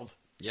subordinates killed.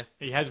 Yeah.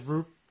 He has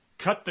Rook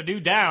cut the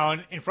dude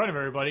down in front of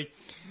everybody.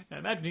 Now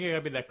imagine you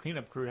gotta be that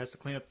cleanup crew has to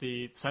clean up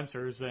the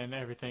sensors and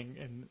everything.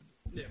 And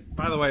yeah.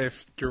 By the way,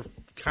 if you're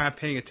kind of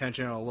paying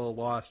attention and a little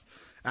lost,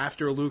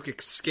 after Luke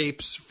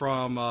escapes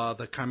from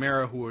the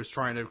Chimera who was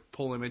trying to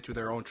pull him into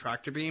their own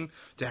tractor beam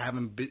to have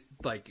him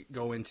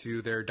go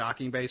into their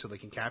docking bay so they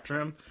can capture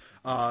him,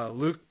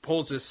 Luke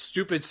pulls this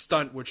stupid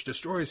stunt which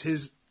destroys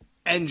his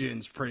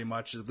engines pretty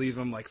much, to leave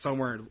him like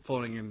somewhere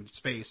floating in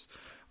space.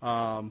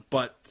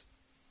 But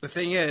the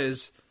thing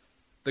is,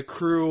 the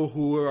crew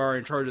who are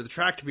in charge of the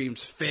tractor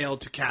beams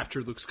failed to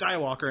capture Luke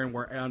Skywalker and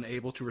were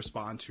unable to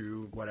respond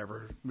to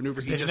whatever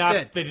maneuver he just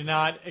did. They did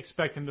not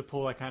expect him to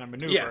pull that kind of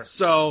maneuver. Yeah,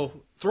 so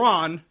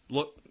Thrawn,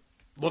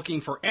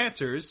 looking for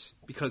answers,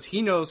 because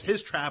he knows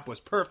his trap was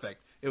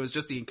perfect. It was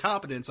just the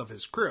incompetence of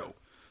his crew.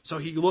 So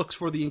he looks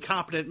for the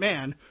incompetent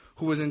man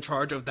who was in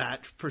charge of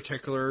that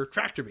particular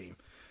tractor beam.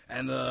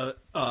 And the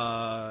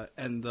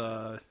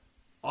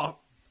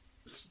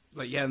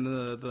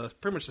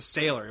pretty much the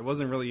sailor. It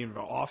wasn't really even an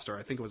officer.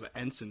 I think it was an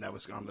ensign that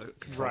was on the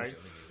control. Right.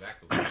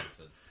 Exactly what I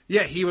said.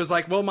 Yeah, he was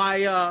like, well,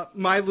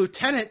 my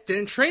lieutenant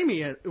didn't train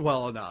me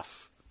well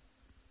enough.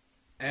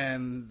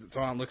 And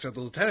Thrawn looks at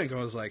the lieutenant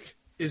and goes like,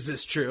 is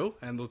this true?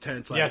 And the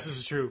lieutenant's like, yes, this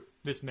is true.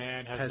 This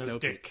man has no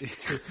dick.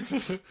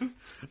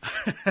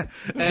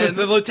 And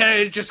the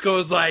lieutenant just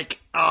goes like,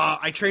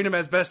 I trained him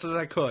as best as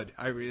I could.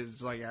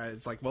 It's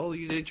like, well,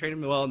 you didn't train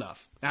him well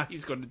enough. Now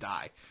he's going to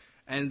die.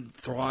 And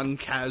Thrawn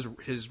has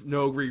his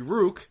Nogri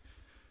Rook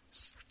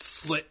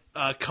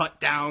cut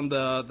down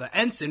the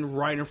ensign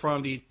right in front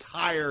of the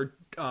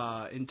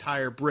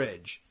entire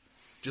bridge,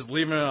 just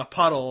leaving a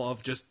puddle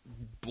of just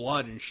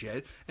blood and shit.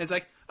 And it's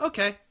like,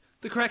 okay,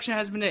 the correction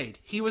has been made.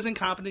 He was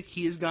incompetent.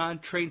 He is gone.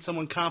 Train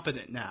someone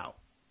competent now.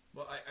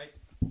 Well,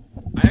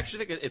 I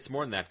actually think it's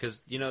more than that,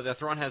 because the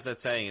Thrawn has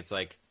that saying. It's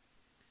like,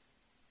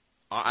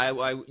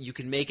 you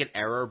can make an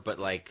error, but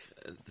like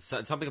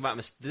something about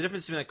the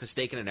difference between like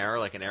mistake and an error.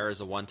 Like an error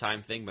is a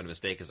one-time thing, but a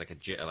mistake is like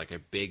a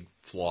big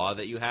flaw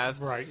that you have.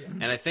 Right.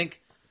 And I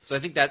think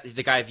that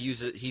the guy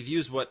views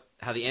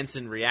how the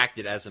ensign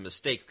reacted as a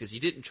mistake, because he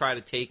didn't try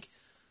to take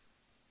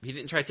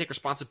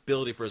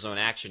responsibility for his own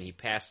action. He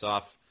passed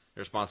off the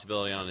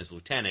responsibility on his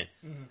lieutenant.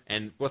 Mm-hmm.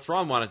 And what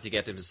Thrawn wanted to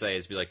get him to say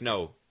is be like,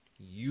 no,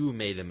 you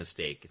made a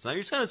mistake. It's not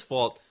your son's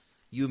fault.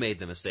 You made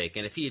the mistake.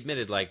 And if he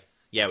admitted like,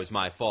 yeah, it was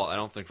my fault, I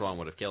don't think Thrawn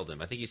would have killed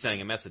him. I think he's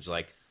sending a message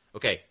like,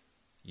 okay,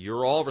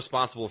 you're all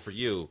responsible for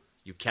you.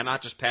 You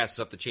cannot just pass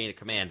up the chain of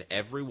command.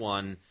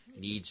 Everyone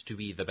needs to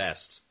be the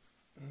best.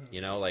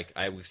 Like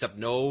I accept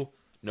no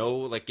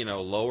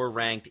lower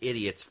ranked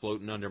idiots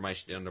floating under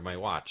my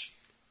watch.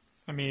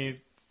 I mean,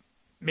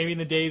 maybe in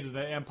the days of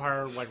the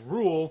Empire like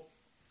rule,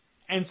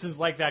 ensigns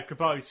like that could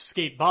probably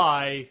skate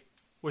by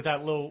with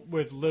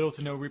little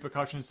to no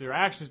repercussions to their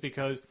actions,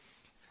 because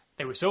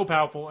they were so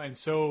powerful and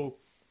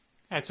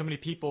had so many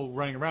people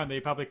running around.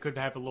 They probably could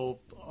have a little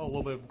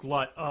bit of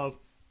glut of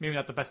maybe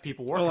not the best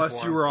people working for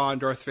Unless you were on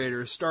Darth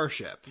Vader's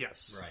starship.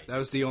 Yes. Right. That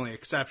was the only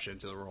exception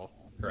to the rule.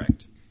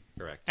 Correct.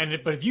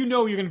 But if you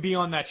know you're going to be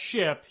on that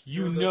ship,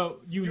 you know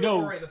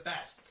the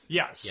best.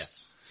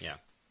 Yes. Yeah.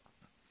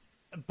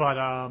 But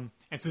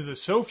and since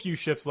there's so few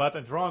ships left,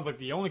 and Thrawn's like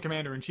the only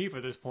commander in chief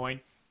at this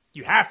point,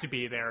 you have to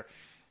be there,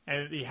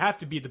 and you have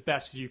to be the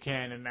best you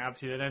can. And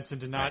obviously, that ensign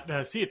did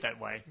not see it that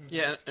way.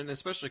 Yeah, and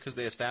especially because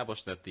they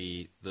established that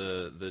the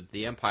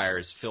Empire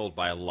is filled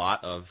by a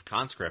lot of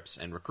conscripts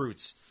and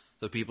recruits,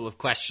 so people of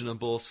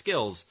questionable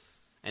skills.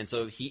 And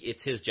so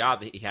it's his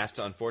job. He has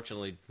to,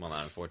 unfortunately, well,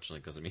 not unfortunately,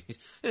 because I mean,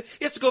 he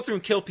has to go through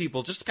and kill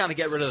people just to kind of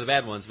get rid of the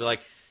bad ones. But like,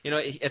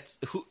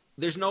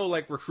 there's no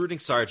like recruiting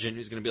sergeant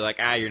who's going to be like,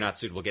 you're not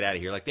suitable, get out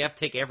of here. Like they have to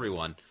take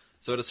everyone.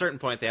 So at a certain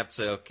point, they have to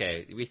say,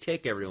 okay, we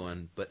take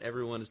everyone, but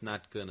everyone is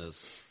not going to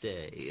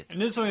stay. And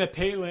this is something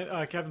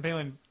that Captain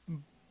Palin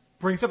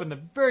brings up in the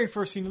very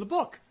first scene of the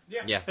book.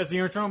 Yeah. That's the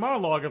internal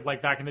monologue of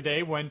like back in the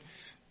day when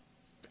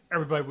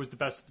everybody was the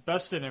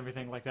best and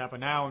everything like that. But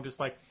now I'm just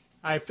like,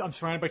 I'm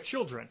surrounded by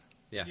children.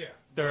 Yeah.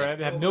 They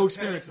have no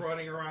experience.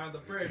 Running around the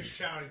bridge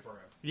shouting for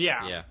him.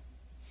 Yeah.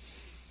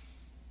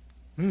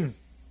 Yeah.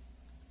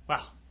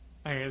 Wow.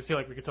 I just feel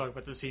like we could talk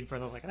about this scene for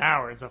another, like, an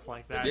hour and stuff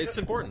like that. It's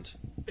important.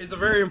 It's a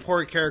very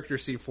important character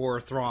scene for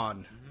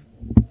Thrawn.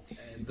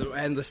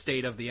 And the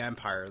state of the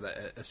Empire,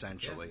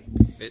 essentially.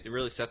 Yeah. It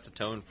really sets the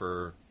tone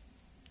for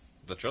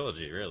the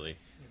trilogy, really.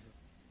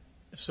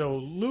 So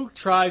Luke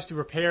tries to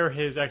repair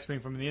his X-Wing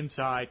from the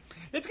inside.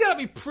 It's gotta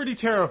be pretty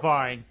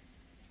terrifying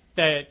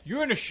that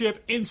you're in a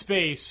ship in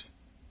space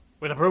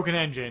with a broken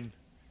engine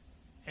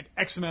and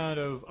X amount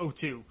of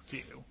O2 to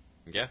you.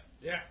 Yeah.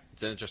 Yeah.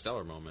 It's an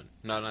interstellar moment.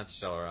 No, not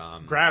interstellar.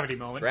 Gravity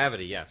moment.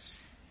 Gravity, yes.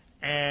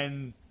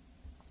 And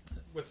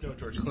With no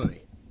George Clooney.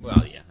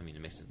 Well, yeah. I mean,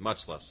 it makes it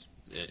much less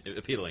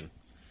appealing.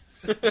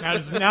 now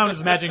I'm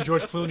just imagining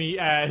George Clooney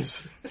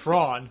as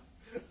Thrawn.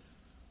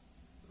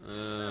 He's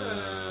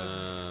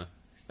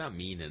not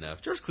mean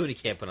enough. George Clooney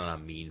can't put on a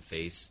mean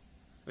face.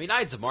 I mean,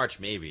 Ides of March,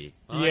 maybe.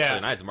 Well, Yeah.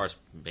 Actually, Ides of March,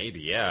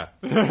 maybe, yeah.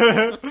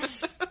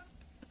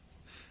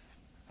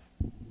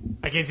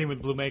 I can't see him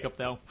with blue makeup,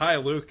 though. Hi,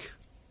 Luke.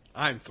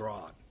 I'm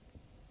Thrawn.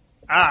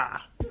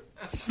 Ah!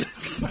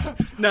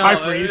 No, Hi,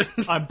 Freeze.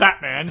 I'm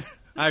Batman.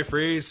 Hi,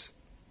 Freeze.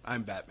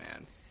 I'm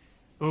Batman.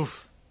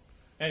 Oof.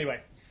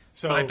 Anyway,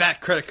 so... My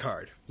Bat credit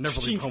card.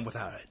 Never leave Chink. home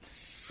without it.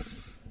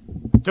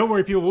 Don't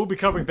worry, people. We'll be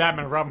covering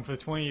Batman and Robin for the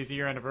 20th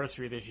year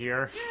anniversary this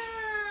year.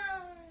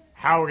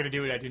 How we're going to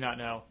do it, I do not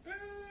know.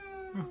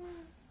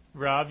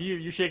 Rob,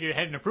 you're shaking your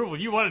head in approval.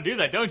 You want to do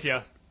that, don't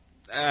you?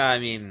 I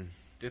mean,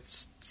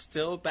 it's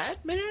still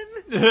Batman?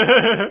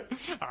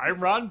 I'm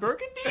Ron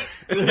Burgundy.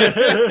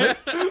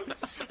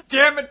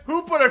 Damn it!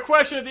 Who put a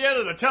question at the end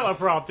of the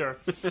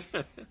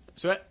teleprompter?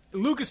 So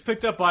Luke is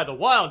picked up by the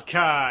wild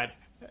card,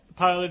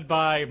 piloted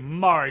by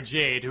Mara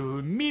Jade, who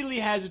immediately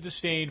has a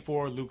disdain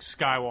for Luke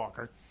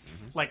Skywalker.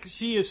 Like,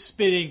 she is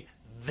spitting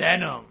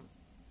venom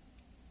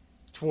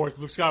towards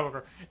Luke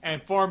Skywalker.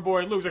 And farm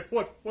boy Luke's like,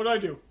 What'd I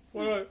do?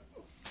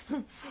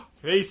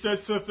 He said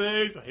some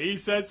things, I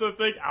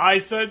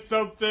said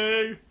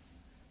something.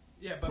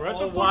 Yeah, but We're at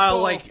all the the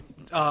while,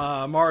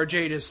 football. Mara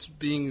Jade is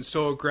being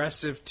so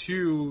aggressive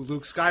to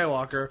Luke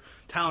Skywalker,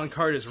 Talon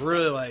Card is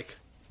really like,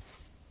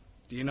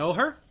 do you know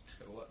her?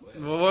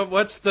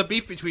 What's the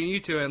beef between you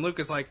two? And Luke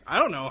is like, I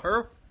don't know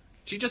her.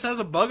 She just has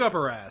a bug up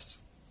her ass.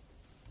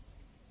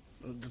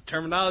 The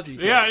terminology.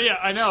 Yeah,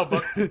 I know,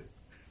 but...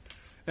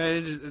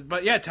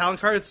 But yeah, Talon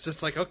Card's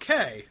just like,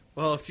 okay,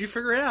 well, if you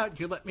figure it out,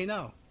 you let me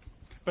know.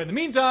 But in the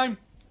meantime,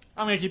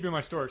 I'm going to keep you in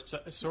my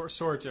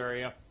storage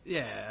area.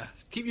 Yeah,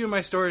 keep you in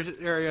my storage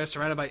area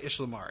surrounded by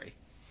Ishlamari.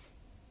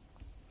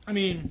 I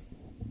mean,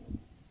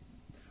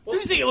 do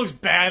you think it looks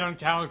bad on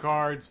Talon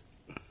Card's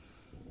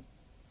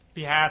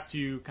behalf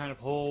to kind of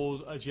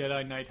hold a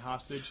Jedi Knight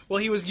hostage? Well,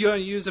 he was going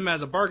to use him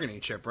as a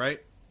bargaining chip,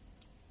 right?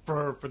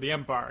 For the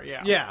Empire,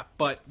 yeah. Yeah,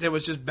 but there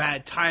was just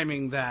bad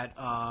timing that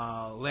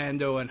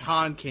Lando and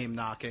Han came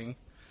knocking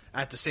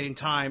at the same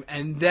time,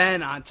 and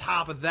then on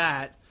top of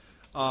that,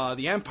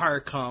 the Empire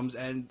comes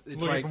and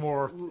it's Looking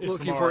for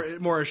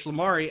more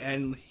Ishlamari,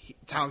 and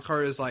Talon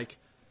Card is like,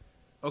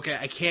 okay,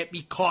 I can't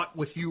be caught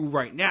with you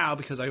right now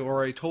because I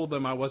already told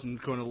them I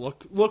wasn't going to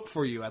look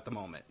for you at the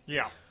moment.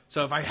 Yeah.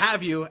 So if I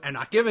have you and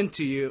not given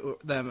to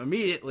them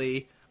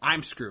immediately,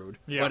 I'm screwed.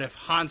 Yeah. But if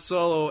Han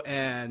Solo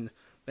and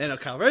Lando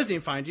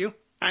Calrissian find you,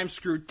 I'm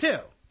screwed too.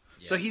 Yeah.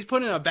 So he's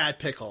put in a bad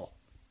pickle,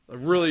 a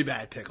really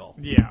bad pickle.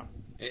 Yeah.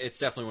 It's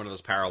definitely one of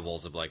those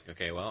parables of like,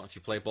 okay, well, if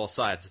you play both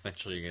sides,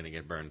 eventually you're going to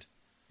get burned.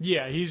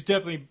 Yeah, he's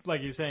definitely,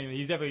 like you're saying,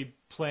 he's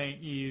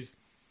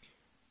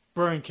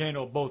burning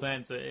candle at both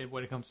ends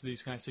when it comes to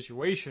these kind of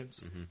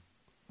situations.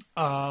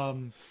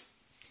 Mm-hmm.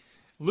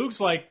 Luke's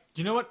like,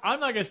 you know what? I'm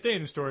not going to stay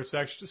in the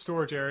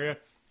storage area.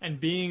 And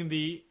being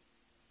the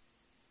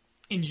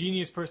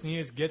ingenious person he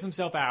is, gets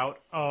himself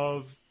out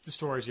of the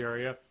storage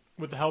area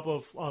with the help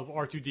of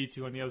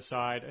R2-D2 on the other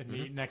side in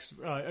the next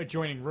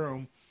adjoining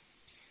room.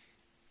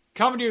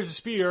 Commandeers a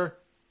speeder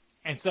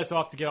and sets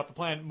off to get off the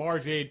planet. Mara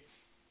Jade,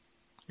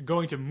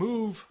 going to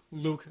move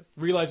Luke,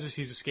 realizes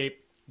he's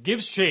escaped,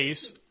 gives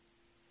chase.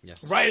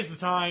 Yes. Right as the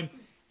time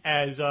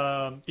as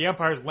the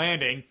Empire's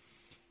landing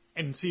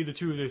and see the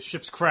two of the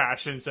ships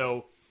crash. And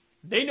so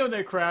they know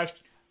they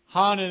crashed.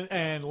 Han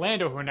and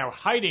Lando, who are now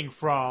hiding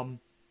from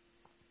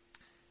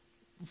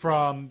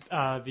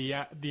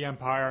the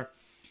Empire,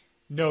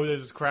 know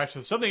there's this crash.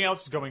 So something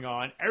else is going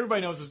on.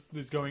 Everybody knows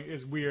this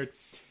is weird.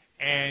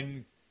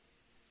 And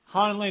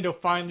Han and Lando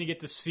finally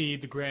get to see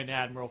the Grand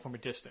Admiral from a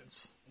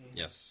distance.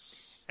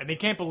 Yes. And they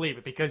can't believe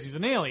it because he's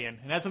an alien.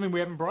 And that's something we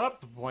haven't brought up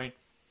at the point.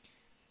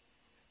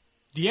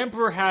 The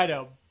Emperor had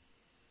a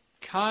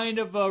kind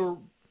of a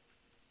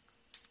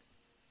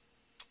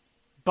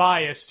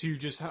bias to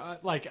just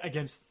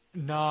against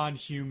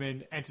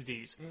non-human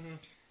entities. Mm-hmm.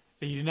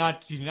 He did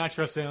not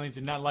trust aliens,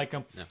 did not like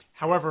them. No.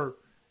 However,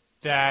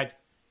 that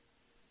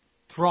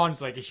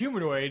Thrawn's like a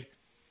humanoid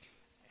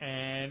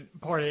and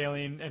part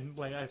alien and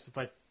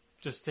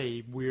just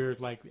a weird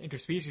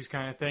interspecies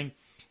kind of thing.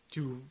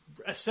 to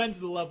ascend to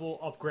the level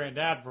of Grand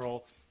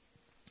Admiral,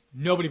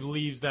 nobody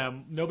believes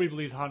them. Nobody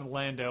believes Han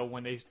Lando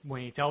when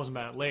he tells them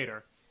about it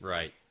later.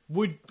 Right.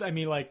 Do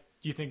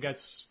you think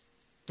that's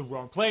the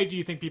wrong play? Do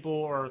you think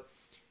people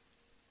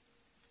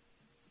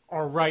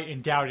are right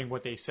in doubting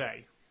what they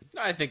say?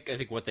 I think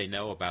what they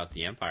know about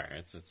the Empire,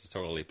 it's a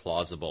totally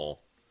plausible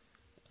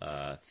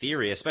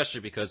theory,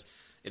 especially because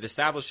it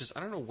establishes. I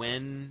don't know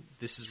when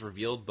this is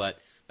revealed, but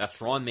that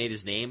Thrawn made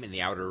his name in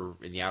the outer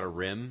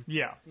rim,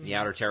 in the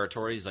outer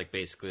territories, like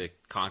basically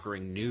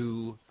conquering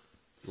new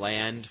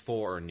land.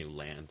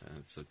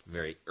 It's a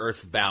very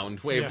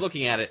earthbound way of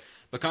looking at it,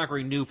 but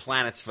conquering new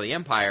planets for the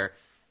Empire.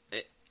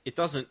 It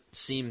doesn't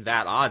seem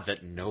that odd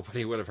that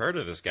nobody would have heard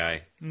of this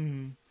guy.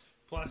 Mm-hmm.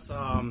 Plus,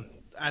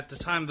 at the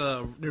time,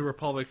 the New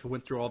Republic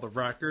went through all the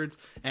records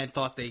and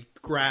thought they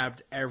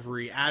grabbed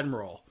every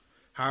admiral.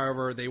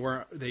 However,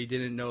 they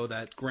didn't know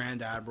that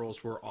Grand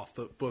Admirals were off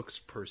the books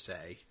per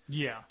se.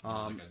 Yeah. It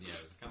was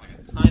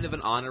kind of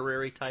an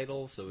honorary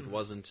title, so it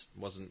wasn't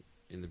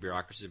in the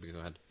bureaucracy. But go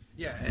ahead.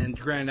 Yeah, and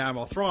Grand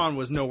Admiral Thrawn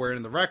was nowhere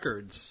in the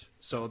records,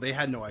 so they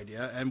had no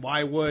idea. And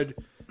why would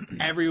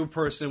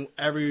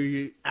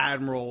every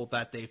admiral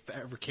that they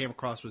ever came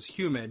across was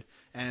human?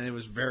 And it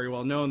was very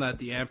well known that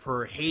the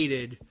Emperor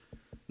hated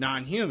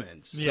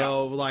non-humans. Yeah.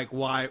 So,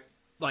 why?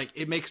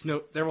 It makes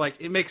no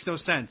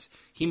sense.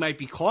 He might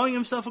be calling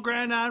himself a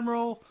Grand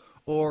Admiral,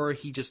 or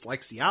he just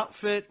likes the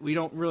outfit. We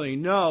don't really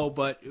know,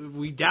 but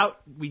we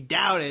doubt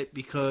it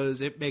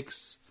because it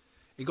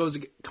goes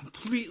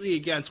completely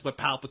against what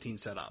Palpatine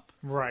set up.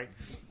 Right.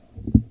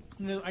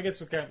 I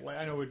guess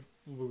I know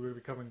we're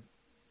becoming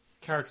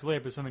characters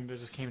later, but something that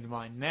just came to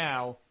mind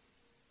now.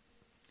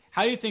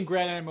 How do you think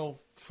Grand Admiral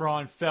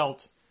Thrawn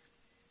felt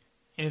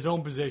in his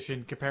own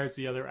position compared to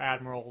the other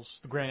admirals,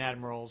 the Grand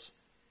Admirals,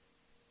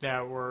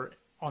 that were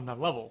on that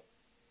level?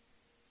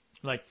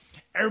 Like,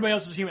 everybody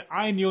else is human.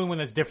 I'm the only one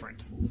that's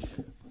different.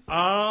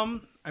 I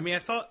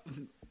thought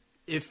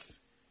if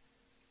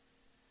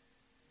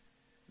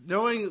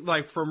knowing,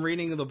 from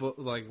reading the book,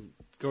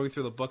 going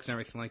through the books and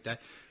everything like that,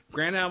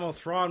 Grand Admiral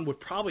Thrawn would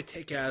probably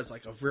take it as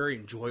a very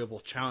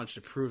enjoyable challenge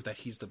to prove that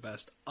he's the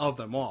best of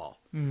them all.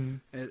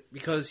 Mm-hmm.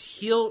 Because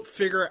he'll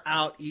figure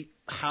out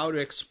how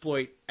to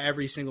exploit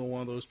every single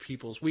one of those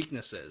people's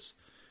weaknesses.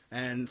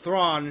 And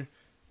Thrawn's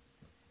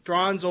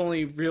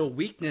only real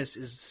weakness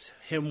is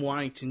him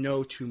wanting to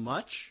know too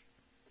much,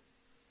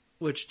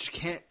 which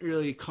can't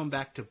really come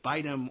back to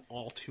bite him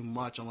all too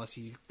much unless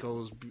he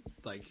goes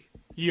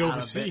he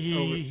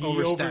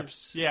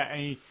oversteps.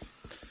 He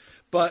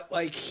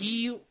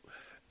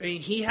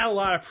had a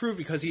lot of proof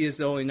because he is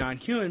the only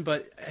non-human.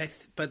 But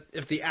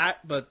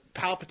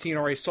Palpatine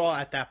already saw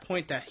at that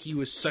point that he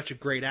was such a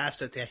great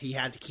asset that he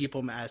had to keep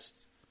him as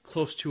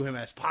close to him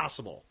as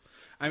possible.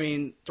 I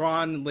mean,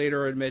 Thrawn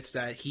later admits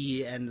that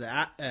he and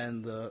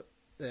the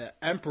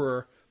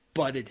Emperor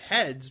butted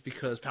heads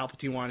because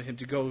Palpatine wanted him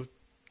to go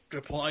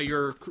deploy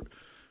your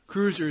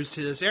cruisers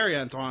to this area,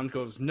 and Thrawn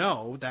goes,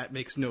 "No, that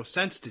makes no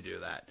sense to do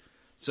that."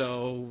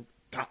 So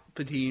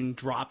Palpatine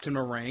dropped him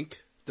a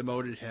rank,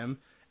 demoted him,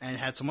 and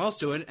had someone else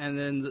do it, and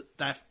then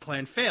that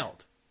plan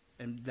failed.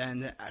 And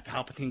then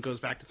Palpatine goes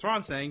back to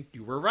Thrawn saying,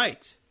 "You were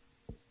right.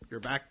 You're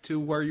back to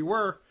where you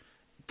were.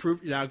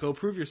 Now go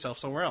prove yourself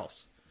somewhere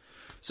else."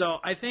 So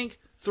I think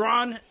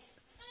Thrawn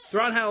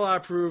had a lot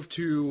of proof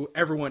to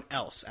everyone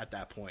else at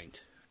that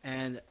point.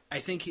 And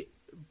I think,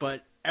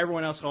 but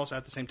everyone else also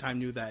at the same time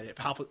knew that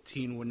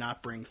Palpatine would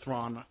not bring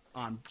Thrawn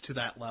on to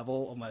that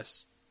level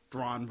unless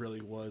Thrawn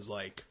really was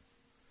like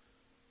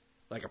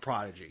a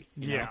prodigy.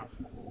 You know?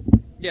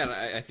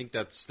 Yeah, I think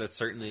that's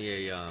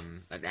certainly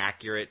an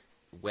accurate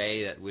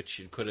way at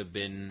which it could have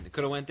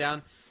went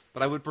down.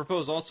 But I would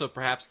propose also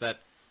perhaps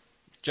that,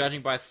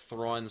 judging by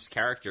Thrawn's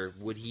character,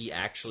 would he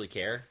actually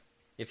care?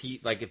 If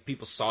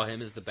people saw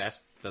him as the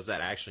best, does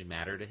that actually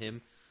matter to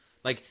him?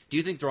 Do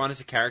you think Thrawn is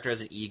a character has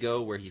an ego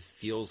where he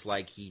feels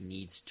like he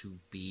needs to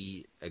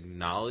be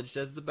acknowledged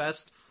as the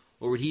best?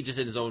 Or would he just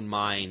in his own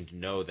mind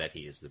know that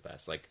he is the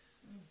best?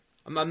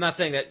 I'm not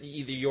saying that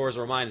either yours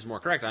or mine is more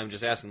correct. I'm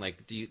just asking,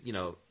 do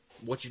you,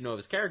 what you know of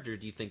his character,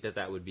 do you think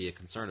that would be a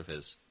concern of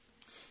his?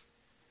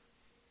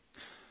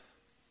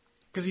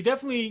 Because he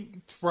definitely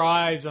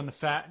thrives on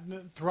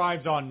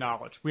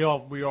knowledge. We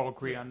all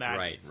agree on that.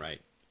 Right.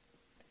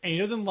 And he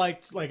doesn't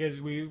like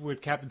as we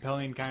with Captain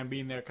Pelion kind of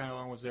being there, kind of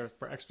almost there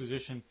for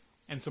exposition,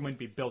 and someone to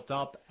be built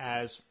up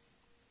as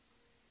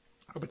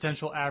a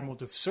potential admiral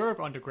to serve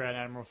under Grand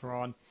Admiral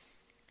Thrawn.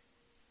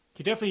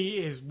 He definitely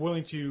is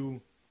willing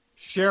to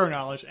share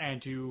knowledge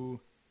and to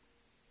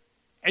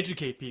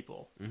educate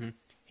people. Mm-hmm.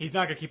 He's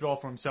not going to keep it all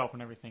for himself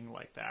and everything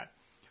like that.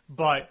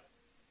 But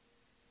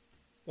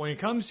when it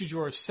comes to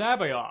Jorah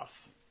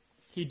Sabayoth,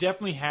 he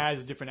definitely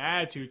has a different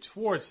attitude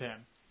towards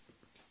him.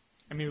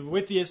 I mean,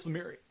 with the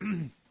Islamiri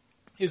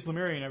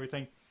and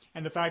everything,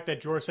 and the fact that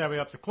Jorah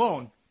Sabayoth's a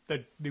clone,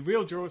 that the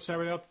real Jorah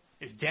Sabayoth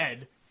is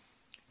dead,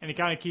 and he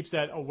kind of keeps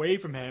that away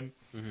from him.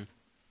 Mm-hmm.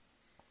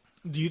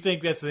 Do you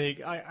think that's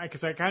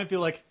because I kind of feel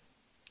like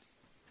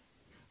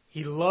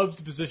he loves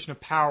the position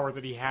of power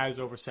that he has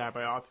over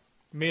Sabayoth,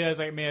 maybe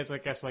that's I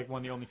guess like one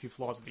of the only few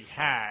flaws that he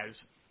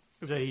has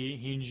is that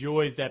he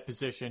enjoys that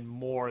position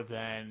more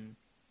than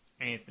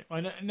anything,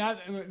 well,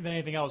 not than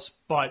anything else,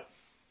 but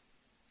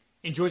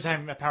enjoys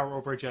having that power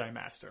over a Jedi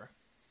Master.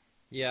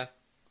 Yeah.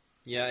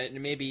 Yeah,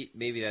 and maybe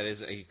that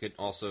is, you could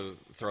also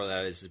throw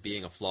that as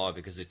being a flaw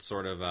because it's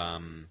sort of, I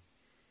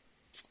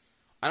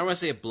don't want to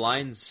say it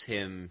blinds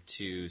him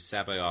to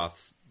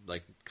Sabayoth's,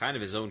 like, kind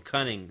of his own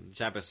cunning,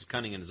 Jabba's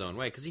cunning in his own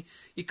way, because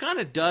he kind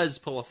of does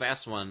pull a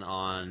fast one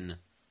on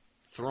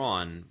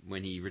Thrawn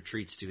when he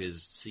retreats to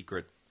his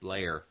secret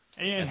lair.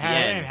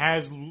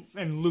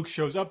 And Luke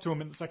shows up to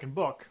him in the second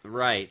book.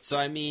 Right, so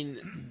I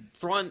mean,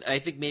 Thrawn, I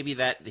think maybe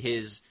that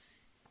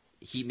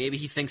maybe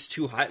he thinks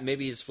too high.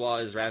 Maybe his flaw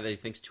is rather he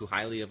thinks too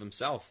highly of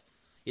himself.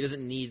 He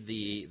doesn't need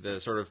the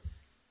sort of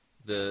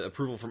the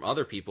approval from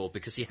other people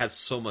because he has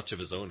so much of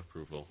his own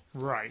approval.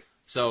 Right.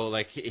 So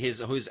like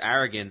his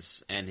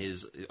arrogance and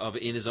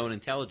in his own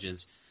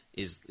intelligence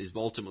is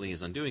ultimately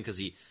his undoing because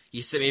he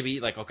said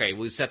maybe like okay,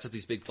 well he sets up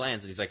these big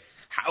plans and he's like,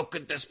 how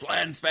could this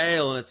plan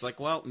fail? And it's like,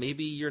 well,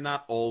 maybe you're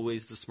not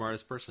always the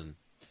smartest person.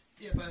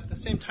 Yeah, but at the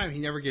same time, he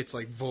never gets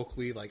like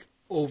vocally like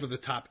over the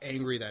top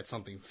angry that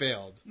something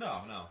failed.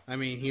 No. I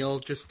mean, he'll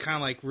just kind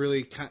of like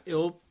really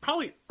it'll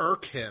probably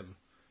irk him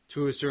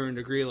to a certain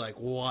degree. Like,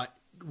 what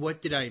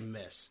did I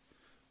miss?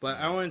 But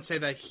I wouldn't say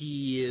that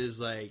he is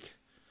like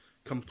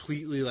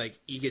completely like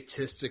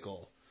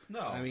egotistical.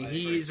 No, I mean,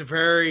 he's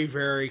very,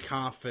 very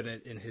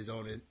confident in his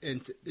own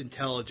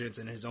intelligence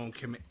and his own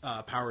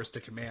powers to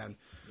command.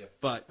 Yep.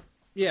 But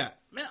yeah,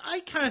 man,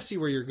 I kind of see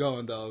where you're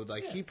going though.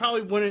 Like, he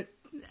probably wouldn't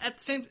at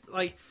the same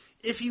like.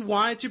 If he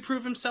wanted to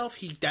prove himself,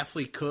 he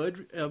definitely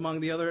could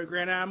among the other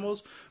Grand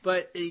Admirals,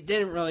 but he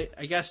didn't really,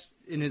 I guess,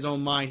 in his own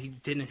mind, he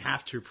didn't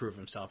have to prove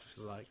himself.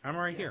 He's like, I'm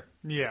right here.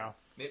 Yeah.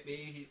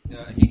 Maybe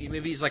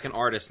he's like an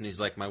artist and he's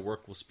like, my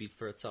work will speak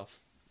for itself.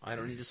 I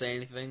don't need to say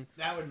anything.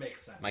 That would make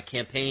sense. My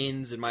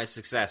campaigns and my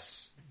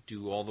success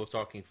do all the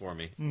talking for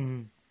me.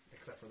 Mm-hmm.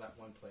 Except for that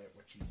one planet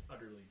which he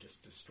utterly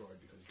just destroyed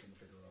because he couldn't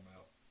figure them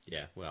out.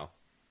 Yeah, well.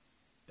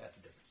 That's a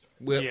different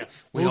story.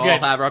 We all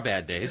have our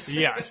bad days.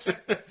 Yes.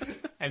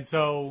 And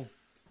so,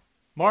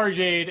 Mara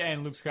Jade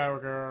and Luke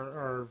Skywalker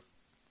are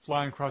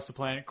flying across the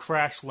planet,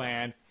 crash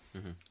land.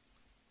 Mm-hmm.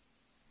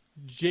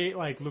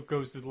 Luke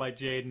goes to light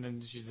Jade, and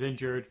then she's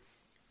injured.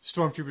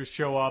 Stormtroopers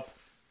show up.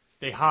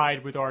 They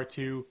hide with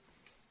R2,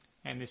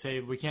 and they say,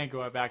 we can't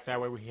go back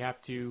that way. We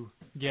have to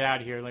get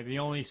out of here. Like, the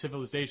only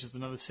civilization is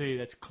another city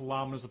that's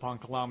kilometers upon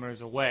kilometers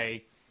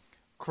away,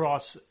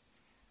 across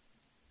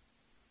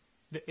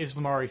the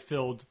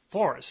Islamari-filled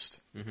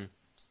forest. Mm-hmm.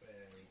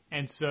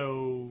 And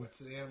so... What's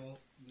the animal?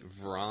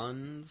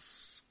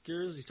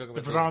 Vronskers? You talking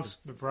about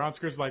the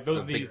Vronskers, like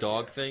those are the big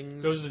dog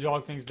things? Those are the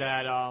dog things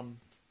that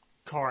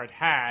Card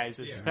has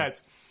as his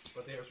pets.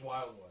 But there's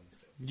wild ones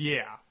too.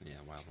 Yeah. Yeah,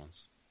 wild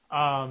ones.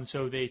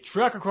 So they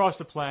trek across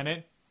the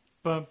planet.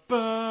 Ba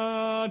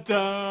ba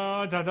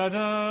da da da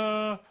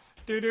da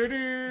do do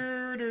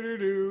do do do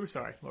do.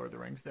 Sorry, Lord of the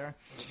Rings there.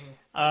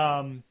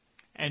 Mm-hmm.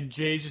 And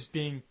Jay's just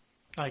being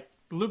like,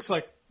 Luke's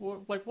like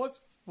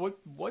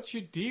what's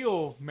your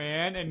deal,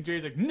 man? And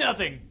Jay's like,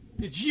 nothing.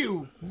 It's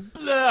you.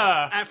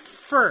 Blah. At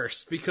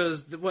first,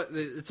 because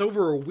it's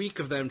over a week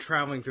of them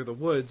traveling through the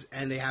woods,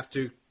 and they have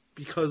to,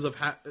 because of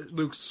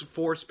Luke's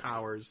force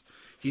powers,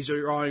 he's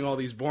drawing all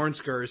these Born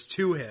Skurs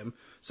to him,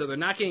 so they're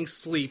not getting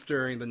sleep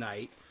during the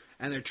night,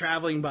 and they're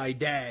traveling by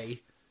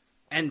day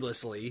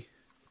endlessly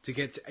to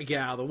get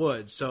out of the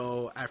woods.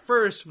 So at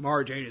first,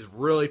 Mara Jade is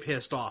really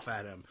pissed off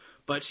at him.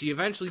 But she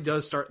eventually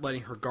does start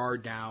letting her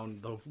guard down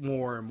the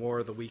more and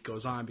more the week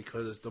goes on,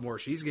 because the more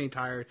she's getting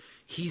tired,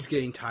 he's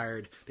getting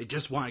tired. They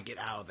just want to get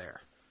out of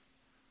there.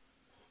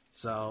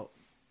 So,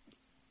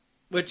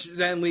 which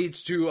then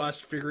leads to us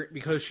figuring,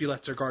 because she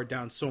lets her guard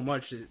down so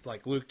much,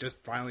 like Luke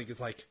just finally gets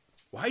like,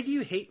 why do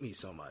you hate me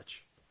so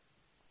much?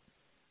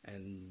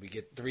 And we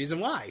get the reason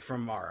why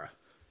from Mara.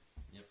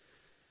 Yep.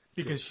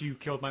 Because you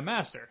killed my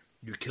master.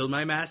 You killed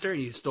my master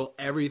and you stole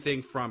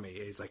everything from me.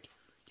 And he's like,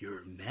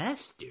 your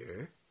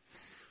master?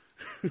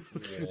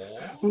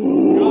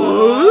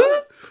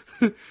 What?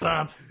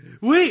 Bump.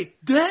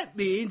 Wait, that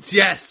means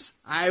yes,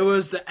 I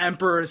was the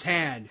Emperor's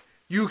hand.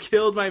 You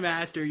killed my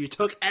master. You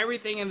took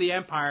everything in the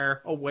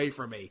Empire away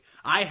from me.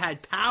 I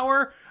had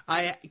power.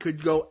 I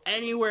could go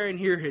anywhere and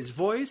hear his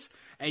voice,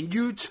 and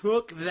you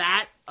took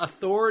that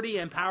authority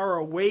and power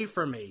away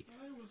from me.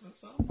 I was a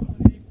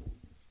somebody.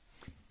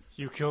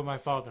 You killed my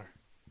father.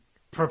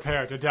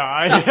 Prepare to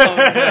die. Oh,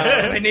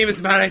 no. My name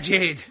is Mara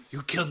Jade.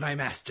 You killed my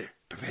master.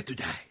 Prepare to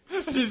die.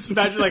 Just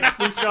imagine like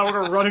Luke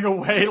Skywalker running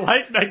away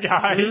like that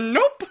guy.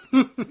 Nope.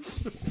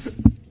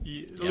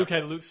 Luke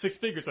had 6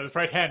 fingers on his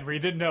right hand where he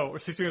didn't know, or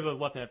 6 fingers on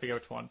his left hand, I forget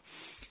which one.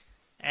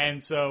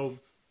 And so,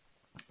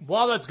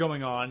 while that's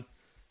going on...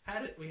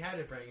 We had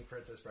to bring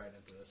Princess Bride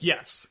into this.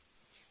 Yes.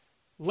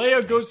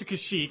 Leia goes to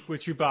Kashyyyk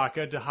with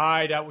Chewbacca to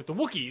hide out with the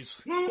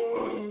Wookiees.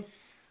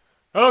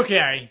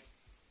 Okay.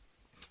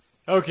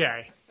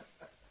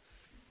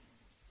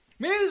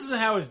 Maybe this is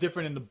how it's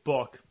different in the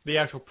book, the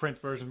actual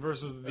print version,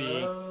 versus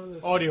the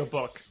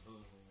audiobook.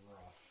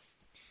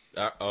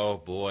 Oh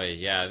boy,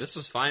 yeah, this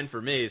was fine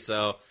for me.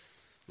 So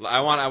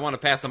I want to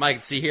pass the mic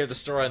and hear the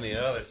story on the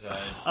other side.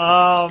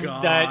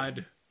 God.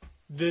 That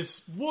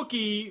this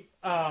Wookiee,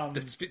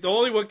 The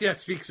only Wookiee that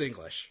speaks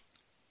English.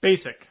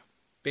 basic.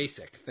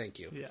 Basic, thank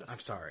you. Yes. I'm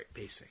sorry,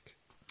 basic.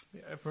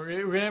 Yeah, if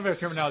we're gonna have our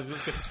terminology, but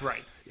let's get this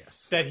right.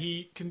 Yes. That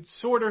he can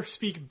sort of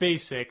speak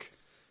basic,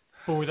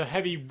 but with a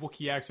heavy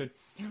Wookiee accent.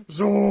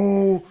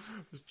 So,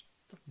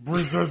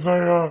 Princess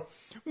Leia,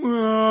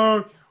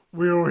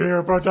 we'll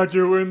hear protect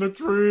you in the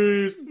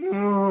trees.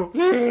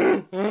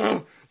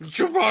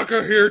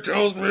 Chewbacca here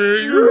tells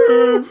me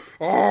you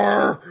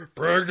are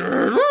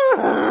pregnant.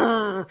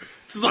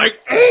 It's like,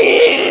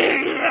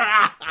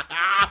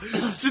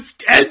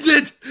 just end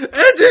it! End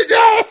it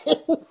now!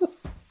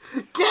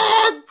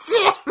 God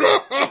damn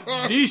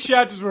it! These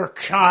chapters were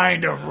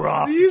kind of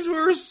rough. These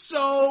were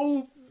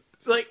so,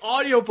 like,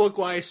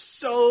 audiobook-wise,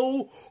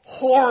 so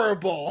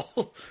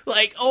horrible.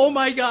 Like, oh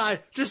my god,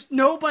 just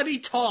nobody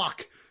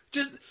talk.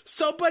 Just,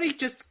 somebody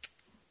just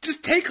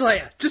take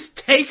Leia. Just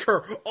take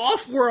her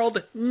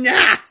off-world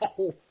now!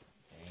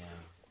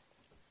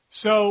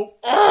 So,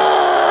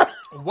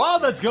 while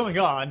that's going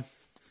on,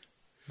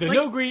 the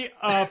Nogri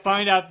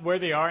find out where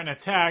they are and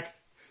attack,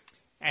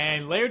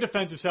 and Leia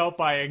defends herself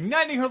by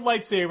igniting her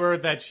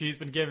lightsaber that she's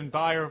been given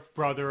by her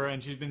brother,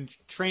 and she's been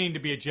trained to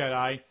be a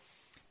Jedi.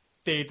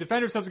 They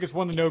defend themselves against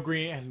one of the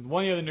Nogri, and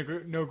one of the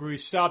other Nogri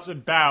stops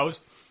and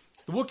bows.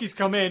 The Wookiees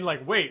come in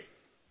like, wait.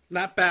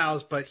 Not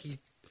bows, but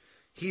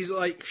he's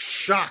like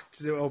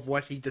shocked of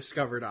what he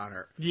discovered on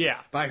her. Yeah.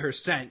 By her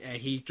scent, and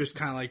he just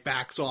kind of like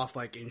backs off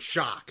like in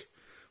shock,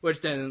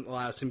 which then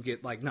allows him to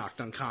get like knocked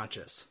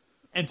unconscious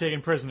And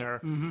taken prisoner.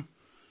 Mm-hmm.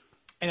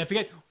 And I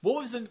forget, what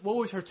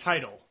was her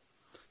title?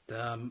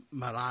 The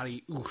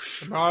Maradi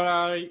Oosh.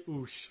 Maradi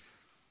Oosh,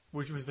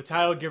 which was the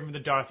title given to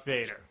Darth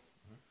Vader.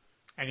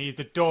 And he's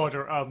the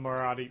daughter of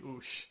Maradi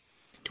Oosh.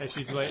 And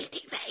she's like,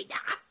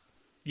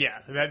 yeah,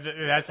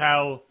 that's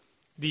how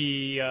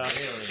the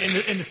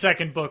in the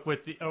second book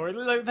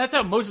that's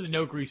how most of the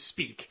Nogri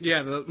speak.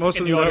 Yeah, most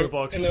in of the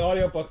audiobooks. In the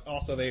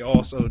audiobooks, they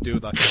also do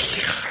the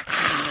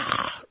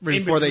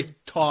before they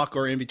talk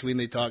or in between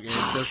they talk.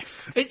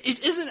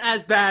 It isn't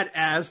as bad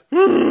as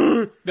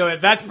no,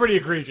 that's pretty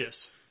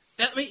egregious.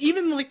 I mean,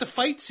 even like the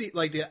fight scene,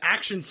 like the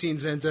action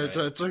scenes, and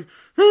it's like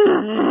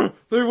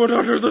they went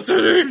under the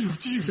city.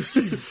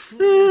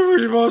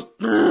 We must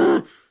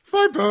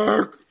fight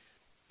back.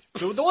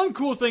 So the one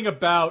cool thing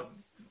about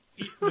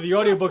the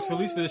audiobooks, at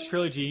least for this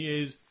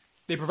trilogy, is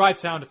they provide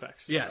sound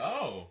effects. Yes.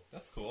 Oh,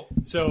 that's cool.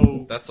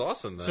 So That's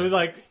awesome. Then. so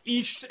like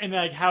each and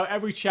like how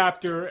every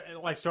chapter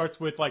like starts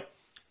with like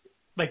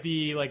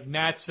the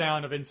gnat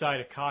sound of inside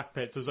a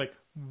cockpit. So it's like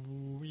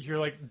you hear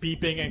like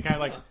beeping and kind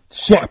of like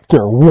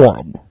Chapter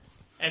 1.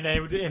 and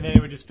then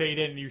it would just fade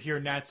in and you hear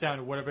gnat sound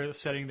or whatever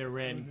setting they're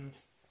in. Mm-hmm.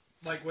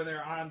 Like when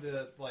they're on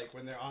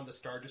the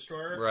Star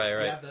Destroyer, Right.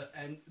 They have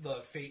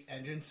the Fate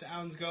engine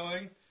sounds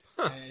going,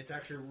 and it's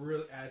actually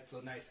really adds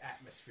a nice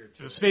atmosphere to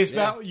The it. space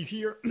battle, you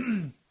hear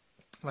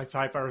like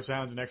TIE fighter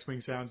sounds and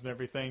X-wing sounds and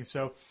everything.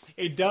 So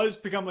it does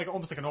become like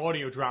almost like an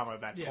audio drama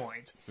at that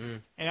point.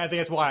 And I think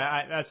that's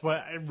why that's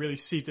what really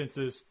seeped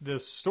into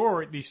these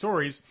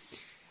stories.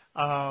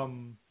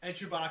 And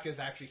Chewbacca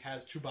actually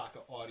has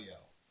Chewbacca audio.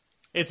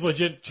 It's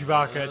legit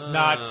Chewbacca. It's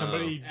not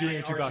somebody doing a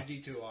and Chewbacca.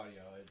 R2-D2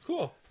 audio.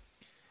 cool.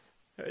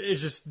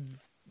 It's just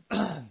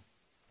the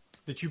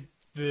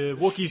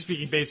Wookiee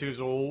speaking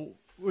basically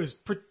was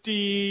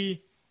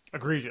pretty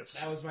egregious.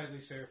 That was my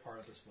least favorite part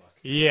of this book.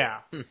 Yeah.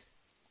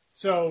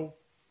 So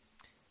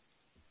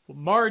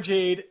Mara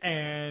Jade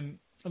and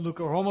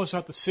Luke are almost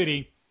out the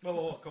city.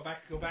 Whoa. Go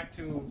back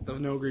to the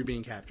Nogri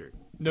being captured.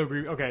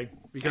 Nogri, okay.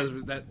 Because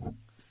that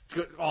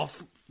all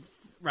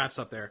wraps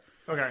up there.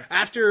 Okay.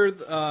 After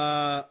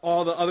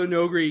all the other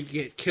Nogri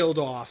get killed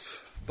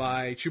off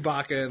by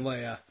Chewbacca and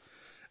Leia,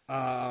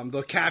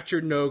 the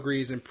captured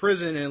Nogri is in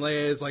prison, and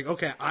Leia is like,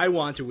 "Okay, I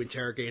want to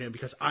interrogate him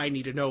because I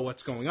need to know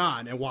what's going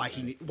on and why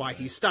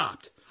he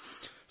stopped."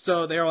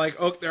 So they're like,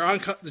 "Oh,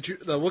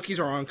 the Wookiees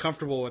are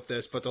uncomfortable with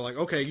this, but they're like,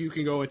 okay, you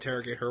can go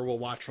interrogate her. We'll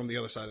watch from the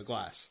other side of the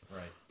glass."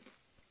 Right.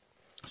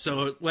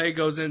 So Leia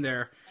goes in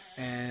there,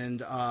 and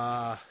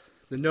the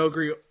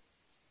Nogri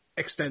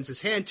extends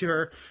his hand to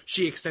her.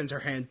 She extends her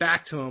hand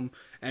back to him,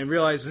 and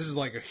realizes this is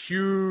like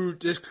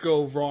this could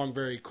go wrong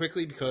very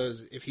quickly,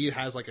 because if he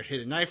has like a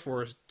hidden knife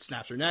or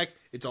snaps her neck,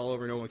 it's all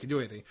over. No one can do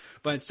anything.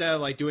 But instead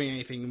of like doing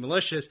anything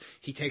malicious,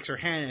 he takes her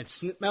hand and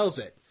smells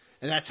it,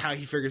 and that's how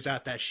he figures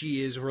out that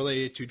she is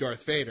related to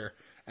Darth Vader.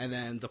 And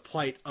then the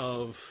plight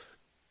of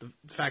the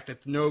fact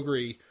that the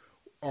Nogri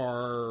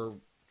are.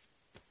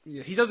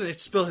 He doesn't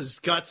spill his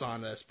guts on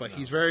this, but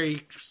he's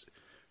very,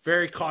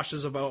 very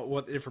cautious about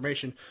what the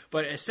information.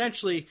 But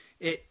essentially,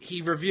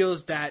 he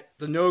reveals that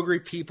the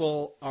Nogri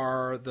people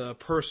are the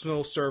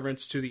personal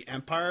servants to the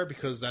Empire,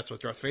 because that's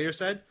what Darth Vader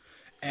said.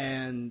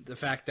 And the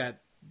fact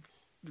that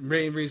the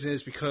main reason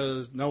is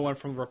because no one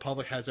from the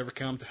Republic has ever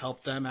come to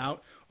help them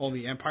out.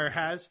 Only the Empire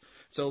has.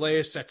 So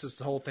Leia sets this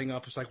whole thing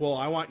up. It's like, well,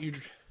 I want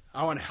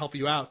to help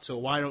you out. So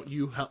why don't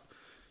you help?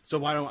 So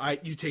why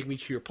don't you take me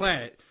to your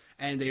planet?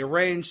 and they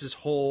arrange this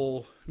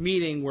whole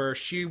meeting where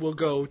she will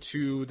go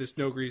to this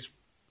Nogri's,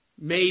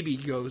 maybe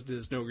goes to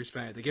this Nogri's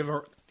planet. They give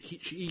her,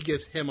 he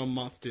gives him a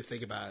month to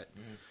think about it.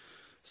 Mm-hmm.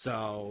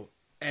 So,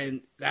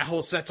 and that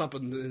whole sets up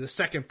in the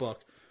second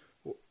book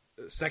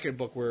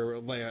where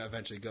Leia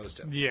eventually goes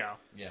to. Yeah.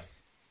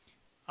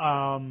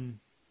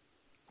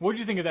 What did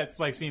you think of that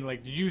scene?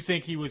 Did you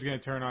think he was going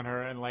to turn on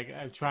her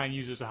and try and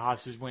use her as a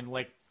hostage when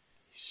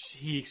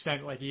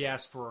he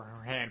asked for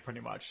her hand pretty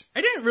much?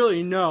 I didn't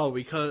really know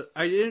because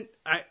I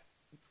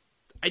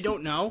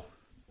don't know.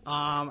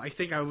 I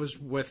think I was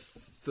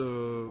with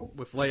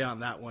Leia on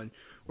that one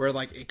where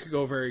it could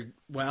go very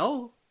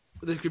well.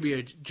 This could be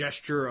a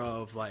gesture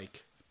of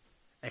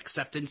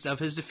acceptance of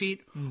his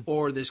defeat,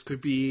 or this could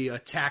be a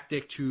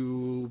tactic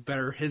to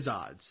better his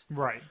odds.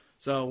 Right.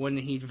 So when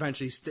he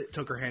eventually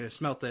took her hand and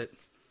smelt it,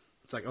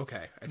 it's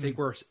okay. I think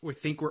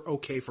we're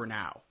okay for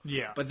now.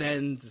 Yeah. But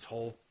then this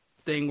whole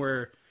thing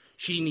where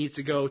she needs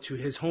to go to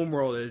his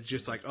homeworld is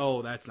just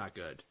oh, that's not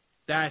good.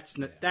 That's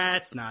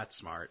not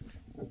smart.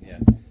 Yeah.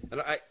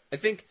 And I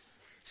think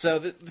so.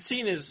 The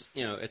scene is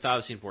it's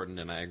obviously important,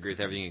 and I agree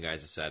with everything you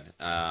guys have said.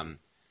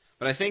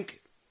 But I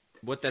think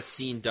what that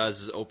scene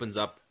does is opens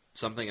up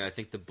something, and I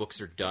think the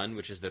books are done,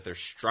 which is that they're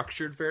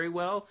structured very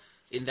well.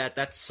 In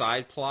that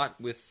side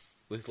plot with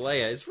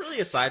Leia is really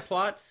a side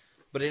plot,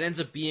 but it ends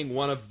up being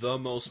one of the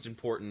most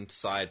important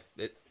side.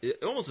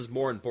 It almost is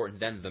more important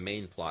than the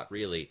main plot,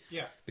 really.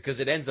 Yeah. Because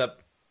it ends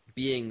up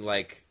being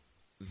the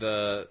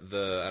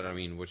I don't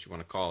mean what you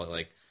want to call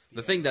it,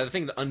 the thing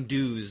that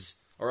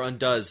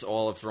undoes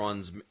all of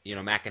Thrawn's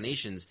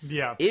machinations.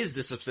 Yeah. Is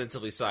this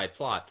ostensibly side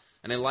plot.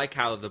 And I like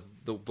how the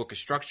book is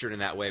structured in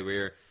that way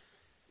where,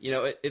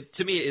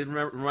 to me, it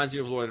reminds me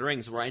of Lord of the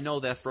Rings, where I know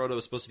that Frodo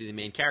is supposed to be the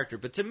main character,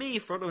 but to me,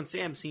 Frodo and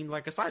Sam seemed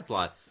like a side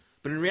plot.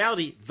 But in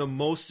reality, the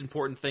most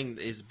important thing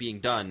is being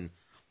done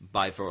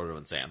by Frodo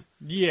and Sam.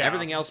 Yeah.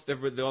 Everything else,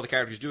 all the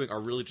characters doing, are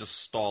really just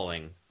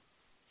stalling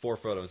for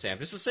Frodo and Sam.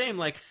 Just the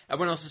same,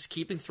 everyone else is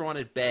keeping Thrawn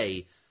at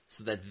bay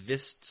so that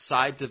this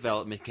side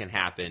development can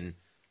happen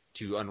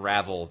to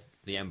unravel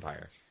the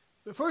Empire.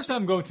 The first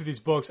time going through these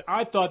books,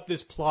 I thought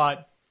this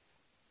plot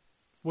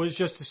was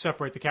just to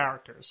separate the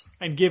characters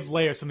and give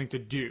Leia something to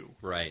do.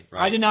 Right.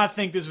 I did not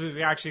think this was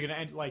actually going to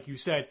end, like you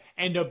said,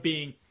 end up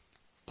being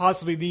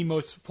possibly the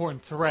most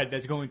important thread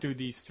that's going through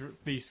these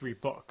three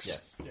books.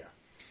 Yes. Yeah.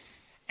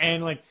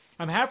 And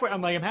I'm halfway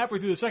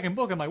through the second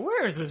book. I'm like,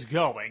 where is this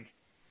going?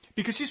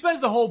 Because she spends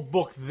the whole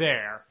book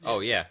there. Oh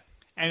yeah.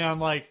 And I'm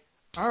like,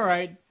 all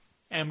right.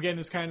 And I'm getting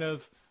this kind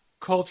of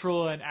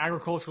cultural and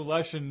agricultural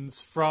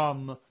lessons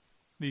from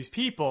these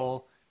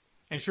people.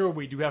 And sure,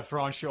 we do have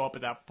Thrawn show up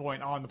at that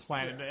point on the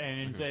planet,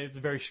 and it's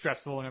very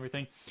stressful and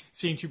everything.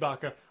 Seeing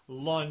Chewbacca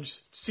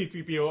lunge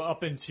C-3PO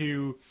up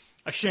into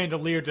a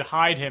chandelier to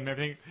hide him and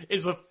everything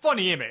is a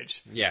funny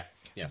image. Yeah.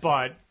 Yes.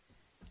 But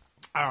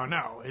I don't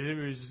know. It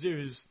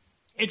was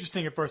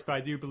interesting at first, but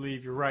I do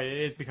believe you're right.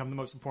 It has become the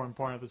most important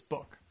part of this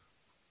book.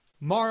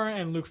 Mara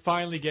and Luke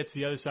finally get to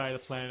the other side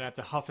of the planet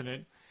after huffing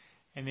it,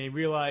 and they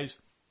realize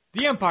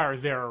the Empire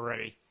is there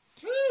already.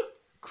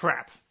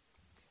 Crap.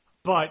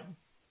 But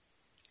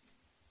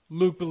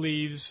Luke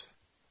believes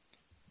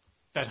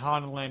that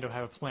Han and Lando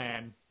have a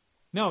plan.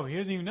 No, he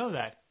doesn't even know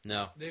that.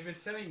 No. They've been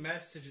sending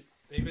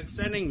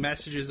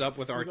messages up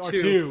with R2,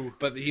 R2.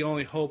 But he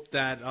only hoped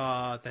that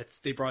that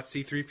they brought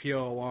C-3PO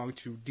along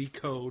to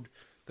decode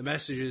the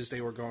messages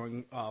they were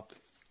going up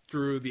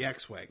through the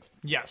X-Wing.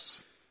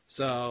 Yes.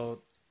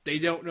 So they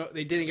don't know.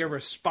 They didn't get a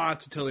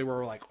response until they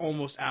were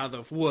almost out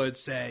of the woods,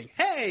 saying,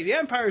 "Hey, the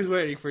Empire's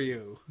waiting for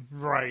you."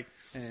 Right.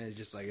 And it's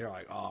just you're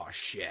like, "Oh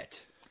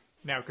shit."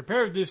 Now,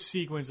 compare this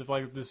sequence of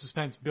the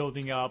suspense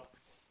building up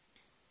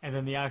and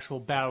then the actual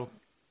battle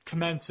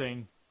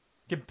commencing.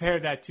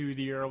 Compare that to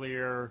the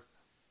earlier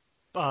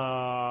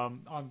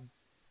on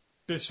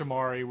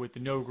Bishamari with the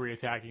Nogri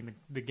attacking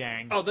the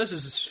gang. Oh, this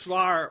is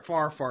far,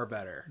 far, far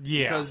better.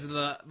 Yeah. Because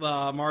the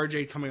Mara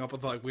Jade coming up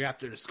with we have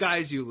to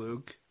disguise you,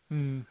 Luke.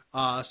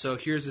 So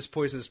here's this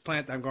poisonous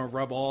plant that I'm going to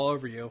rub all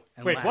over you.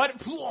 And wait,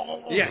 what?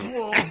 Yeah.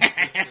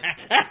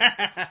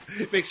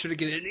 Make sure to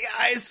get it in the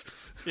eyes.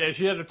 Yeah,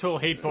 she had a total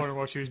hate boner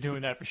while she was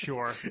doing that for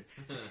sure.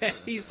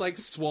 He's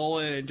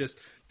swollen and just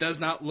does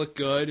not look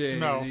good.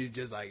 And he's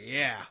just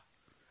yeah.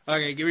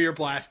 Okay, give me your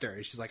blaster.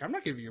 And she's like, I'm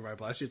not giving you my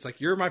blaster. It's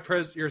you're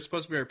you're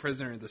supposed to be my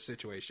prisoner in this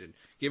situation.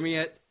 Give me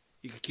it.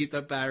 You can keep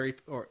that battery,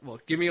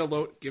 give me a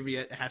load. Give me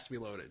it. It has to be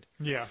loaded.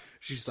 Yeah.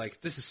 She's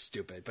like, this is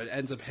stupid, but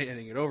ends up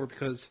handing it over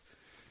because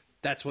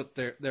that's what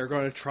they're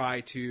going to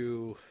try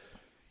to,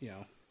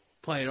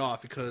 play it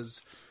off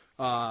because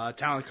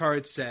Talon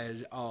Card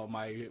said, "Oh,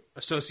 my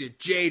associate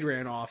Jade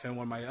ran off, and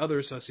one of my other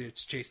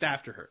associates chased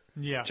after her."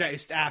 Yeah.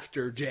 Chased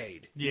after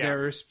Jade. Yeah.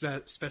 Their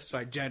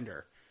specified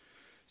gender.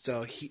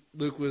 So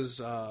Luke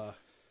was, or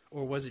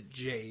was it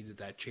Jade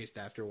that chased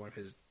after one of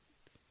his?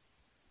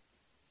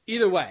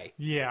 Either way,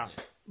 yeah.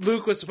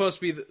 Luke was supposed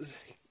to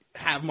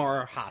have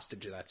Mara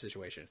hostage in that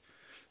situation.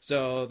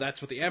 So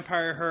that's what the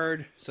Empire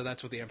heard. So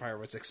that's what the Empire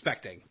was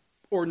expecting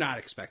or not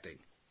expecting.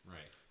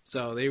 Right.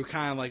 So they were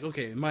kind of like,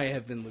 okay, it might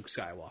have been Luke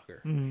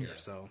Skywalker here.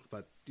 So,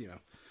 but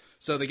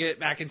so they get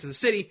back into the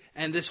city,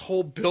 and this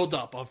whole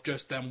buildup of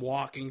just them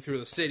walking through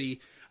the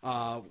city,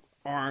 armed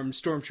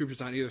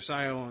stormtroopers on either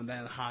side of them, and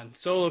then Han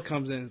Solo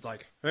comes in and is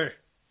like, hey,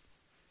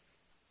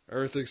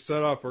 everything's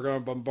set up. We're going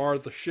to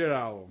bombard the shit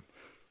out of them.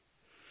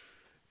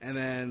 And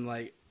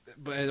then,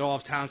 but all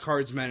of Town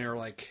Card's men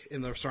are,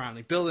 in the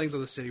surrounding buildings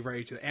of the city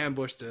ready to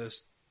ambush the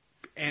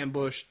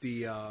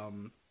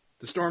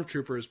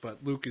stormtroopers,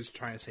 but Luke is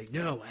trying to say,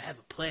 no, I have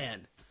a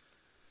plan.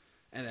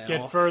 And then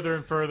Get further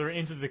and further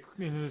into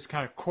this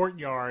kind of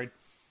courtyard.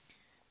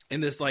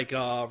 In this,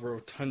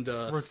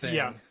 rotunda thing.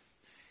 Yeah.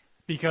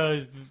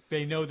 Because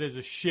they know there's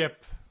a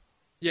ship.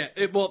 Yeah,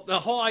 the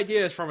whole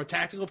idea is from a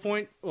tactical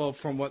point,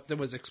 from what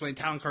was explained,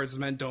 Town Card's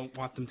men don't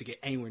want them to get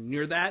anywhere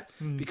near that,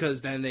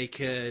 because then they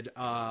could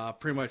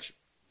pretty much...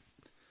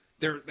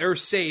 They're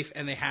safe,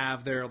 and they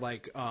have their,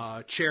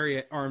 armed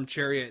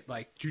chariot,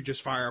 to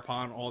just fire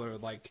upon all their,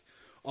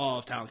 all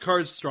of Town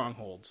Card's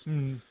strongholds.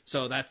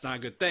 So that's not a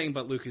good thing,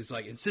 but Luke is,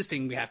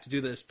 insisting we have to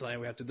do this plan,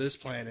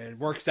 and it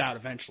works out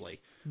eventually.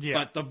 Yeah.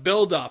 But the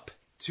build-up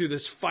to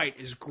this fight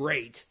is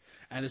great,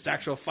 and this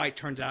actual fight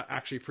turns out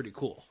actually pretty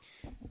cool.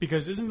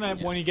 Because isn't that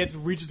when he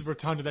reaches the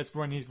rotunda, that's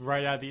when he's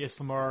right out of the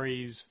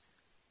Islamari's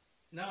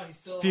No, he's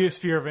still...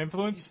 sphere of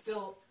influence?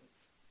 The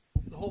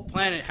whole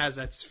planet has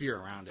that sphere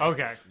around it.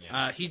 Okay.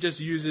 He just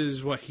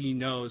uses what he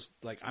knows,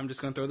 I'm just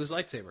going to throw this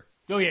lightsaber.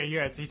 Oh,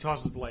 yeah, so he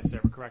tosses the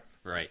lightsaber, correct.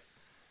 Right.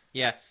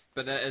 Yeah,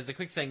 but as a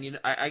quick thing,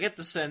 I get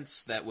the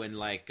sense that when,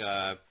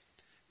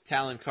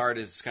 Talon Card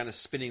is kind of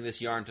spinning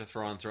this yarn to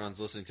Thrawn, Thrawn's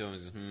listening to him and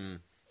says,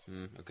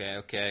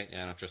 okay,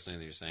 yeah, I don't trust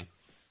anything you're saying.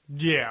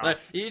 Yeah.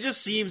 It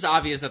just seems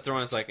obvious that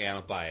Thrawn is like, I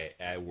don't buy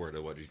a word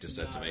of what you just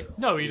said to me.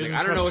 No, he He's doesn't I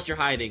don't know trust- what you're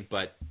hiding,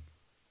 but...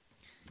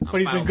 But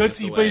he's been good.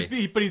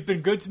 But he's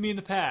been good to me in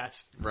the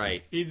past.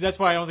 Right. That's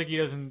why I don't think he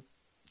doesn't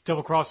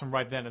double cross him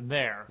right then and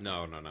there.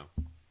 No.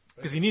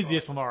 Because he needs the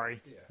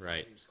Islamari. Yeah,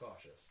 Right. He was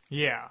cautious.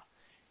 Yeah.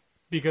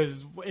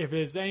 Because if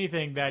there's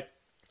anything that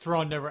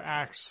Thrawn never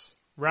acts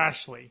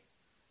rashly,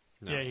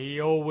 he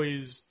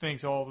always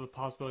thinks all of the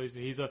possibilities.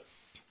 He's a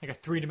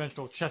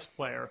 3-dimensional chess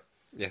player.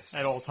 Yes.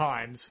 At all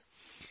times.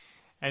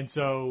 And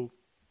so,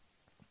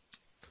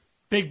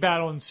 big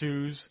battle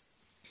ensues.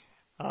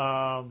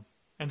 And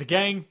the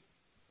gang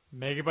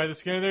make it by the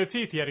skin of their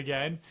teeth yet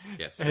again.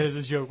 Yes. As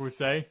the joke would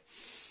say.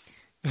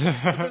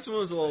 This one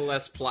was a little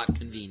less plot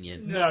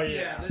convenient.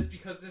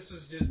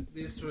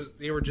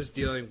 They were just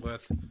dealing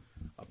with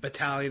a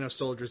battalion of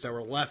soldiers that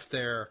were left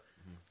there,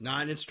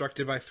 not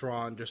instructed by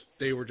Thrawn.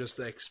 They were just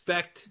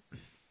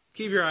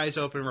keep your eyes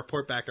open,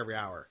 report back every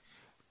hour.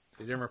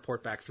 They didn't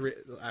report back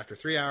after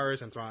 3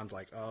 hours, and Thrawn's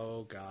like,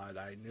 "Oh God,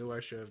 I knew I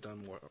should have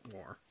done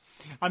more."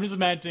 I'm just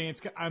imagining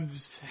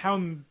how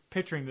I'm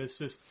picturing this.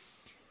 Just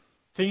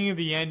thinking of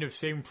the end of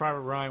Saving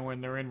Private Ryan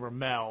when they're in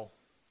Ramel,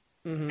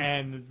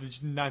 and the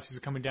Nazis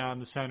are coming down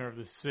the center of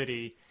the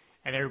city,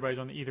 and everybody's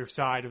on either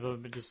side of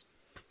them, and just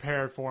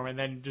prepared for them, and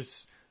then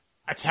just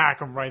attack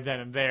them right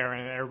then and there,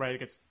 and everybody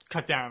gets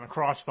cut down in the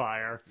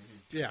crossfire.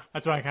 Yeah.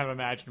 That's what I kind of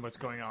imagine what's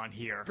going on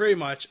here. Pretty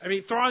much. I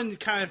mean, Thrawn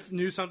kind of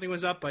knew something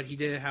was up, but he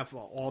didn't have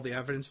all the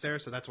evidence there,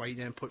 so that's why he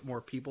didn't put more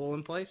people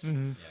in place.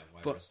 Yeah,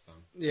 why risk them?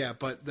 Yeah,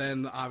 but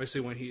then obviously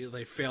when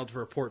they failed to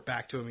report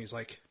back to him, he's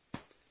like,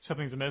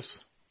 Something's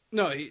amiss.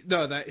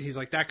 He's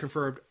like, that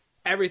confirmed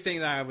everything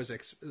that I was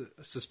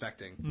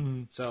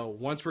suspecting. So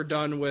once we're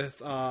done with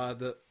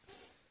the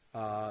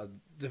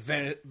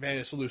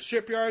Vanessalu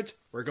shipyards,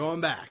 we're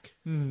going back.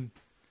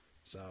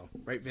 So,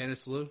 right,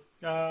 Vanessalu?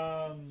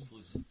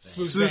 Sluice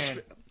Sluice Van. Damn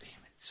it.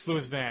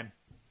 Sluice Van.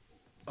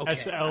 Okay.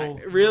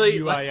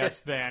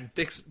 SLUIS Van.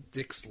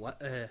 Dyslexia.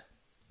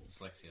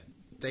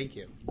 Thank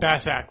you.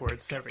 Bass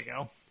backwards. There we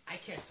go. I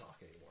can't talk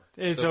anymore.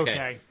 It's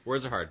okay.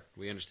 Words are hard.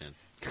 We understand.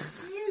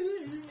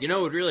 You know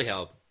what would really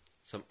help?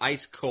 Some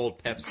ice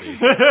cold Pepsi.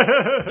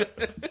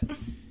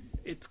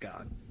 It's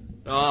gone.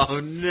 Oh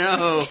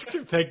no!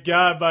 Thank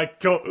God my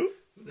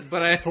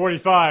But I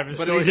 45 is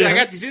still here. I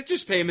got these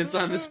interest payments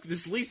on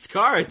this leased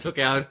car I took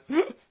out.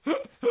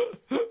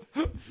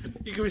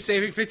 You could be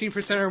saving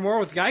 15% or more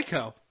with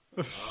Geico.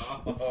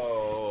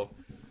 Oh,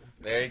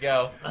 there you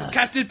go.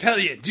 Captain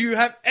Pellion, do you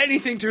have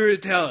anything to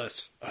tell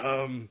us?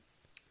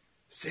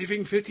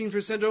 Saving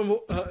 15% or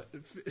more.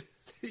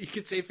 You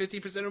could save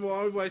 50% or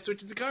more by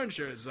switching to car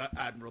insurance,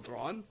 Admiral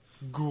Thrawn.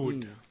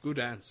 Good. Good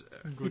answer.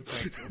 Good.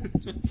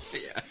 Thank you.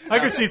 Yeah. I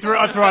could see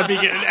Thrawn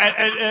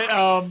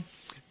being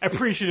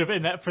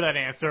appreciative for that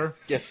answer.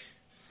 Yes.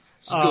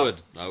 It's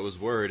good. I was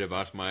worried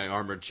about my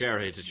armored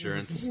chariot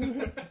insurance.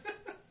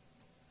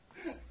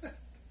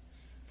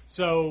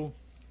 So,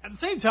 at the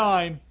same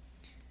time,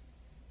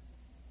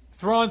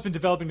 Thrawn's been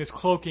developing this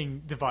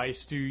cloaking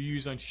device to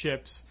use on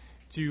ships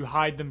to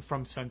hide them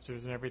from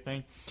sensors and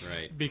everything.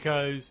 Right.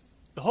 Because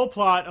the whole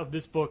plot of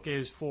this book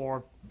is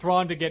for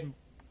Thrawn to get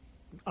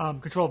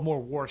control of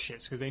more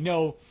warships, because they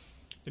know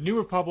the New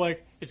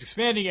Republic is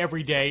expanding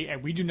every day,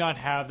 and we do not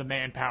have the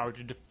manpower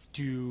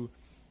to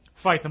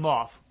fight them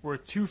off. We're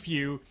too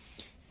few,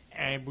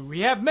 and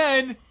we have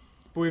men,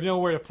 but we have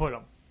nowhere to put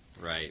them.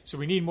 Right. So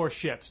we need more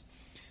ships.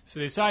 So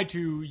they decide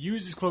to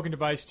use this cloaking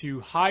device to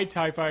hide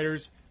TIE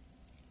fighters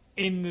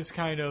in this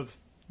kind of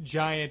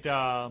giant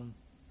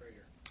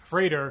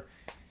freighter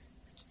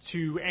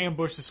to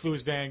ambush the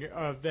Sluice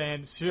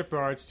van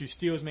shipyards to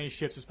steal as many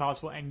ships as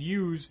possible and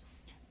use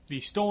the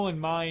stolen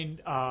mine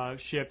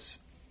ships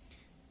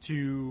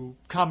to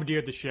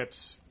commandeer the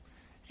ships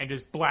and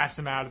just blast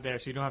them out of there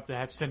so you don't have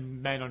to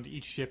send men onto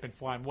each ship and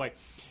fly them away.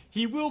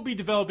 He will be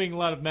developing a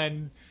lot of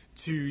men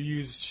to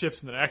use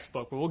ships in the next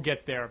book, but we'll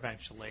get there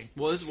eventually.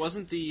 Well,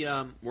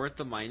 weren't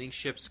the mining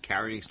ships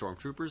carrying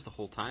stormtroopers the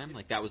whole time?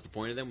 Like, that was the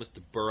point of them, was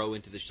to burrow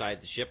into the side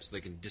of the ship so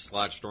they can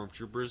dislodge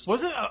stormtroopers?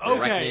 Was it? directly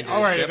Okay, into all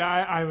the right. ship?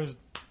 I was...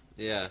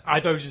 Yeah. I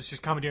thought it was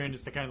just commandeering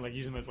just to kind of like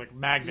use them as like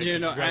magnets to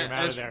drag them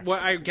out of there.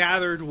 What I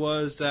gathered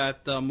was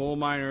that the mole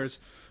miners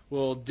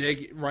will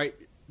dig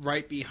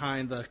right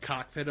behind the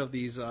cockpit of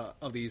these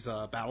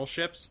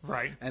battleships,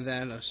 Right. and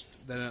then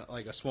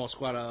a small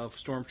squad of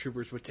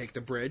stormtroopers would take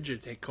the bridge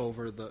and take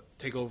over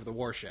the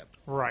warship.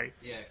 Right.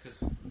 Yeah,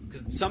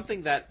 because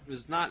something that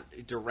was not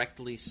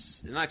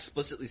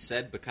explicitly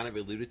said, but kind of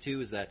alluded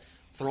to, is that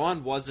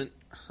Thrawn wasn't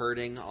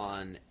hurting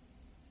on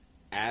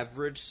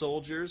average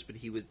soldiers, but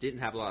he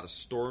didn't have a lot of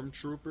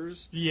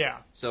stormtroopers. Yeah.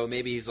 So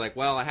maybe he's like,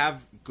 well, I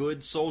have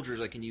good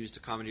soldiers I can use to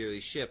commandeer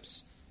these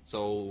ships,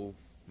 so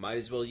might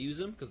as well use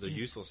them because they're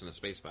useless in a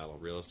space battle,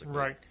 realistically.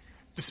 Right.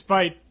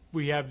 Despite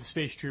we have the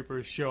space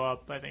troopers show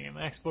up, I think, in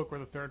the next book or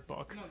the third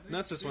book. No,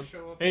 it's this one.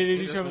 Hey, did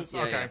you This show one? this?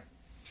 Yeah, Okay. yeah.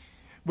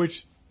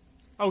 Which,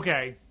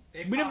 okay.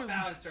 They We pop never-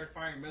 out and start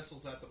firing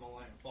missiles at the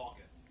Millennium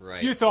Falcon.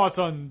 Right. Your thoughts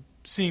on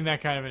seeing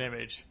that kind of an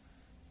image?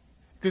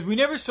 Because we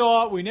never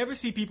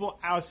see people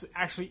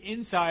actually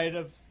in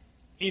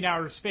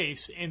outer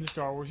space in the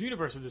Star Wars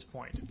universe at this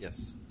point.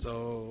 Yes.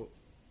 So,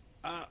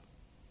 I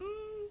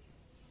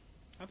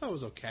thought it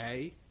was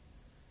okay.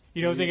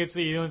 You don't think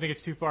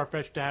it's too far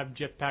fetched to have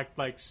jetpack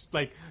like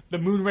the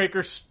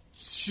Moonraker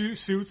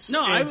suits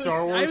No, in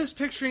Star Wars? I was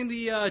picturing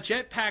the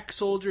jetpack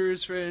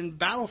soldiers in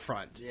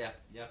Battlefront. Yeah,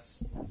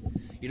 yes.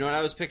 You know what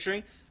I was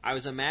picturing? I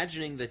was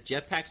imagining the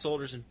jetpack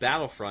soldiers in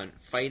Battlefront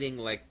fighting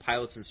like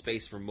pilots in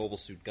space from Mobile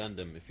Suit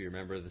Gundam, if you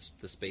remember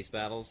the space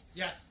battles.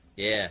 Yes.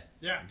 Yeah.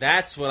 Yeah.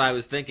 That's what I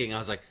was thinking. I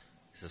was like,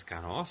 this is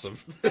kind of awesome.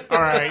 All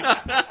right.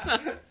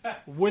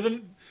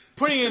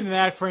 Putting it in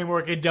that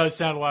framework, it does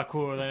sound a lot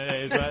cooler than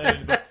it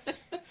is.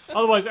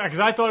 Otherwise, because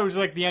I thought it was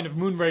like the end of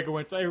Moonraker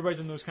when everybody's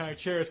in those kind of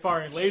chairs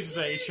firing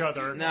lasers at each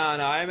other. No,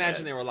 I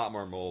imagine they were a lot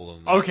more mobile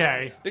than that.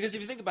 Okay. Because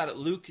if you think about it,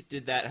 Luke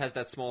has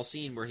that small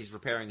scene where he's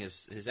repairing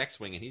his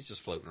X-Wing and he's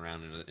just floating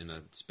around in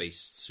a space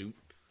suit.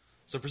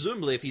 So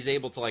presumably if he's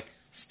able to like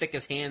stick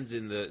his hands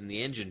in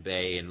the engine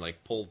bay and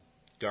like pull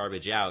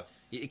garbage out,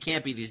 it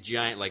can't be these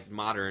giant like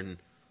modern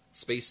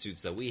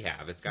spacesuits that we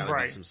have. It's got to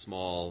be some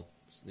small,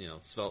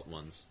 svelte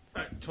ones.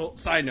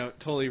 Side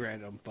note, totally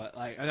random, but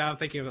like now I'm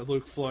thinking of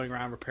Luke floating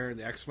around repairing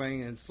the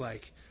X-wing, and it's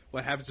like,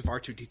 what happens if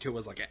R2-D2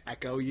 was like an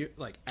Echo?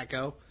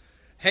 Echo,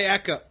 hey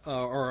Echo,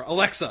 or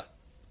Alexa,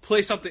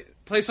 play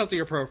something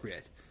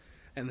appropriate,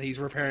 and he's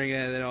repairing it,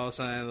 and then all of a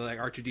sudden like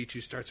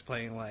R2-D2 starts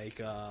playing like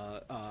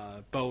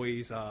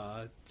Bowie's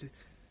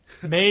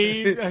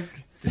Made.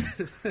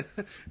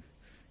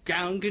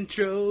 Ground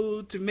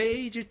control to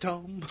Major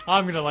Tom.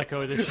 I'm gonna let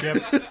go of this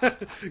ship.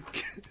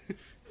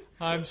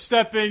 I'm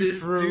stepping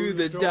through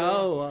the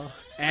door,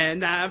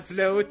 and I'm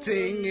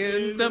floating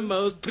in the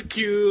most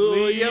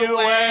peculiar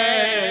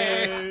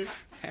way.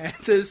 And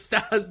the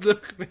stars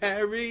look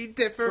very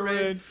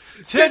different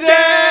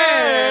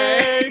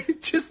today.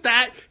 Just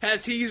that,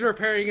 as he's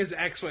repairing his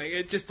X-wing,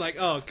 it's just like,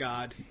 oh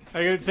god. I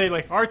would say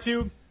like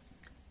R2.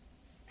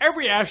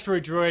 Every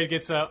asteroid droid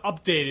gets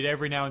updated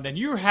every now and then.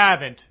 You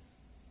haven't.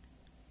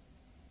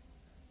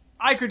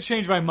 I could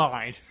change my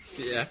mind.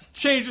 Yeah.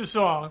 Change the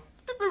song.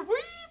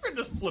 It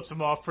just flips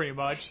him off pretty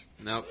much.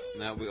 Now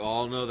we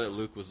all know that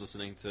Luke was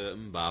listening to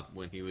Mbop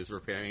when he was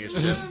repairing his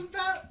ship.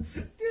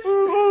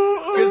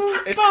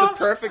 Because it's the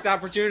perfect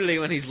opportunity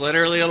when he's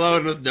literally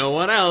alone with no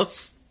one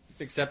else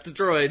except a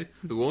droid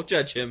who won't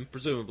judge him,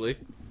 presumably.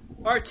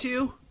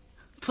 R2,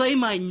 play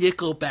my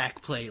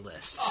Nickelback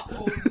playlist.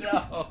 Oh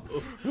no!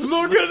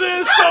 Look at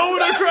this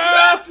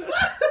photograph!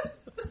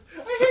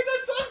 I hate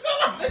that song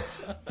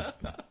so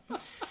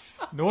much.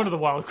 No wonder the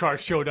wild card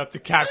showed up to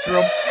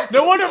capture him.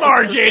 No wonder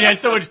RJ has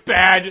so much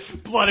bad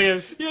blood in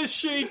him. He has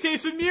shitty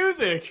taste in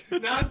music.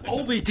 Not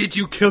only did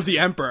you kill the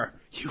Emperor,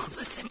 you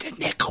listened to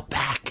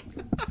Nickelback.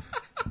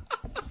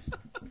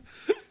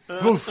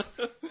 Oof.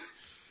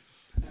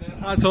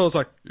 Han Solo's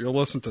like, you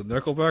listen to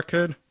Nickelback,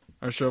 kid?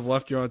 I should have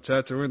left you on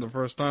Tatooine the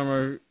first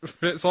time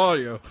I saw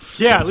you.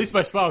 Yeah, at least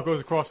my smile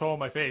goes across all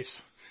my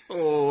face.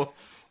 Oh,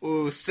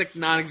 sick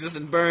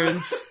non-existent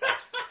burns.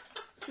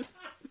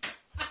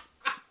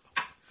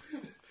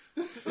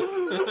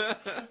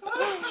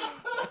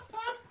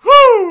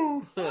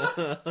 Woo!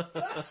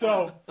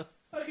 So,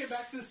 Okay,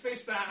 back to the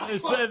space battle.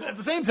 at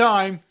the same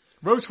time,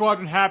 Rogue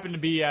Squadron happened to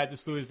be at the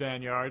Sluice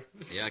Vanguard.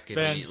 Yeah, Van's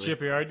conveniently.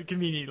 shipyard,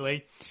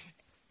 conveniently.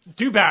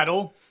 Do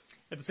battle.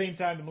 At the same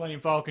time, the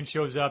Millennium Falcon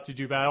shows up to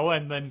do battle,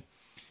 and then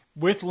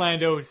with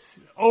Lando,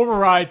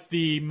 overrides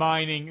the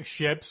mining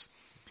ships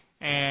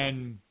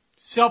and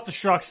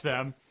self-destructs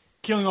them,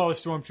 killing all the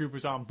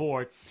stormtroopers on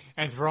board.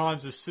 And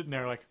Thrawn's just sitting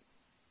there like,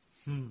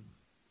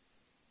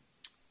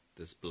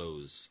 This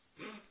blows.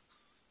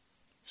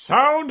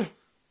 sound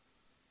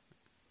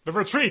the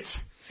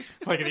retreat.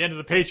 Like at the end of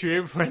the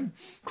Patriot, when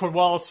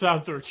Cornwallis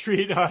sounds the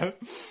retreat. Yeah.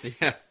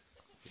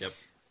 Yep.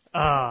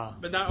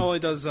 But not only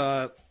does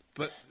what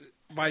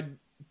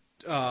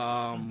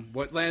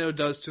Lando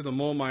does to the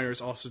mole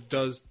miners also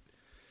does.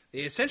 They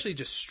essentially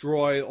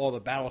destroy all the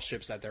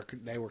battleships that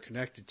they were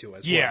connected to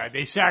as well. Yeah,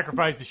 they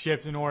sacrifice the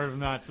ships in order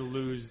not to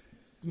lose,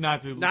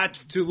 not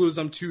to lose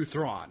them to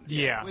Thrawn.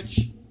 Yeah,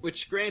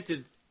 Which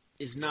granted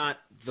is not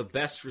the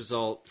best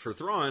result for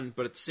Thrawn,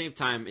 but at the same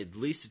time, at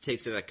least it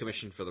takes it out of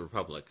commission for the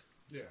Republic.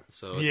 Yeah.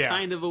 So it's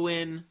kind of a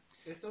win.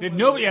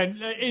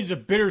 It is a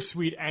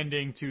bittersweet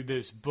ending to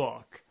this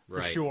book for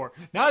Right. sure.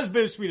 Not as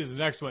bittersweet as the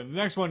next one. The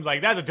next one,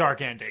 like that's a dark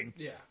ending.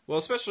 Yeah. Well,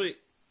 especially,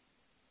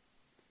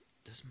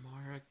 does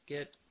Mara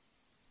get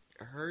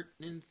hurt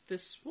in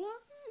this one?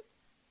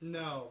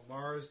 No,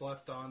 Mars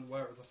left on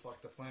wherever the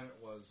fuck the planet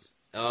was.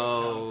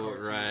 Oh,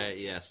 right.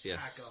 Yes.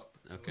 Back up.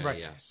 Okay. Right.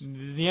 Yes.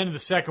 The end of the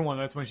second one,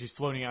 that's when she's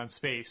floating out in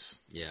space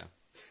Yeah.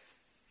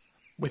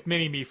 with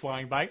Mini-Me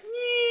flying by.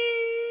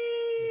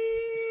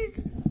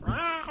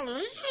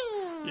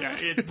 Yeah,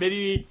 it's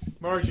Mini-Me,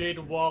 Mara Jade,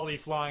 and Wally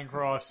flying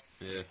across,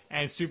 Yeah.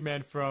 and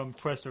Superman from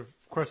Quest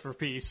for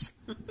Peace.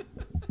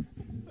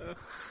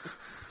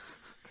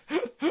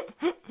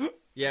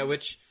 Yeah.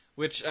 Which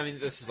I mean,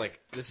 this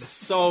is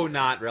so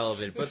not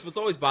relevant. But what's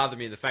always bothered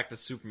me is the fact that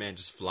Superman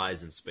just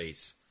flies in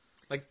space.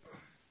 Like,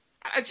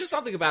 I just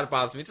something about it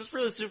bothers me. It's just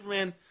really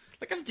Superman.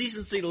 Like, have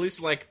decency to at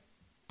least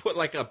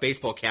put a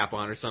baseball cap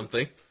on or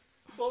something.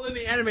 Well, in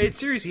the animated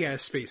series, he had a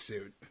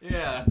spacesuit.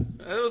 Yeah,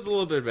 that was a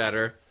little bit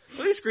better.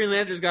 At least Green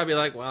Lantern's got to be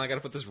like, well, I got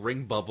to put this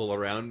ring bubble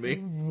around me.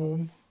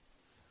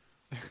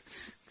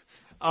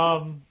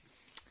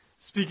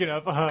 Speaking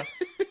of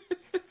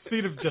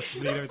Justice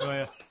League, and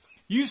everything,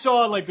 you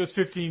saw those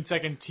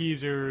 15-second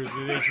teasers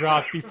that they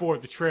dropped before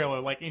the trailer,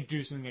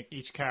 introducing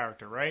each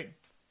character, right?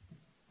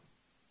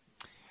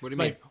 What do you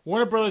mean?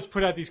 Warner Brothers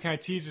put out these kind of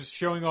teasers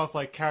showing off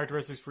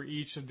characteristics for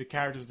each of the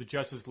characters of the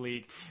Justice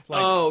League.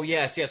 Oh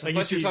yes. I you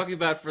thought see- you were talking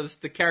about for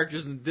the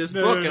characters in this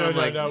No, book, no, and no, I'm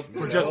no, like,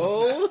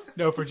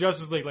 no. For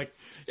Justice League,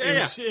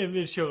 Yeah. in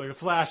this show, the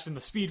Flash and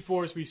the Speed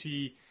Force, we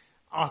see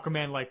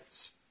Aquaman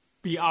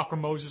be Aqua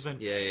Moses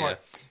and Yeah, Spark.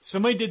 yeah.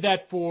 Somebody did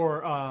that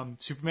for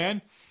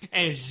Superman,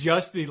 and it's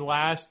just the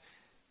last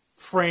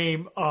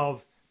frame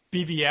of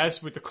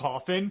BVS with the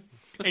coffin,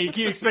 and you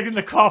keep expecting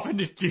the coffin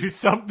to do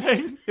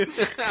something, and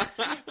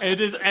it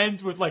just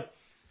ends with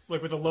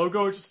with the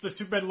logo, it's just the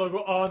Superman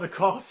logo on the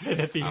coffin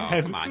at the oh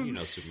end. come on,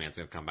 Superman's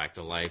gonna come back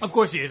to life. Of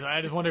course he is.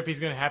 I just wonder if he's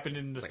going to happen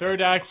in the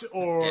third act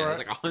or Yeah,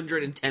 there's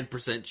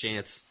 110%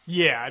 chance.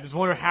 yeah. I just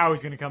wonder how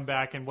he's going to come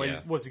back and Yeah.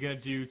 what's he going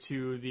to do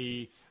to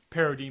the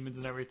parademons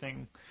and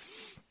everything.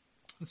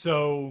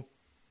 So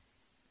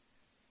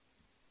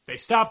they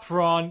stop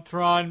Thrawn.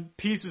 Thrawn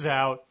pieces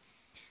out.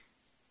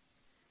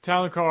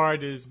 Talon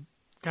Card is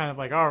kind of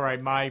like, all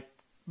right, my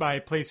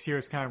place here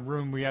is kind of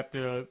ruined. We have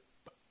to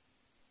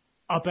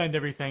upend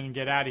everything and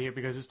get out of here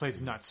because this place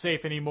is not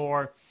safe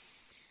anymore.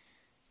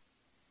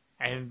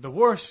 And the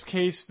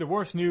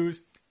worst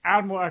news,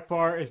 Admiral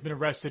Akbar has been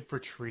arrested for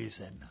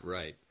treason.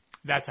 Right.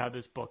 That's how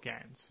this book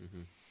ends.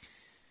 Mm-hmm.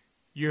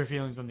 Your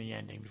feelings on the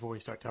ending before we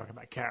start talking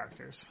about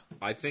characters.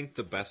 I think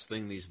the best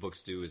thing these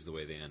books do is the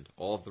way they end.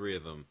 All three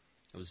of them.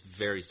 I was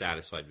very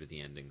satisfied with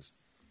the endings.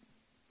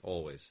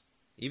 Always.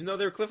 Even though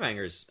they were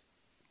cliffhangers,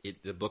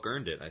 the book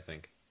earned it, I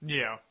think.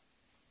 Yeah.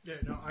 Yeah,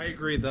 no, I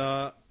agree.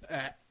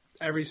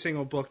 Every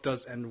single book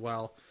does end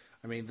well.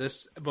 I mean,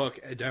 this book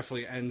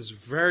definitely ends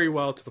very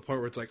well to the point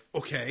where it's like,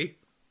 okay,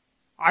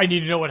 I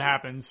need to know what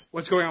happens.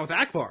 what's going on with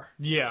Akbar?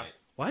 Yeah.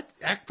 What?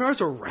 Akbar's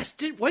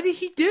arrested? What did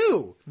he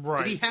do?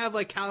 Right. Did he have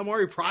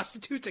calamari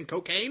prostitutes and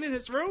cocaine in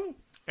his room?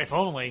 If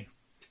only.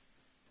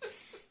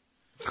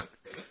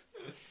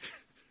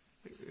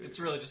 It's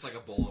really just like a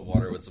bowl of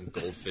water with some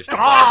goldfish.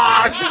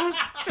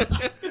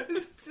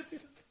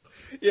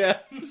 Yeah,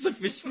 some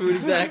fish food,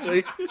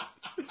 exactly.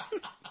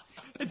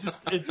 It's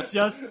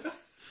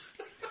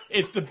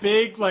the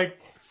big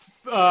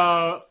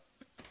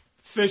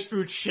fish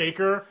food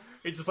shaker.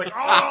 It's just like,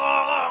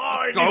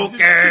 oh,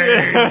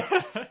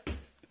 Cocaine!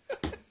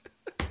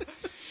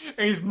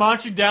 and he's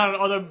munching down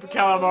on other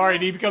calamari,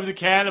 and he becomes a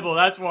cannibal.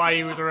 That's why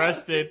he was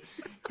arrested,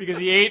 because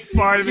he ate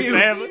part of his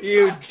family.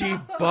 You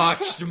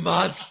debauched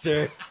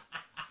monster.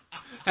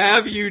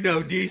 Have you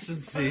no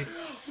decency?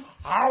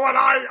 How would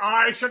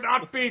I should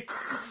not be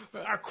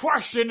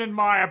questioning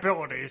my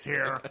abilities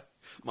here.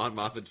 Mon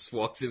Mothma just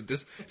walks in with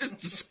this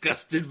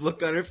disgusted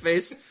look on her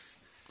face.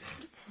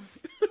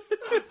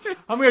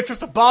 I'm going to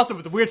trust the Boston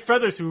with the weird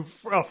feathers who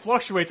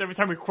fluctuates every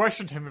time we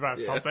question him about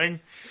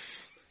something.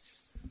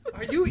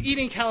 Are you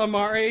eating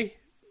calamari,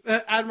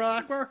 Admiral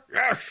Akbar?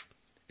 Yes.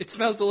 It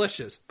smells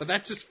delicious, but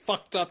that's just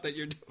fucked up that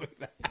you're doing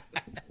that.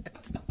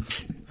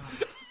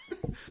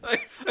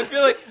 Like, I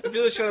feel like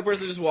the kind of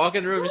person just walk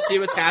in the room to see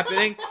what's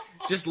happening,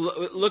 just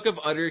look of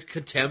utter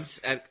contempt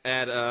at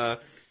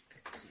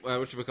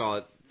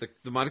whatchamacallit,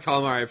 the Mon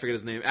Calamari, I forget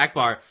his name,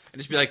 Akbar, and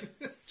just be like,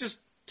 just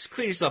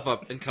clean yourself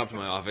up and come to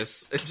my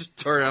office, and just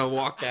turn around and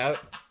walk out.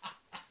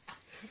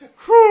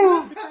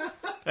 Whew.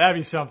 That'd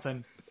be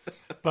something.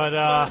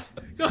 But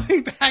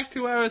going back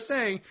to what I was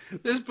saying,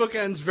 this book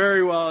ends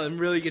very well and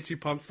really gets you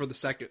pumped for the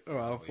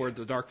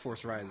the Dark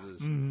Force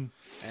Rises, and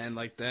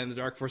like then the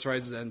Dark Force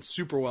Rises ends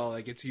super well.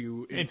 That gets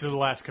you into the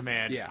Last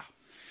Command. Yeah.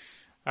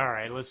 All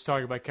right, let's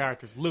talk about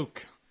characters.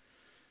 Luke.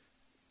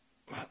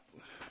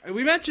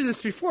 We mentioned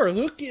this before.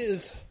 Luke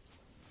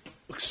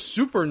looks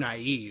super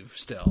naive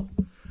still.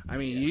 I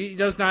mean, he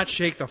does not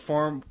shake the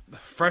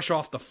fresh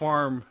off the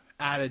farm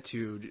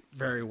attitude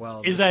very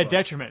well. Is that a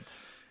detriment?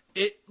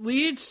 It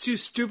leads to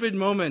stupid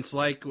moments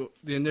like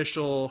the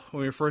initial,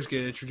 when we first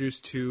get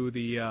introduced to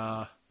the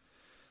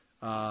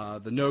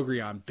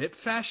Nogrion.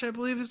 Bitfash, I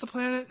believe, is the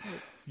planet.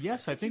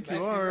 Yes, I think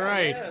you are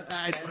right.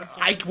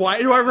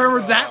 Why do I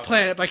remember that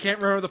planet, but I can't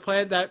remember the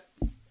planet that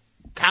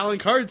Talon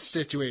Card's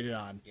situated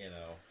on? You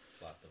know,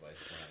 plot device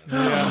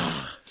planet.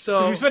 Yeah.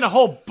 So we spent a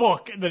whole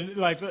book in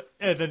the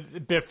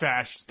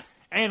Bitfash,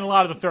 and a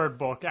lot of the third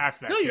book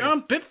after that. No, too. you're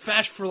on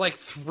Bitfash for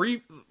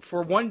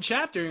one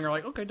chapter, and you're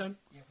like, okay, done.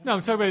 No,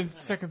 I'm talking about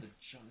the second.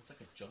 It's like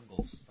a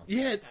jungle.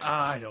 Yeah,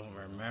 I don't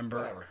remember.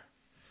 Whatever.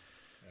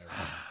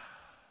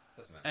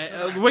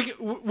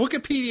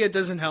 Wikipedia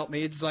doesn't help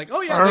me. It's like, oh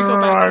yeah, they go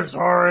back. I'm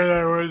sorry,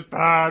 there was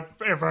bad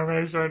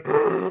information.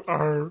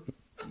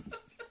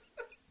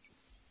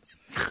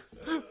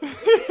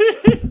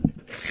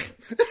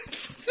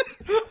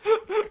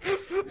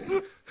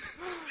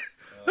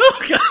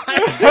 Oh God.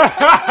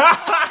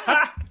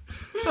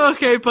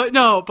 Okay, but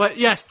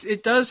yes,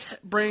 it does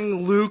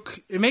bring Luke.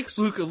 It makes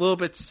Luke a little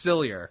bit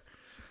sillier.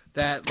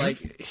 That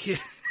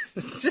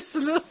just a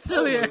little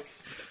sillier.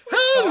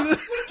 What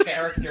a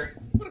character!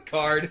 What a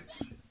card!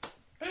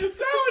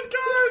 Talent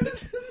card.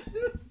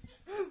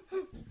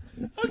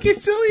 Okay,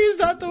 silly is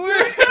not the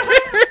word.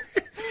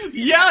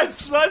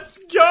 Yes, let's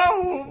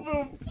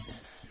go.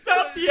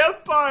 Stop the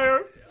Empire.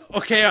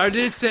 Okay, I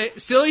did say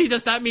silly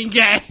does not mean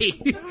gay.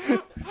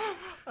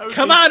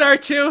 Come on,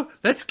 R2.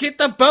 Let's get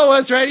the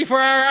boas ready for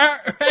our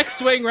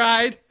X-Wing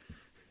ride.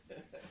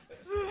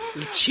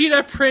 The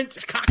cheetah print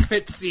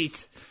cockpit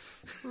seat.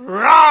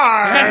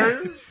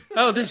 Rawr.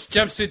 Oh, this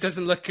jumpsuit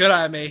doesn't look good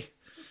on me.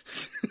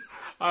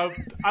 I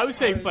was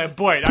saying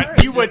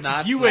flamboyant. You went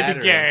to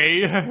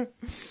gay.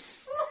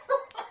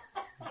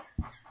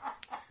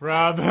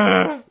 Rob.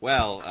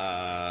 Well,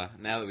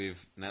 now that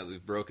we've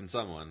broken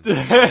someone. No,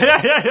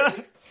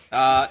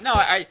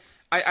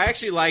 I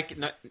actually like.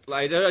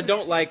 I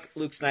don't like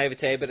Luke's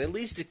naivete, but at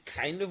least it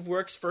kind of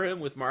works for him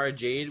with Mara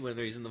Jade when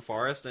he's in the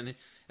forest, and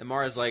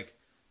Mara's like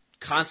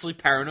constantly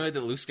paranoid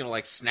that Luke's gonna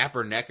like snap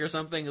her neck or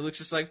something. And Luke's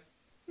just like,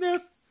 yeah,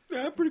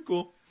 pretty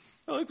cool.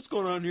 I like what's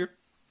going on here.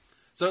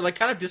 So it like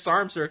kind of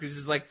disarms her because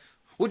he's like,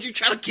 would you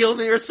try to kill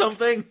me or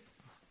something?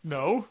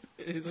 No.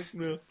 And he's like,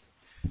 no.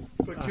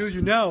 If I kill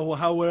you now, well,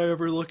 how would I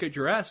ever look at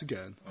your ass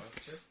again?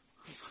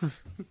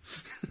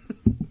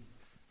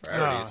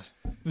 Priorities.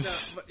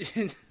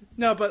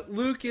 No, but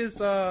Luke is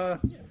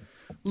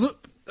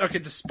Luke. Okay,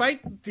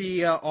 despite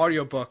the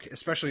audiobook,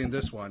 especially in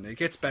this one, it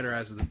gets better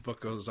as the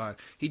book goes on.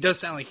 He does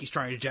sound like he's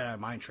trying to Jedi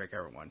mind trick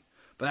everyone,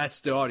 but that's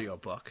the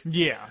audiobook.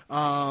 Yeah.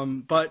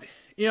 But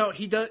you know,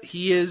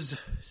 he is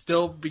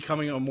still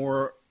becoming a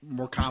more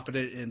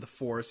competent in the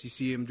Force. You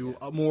see him do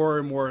more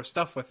and more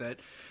stuff with it,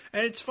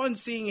 and it's fun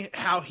seeing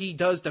how he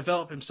does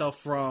develop himself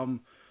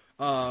from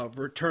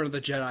Return of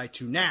the Jedi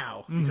to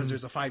now, because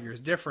there's a 5 years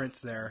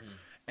difference there,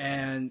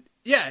 and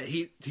yeah,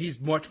 he's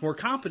much more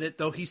competent,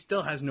 though he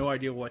still has no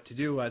idea what to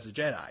do as a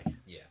Jedi.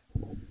 Yeah.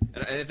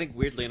 And I think,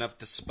 weirdly enough,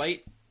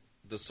 despite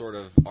the sort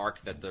of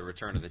arc that the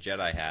Return of the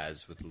Jedi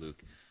has with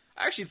Luke,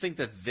 I actually think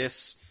that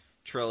this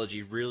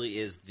trilogy really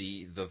is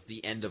the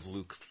end of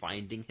Luke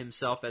finding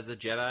himself as a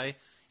Jedi.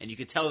 And you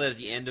can tell that at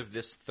the end of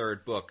this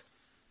third book,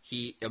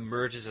 he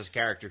emerges as a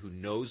character who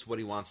knows what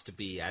he wants to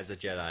be as a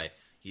Jedi.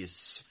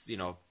 He's,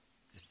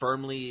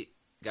 firmly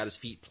got his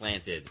feet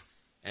planted.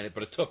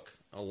 But it took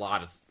a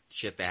lot of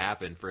shit to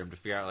happen for him to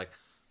figure out, like,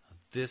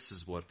 this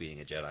is what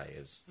being a Jedi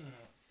is.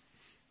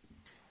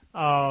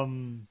 Yeah,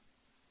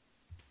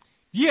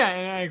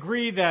 and I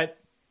agree that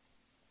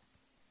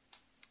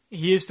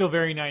he is still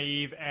very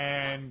naive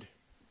and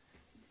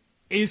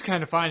is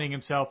kind of finding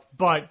himself,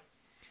 but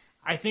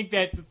I think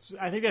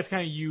that's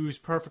kind of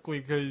used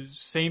perfectly, because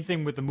same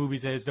thing with the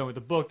movies that it's done with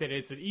the book, that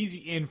it's an easy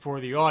in for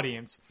the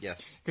audience.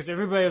 Yes. Because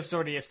everybody is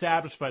already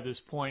established by this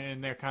point in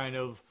their kind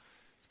of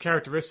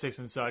characteristics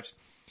and such,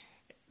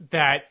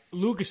 that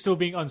Luke is still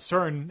being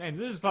uncertain, and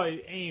this is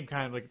probably aimed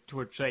kind of like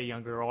towards a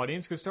younger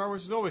audience, because Star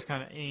Wars is always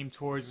kind of aimed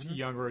towards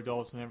younger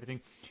adults and everything.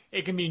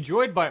 It can be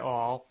enjoyed by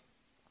all,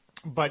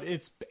 but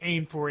it's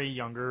aimed for a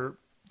younger...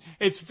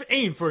 It's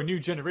aimed for a new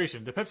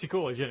generation, the Pepsi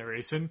Cola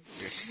generation.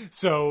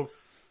 So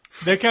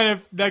that kind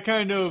of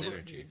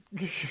Synergy.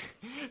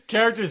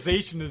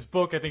 characterization in this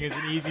book, I think, is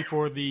easy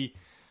for the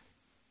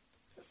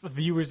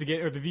viewers to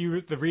get, or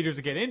the readers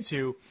to get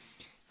into.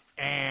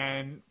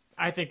 And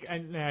I think,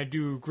 and I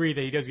do agree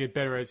that he does get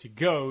better as he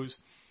goes,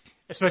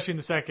 especially in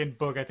the second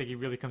book. I think he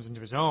really comes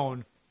into his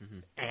own,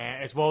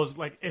 and as well as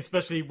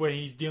especially when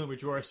he's dealing with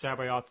Jorah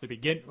Sabayoth to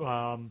begin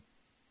on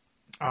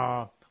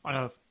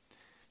a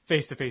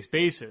face-to-face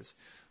basis.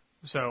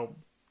 So,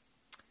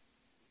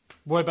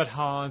 what about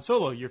Han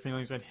Solo? Your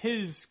feelings on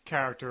his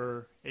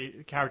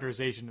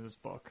characterization in this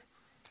book?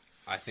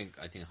 I think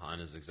Han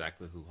is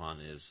exactly who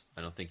Han is.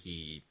 I don't think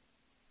he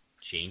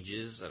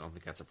changes. I don't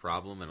think that's a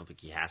problem. I don't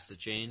think he has to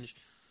change.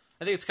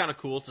 I think it's kind of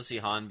cool to see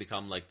Han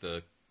become like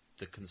the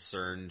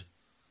concerned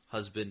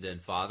husband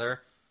and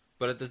father.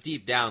 But at the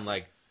deep down,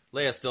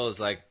 Leia still is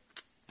like,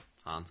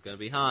 Han's gonna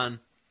be Han.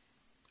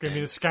 Gonna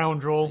be the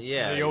scoundrel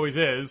that he always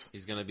is.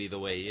 He's gonna be the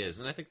way he is,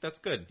 and I think that's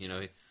good.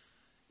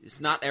 It's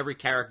not every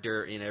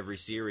character in every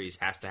series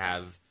has to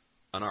have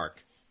an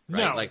arc,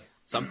 right? No.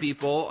 Some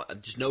people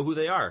just know who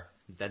they are.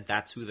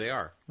 That's who they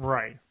are.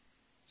 Right.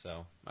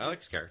 So I like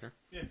his character.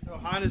 Yeah, no,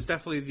 Han is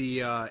definitely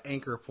the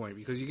anchor point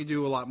because you can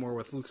do a lot more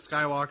with Luke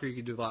Skywalker, you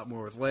can do a lot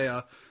more with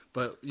Leia,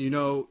 but you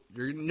know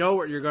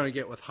what you're going to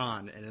get with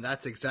Han, and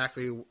that's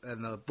exactly,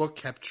 and the book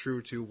kept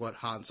true to what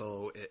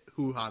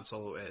who Han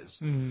Solo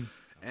is,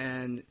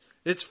 and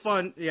it's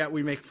fun. Yeah,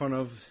 we make fun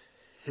of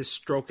his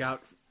stroke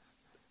out.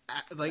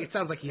 It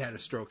sounds like he had a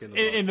stroke in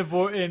the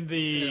book. in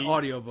the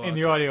audiobook. In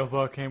the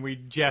audiobook, and we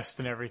jest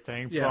and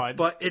everything. Yeah,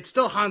 but it's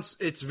still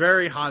it's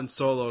very Han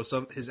Solo.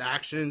 Some his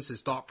actions,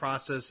 his thought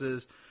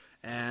processes,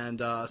 and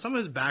some of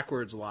his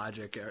backwards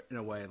logic in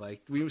a way.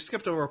 We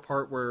skipped over a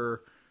part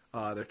where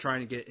they're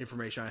trying to get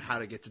information on how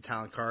to get to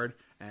Talon Card,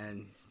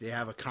 and they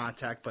have a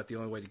contact, but the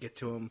only way to get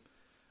to him,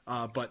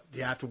 but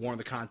they have to warn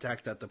the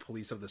contact that the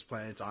police of this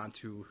planet's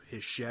onto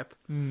his ship.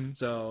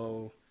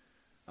 So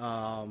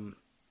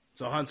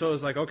Han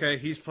Solo's like, okay,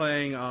 he's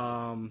playing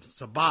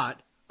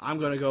Sabat. I'm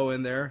going to go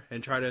in there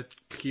and try to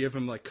give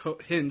him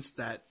hints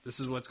that this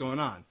is what's going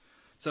on.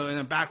 So in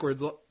a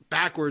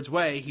backwards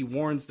way, he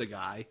warns the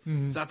guy.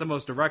 It's not the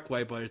most direct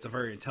way, but it's a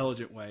very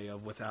intelligent way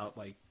of without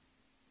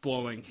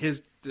blowing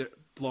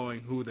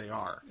who they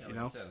are. Yeah, like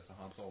you said, it's a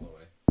Han Solo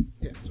way.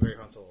 Yeah, it's a very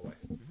Han Solo way.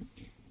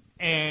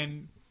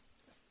 And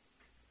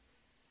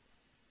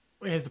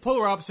as the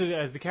polar opposite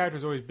as the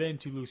character's always been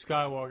to Luke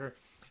Skywalker,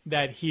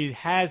 that he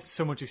has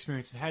so much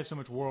experience, has so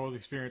much world's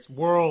experience,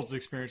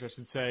 I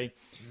should say,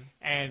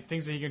 and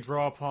things that he can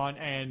draw upon,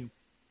 and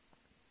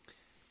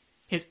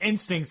his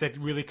instincts that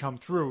really come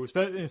through,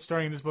 especially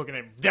starting in this book, and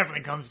it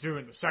definitely comes through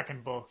in the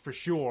second book, for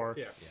sure.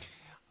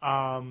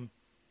 Yeah.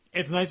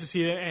 It's nice to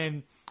see that,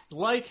 and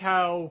like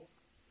how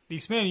the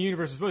expanding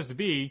universe is supposed to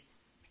be,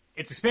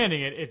 it's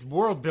expanding it, it's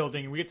world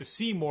building, and we get to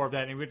see more of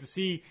that, and we get to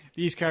see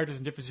these characters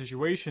in different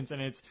situations,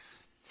 and it's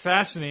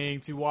fascinating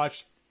to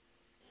watch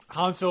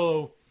Han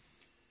Solo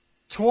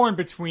torn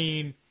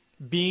between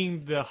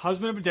being the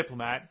husband of a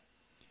diplomat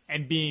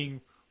and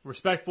being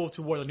respectful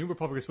to what the New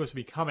Republic is supposed to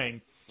be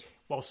becoming,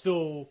 while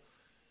still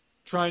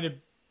trying to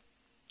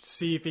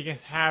see if he can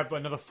have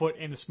another foot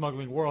in the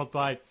smuggling world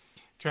by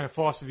trying to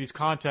foster these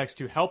contacts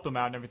to help them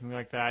out and everything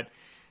like that.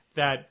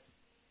 That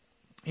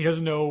he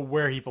doesn't know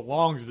where he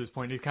belongs at this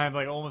point. He's kind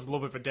of almost a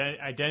little bit of an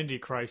identity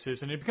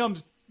crisis, and it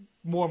becomes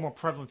more and more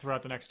prevalent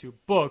throughout the next two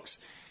books.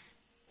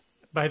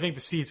 But I think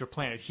the seeds are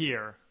planted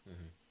here.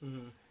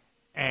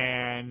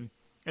 And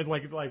what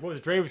was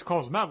it? Dravis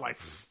calls him out,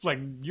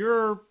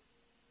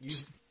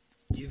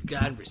 You've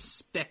gone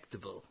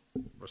respectable.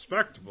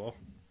 Respectable?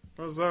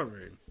 What does that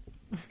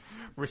mean?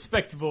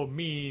 Respectable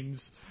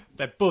means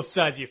that both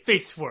sides of your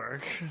face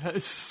work.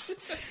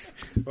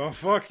 Well,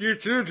 fuck you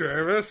too,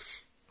 Dravis.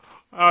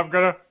 I'm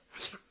gonna...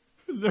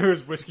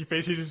 There's whiskey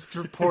face. He just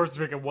pours the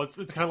drink at once.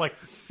 It's kind of like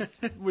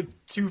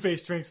with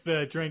Two-Face drinks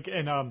the drink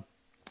in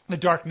The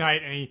Dark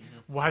Knight, and he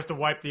has to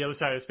wipe the other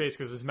side of his face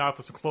because his mouth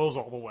doesn't close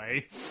all the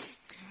way.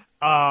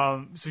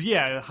 So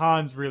yeah,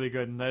 Han's really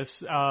good in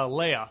this.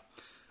 Leia.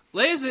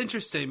 Leia's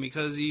interesting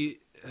because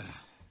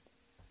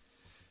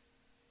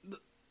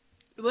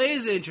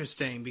Leia's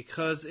interesting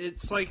because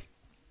it's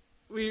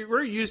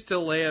we're used to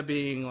Leia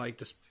being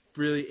this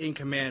really in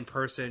command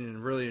person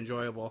and really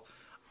enjoyable.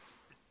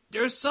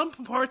 There's some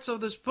parts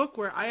of this book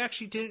where I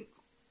actually didn't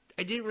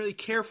really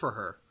care for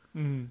her.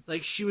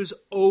 She was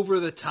over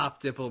the top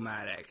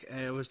diplomatic,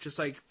 and it was just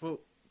well,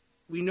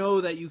 we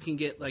know that you can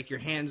get your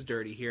hands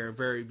dirty here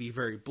and be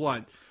very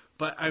blunt.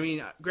 But I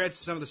mean, granted,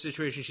 some of the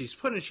situations she's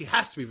put in, she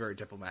has to be very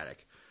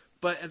diplomatic.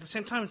 But at the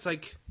same time, it's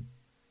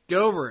get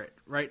over it,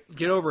 right?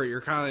 Get over it.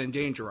 You're kind of in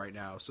danger right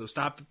now, so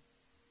stop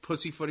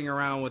pussyfooting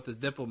around with the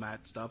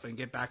diplomat stuff and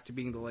get back to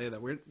being the Leia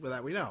that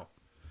we know.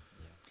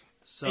 Yeah.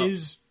 So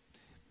is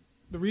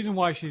the reason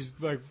why she's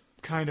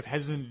kind of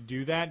hesitant to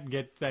do that and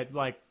get that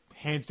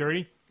hands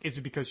dirty? Is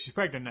it because she's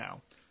pregnant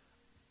now?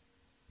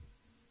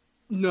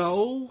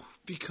 No,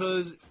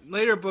 because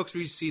later books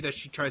we see that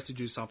she tries to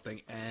do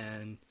something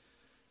and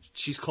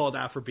she's called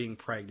out for being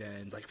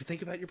pregnant.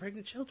 Think about your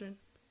pregnant children.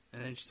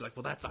 And then she's like,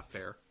 well, that's not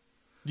fair.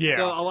 Yeah.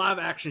 So a lot of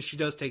action she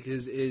does take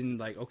is in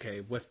like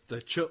okay with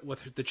the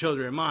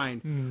children in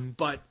mind,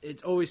 but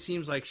it always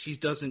seems like she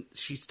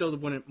still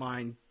wouldn't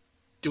mind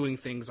doing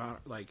things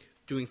the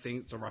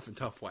rough and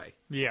tough way.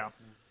 Yeah.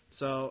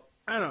 So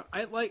I don't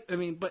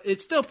know. But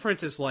it's still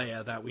Princess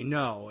Leia that we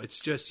know. It's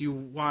just you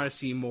want to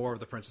see more of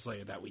the Princess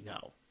Leia that we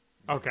know.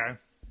 Okay.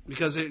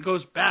 Because it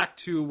goes back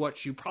to what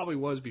she probably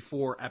was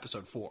before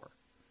Episode 4.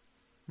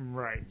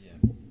 Right.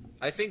 Yeah.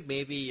 I think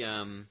maybe I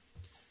don't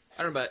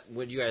know about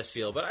what you guys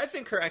feel, but I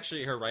think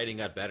her writing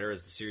got better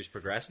as the series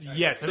progressed.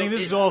 Yes, I think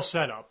this is all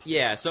set up.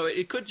 Yeah, so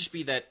it could just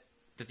be that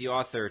the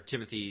author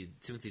Timothy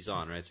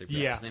Zahn, right? So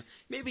yeah. his name.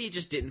 Maybe he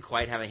just didn't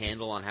quite have a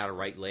handle on how to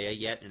write Leia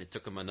yet, and it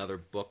took him another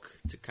book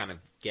to kind of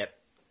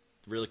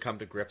really come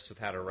to grips with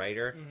how to write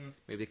her. Mm-hmm.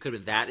 Maybe it could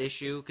have been that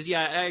issue. Because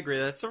I agree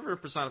that some of her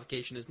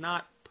personification is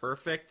not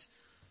perfect.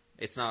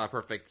 It's not a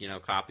perfect,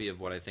 copy of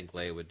what I think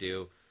Leia would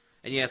do.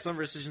 And yeah, some of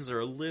her decisions are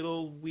a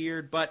little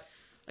weird, but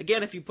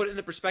again, if you put it in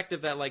the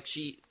perspective that like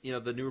the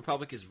New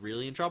Republic is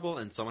really in trouble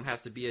and someone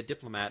has to be a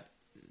diplomat,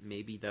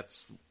 maybe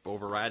that's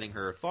overriding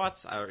her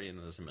thoughts. I don't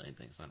there's a million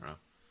things. I don't know.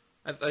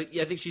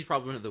 I think she's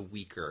probably one of the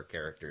weaker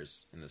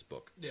characters in this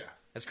book. Yeah.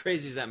 As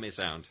crazy as that may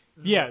sound.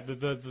 Yeah,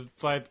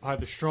 probably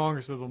the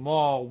strongest of them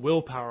all,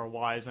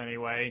 willpower-wise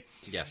anyway.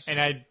 Yes.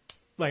 And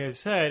like I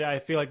said, I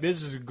feel like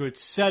this is a good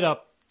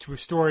setup to a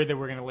story that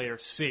we're going to later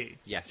see.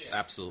 Yes,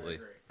 absolutely.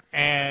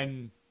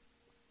 And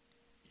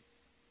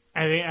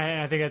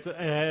I think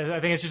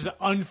it's just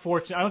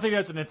unfortunate. I don't think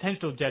that's an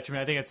intentional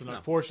detriment. I think it's an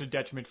unfortunate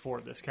detriment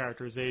for this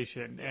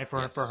characterization and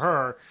for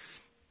her.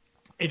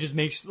 It just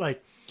makes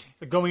like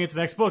going into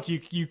the next book,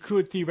 you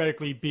could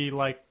theoretically be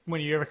like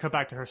when you ever come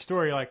back to her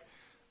story, like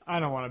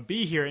I don't want to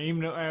be here. And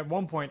even at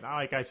one point,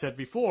 like I said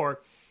before,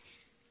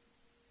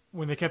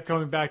 when they kept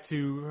coming back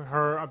to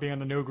her being on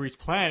the No Grease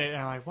planet, and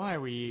I'm like, why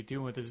are we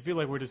doing this? I feel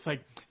like we're just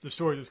like the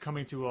story is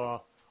coming to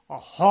a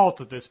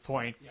halt at this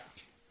point. Yeah.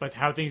 But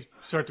how things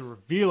start to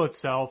reveal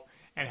itself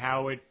and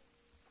how it,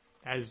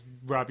 as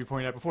Robbie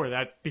pointed out before,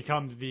 that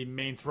becomes the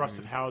main thrust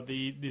of how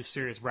this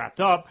series wrapped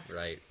up.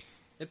 Right.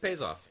 It pays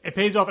off. It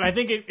pays off, and I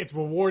think it's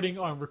rewarding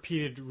on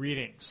repeated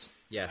readings.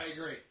 Yes.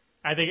 I agree.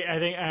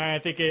 I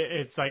think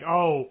it's like,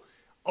 oh,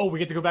 we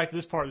get to go back to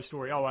this part of the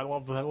story. Oh, I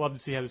love to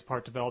see how this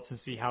part develops and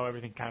see how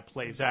everything kind of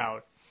plays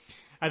out.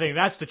 I think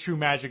that's the true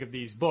magic of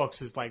these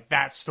books is like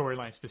that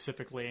storyline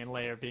specifically, and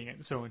Leia being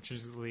so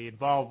intrinsically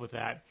involved with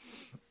that.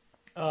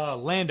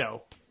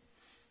 Lando.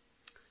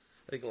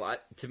 I think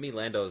to me,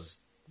 Lando's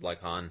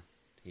like Han.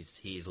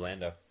 He's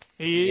Lando.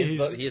 He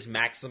is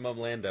maximum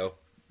Lando.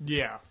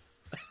 Yeah.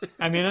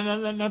 I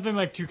mean, nothing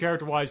like too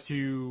character-wise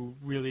to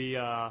really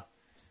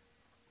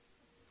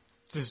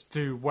just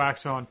to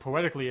wax on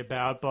poetically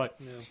about, but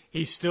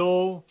he's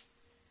still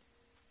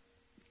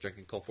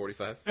drinking Colt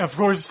 45. Of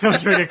course, still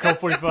drinking Colt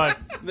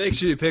 45. Make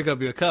sure you pick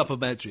up your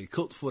complimentary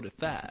Colt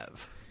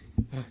 45.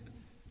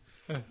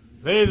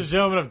 Ladies and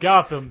gentlemen of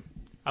Gotham,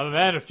 I'm a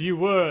man of few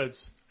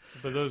words,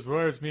 but those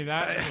words mean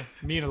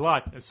a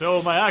lot, and so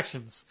are my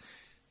actions.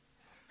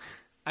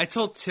 I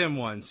told Tim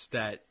once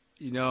that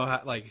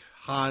like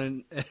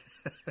Han,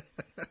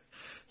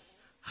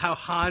 how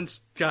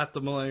Han's got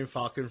the Millennium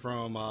Falcon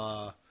from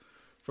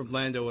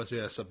Lando was in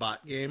a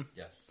Sabat game.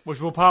 Yes, which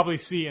we'll probably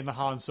see in the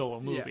Han Solo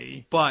movie.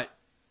 Yeah, but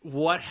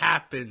what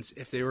happens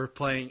if they were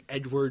playing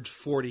Edward's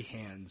 40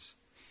 Hands?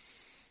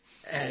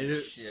 And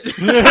shit.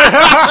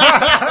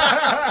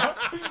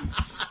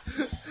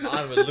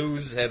 Han would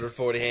lose Edward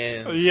 40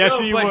 Hands. Yes,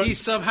 he would. But he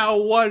somehow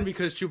won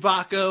because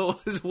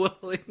Chewbacca was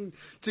willing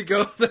to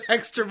go the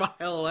extra mile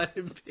and let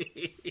him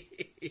be.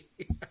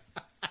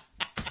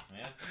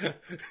 Yeah.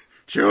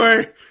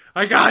 Chewie,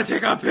 I gotta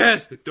take a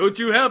piss. Don't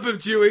you help him,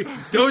 Chewie.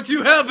 Don't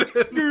you help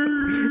him.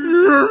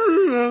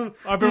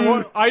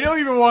 I know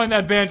you've been wanting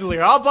that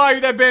bandolier. I'll buy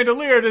you that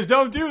bandolier. Just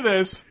don't do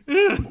this.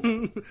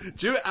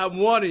 Chewie, I'm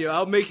warning you.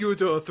 I'll make you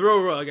into a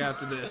throw rug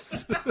after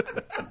this.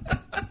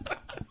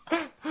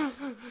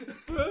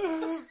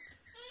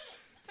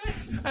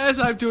 As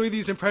I'm doing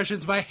these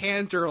impressions, my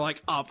hands are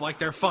like up, like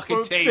they're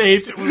fucking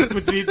taped.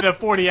 with the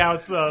 40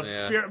 ounce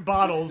beer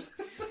bottles.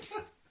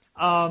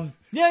 I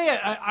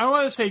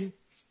want to say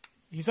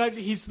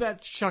he's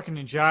that chucking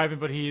and jiving,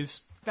 but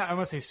he's not, I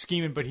want to say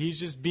scheming, but he's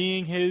just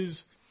being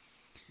his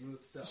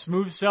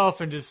smooth self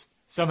and just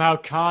somehow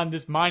con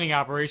this mining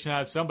operation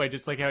out of somebody,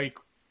 just like how he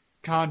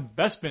conned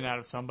Bespin out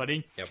of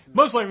somebody. Yep.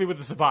 Most likely with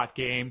the Sabat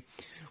game,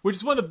 which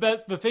is one of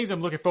the things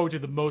I'm looking forward to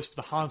the most with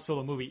the Han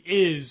Solo movie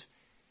is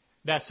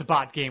that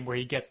Sabat game where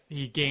he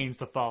gains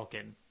the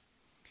Falcon.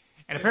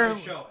 And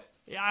apparently, show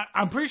it. Yeah,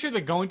 I'm pretty sure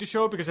they're going to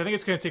show it because I think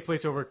it's going to take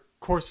place over a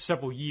course of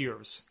several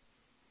years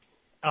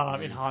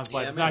in Han's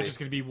life. It's not just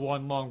going to be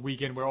one long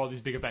weekend where all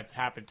these big events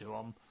happen to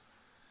him.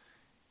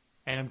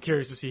 And I'm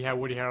curious to see how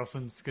Woody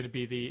Harrelson's going to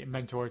be the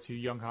mentor to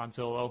young Han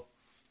Solo.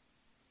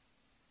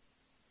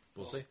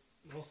 We'll see.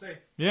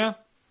 Yeah.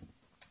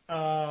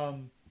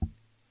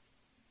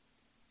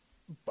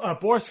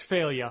 Borsk's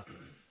failure,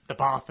 the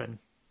Bothan,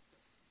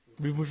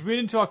 which we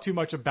didn't talk too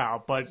much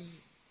about, but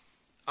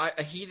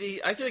I feel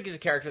like he's a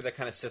character that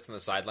kind of sits on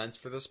the sidelines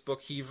for this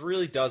book. He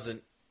really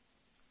doesn't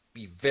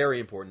be very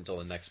important until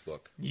the next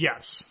book.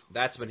 Yes.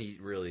 That's when he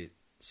really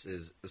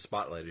the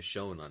spotlight is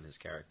shown on his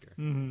character.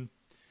 Mm-hmm.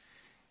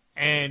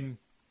 And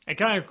it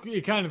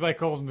kind of like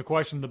calls into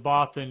question the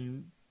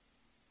Bothan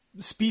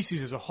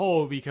species as a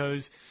whole,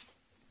 because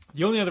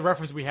the only other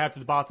reference we have to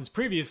the Bothans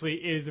previously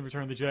is the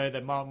Return of the Jedi,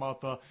 that Mon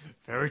Mothma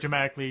very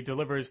dramatically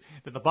delivers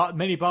that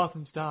many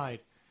Bothans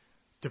died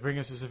to bring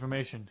us this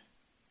information.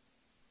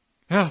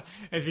 And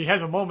he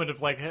has a moment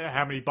of like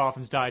how many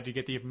Bothans died to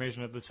get the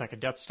information of the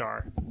second Death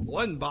Star.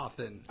 1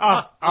 Bothan.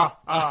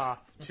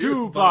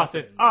 2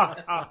 Bothans.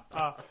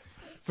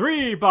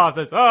 3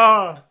 Bothans.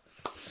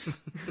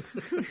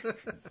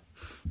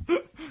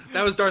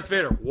 That was Darth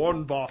Vader.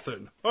 1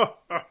 Bothan.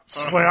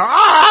 Slayer.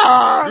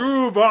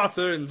 2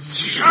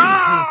 Bothans.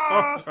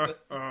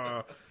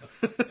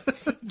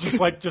 just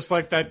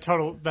like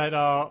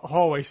that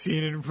hallway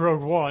scene in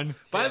Rogue One.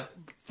 But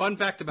fun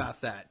fact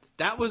about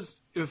that was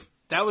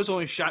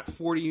only shot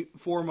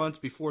 44 months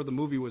before the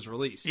movie was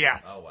released. Yeah.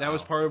 Oh, wow. That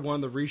was part of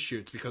one of the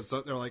reshoots, because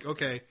they're like,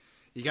 okay,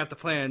 you got the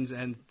plans,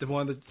 and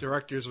one of the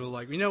directors was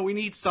like, we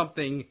need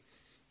something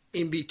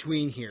in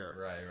between here.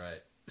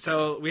 Right.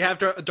 So we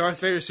have a Darth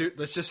Vader suit.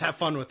 Let's just have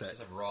fun with it.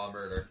 Just raw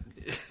murder.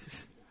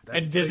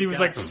 And Disney was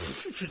like,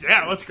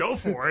 yeah, let's go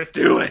for it.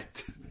 Do it.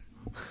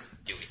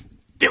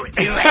 Do it.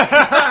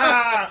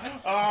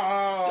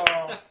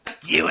 Oh.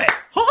 Do it.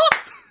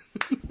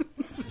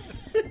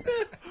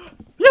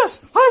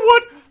 Yes, I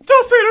want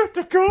Darth Vader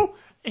to go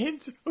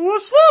into a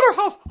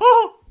slaughterhouse.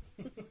 Oh.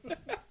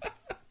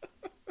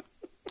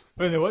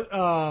 Wait,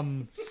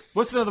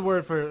 what's another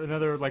word for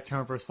another like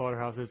term for a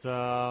slaughterhouse? It's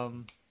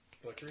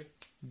Butchery?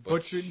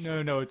 butcher.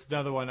 No, it's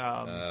another one.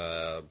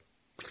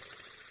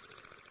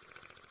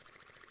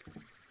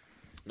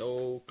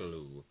 No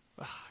clue.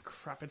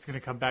 Crap! It's gonna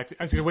come back to.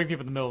 It's gonna wake me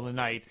up in the middle of the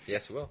night,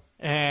 Yes, it will.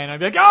 and I'd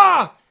be like,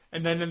 ah!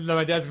 And then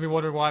my dad's gonna be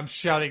wondering why I'm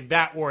shouting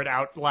that word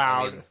out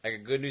loud. I mean, I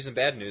got good news and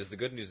bad news. The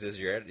good news is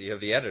you have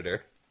the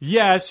editor.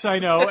 Yes, I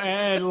know,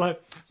 and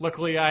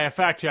luckily I have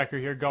fact checker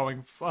here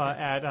going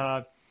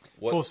at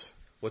full.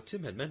 What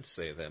Tim had meant to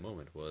say at that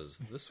moment was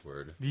this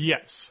word.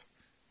 Yes.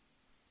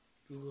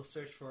 Google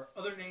search for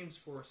other names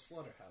for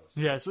slaughterhouse.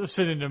 Yes, a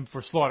synonym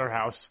for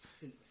slaughterhouse.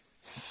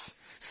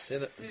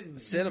 Cinnamon.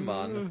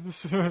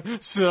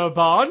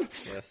 Cinnabon.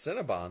 Yeah,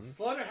 Cinnabon.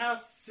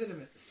 Slaughterhouse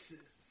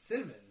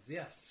Cinnamons,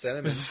 yes.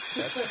 Cinnamon.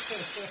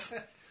 That's I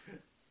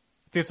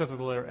think it starts with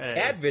the letter A.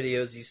 cat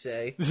videos, you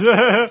say?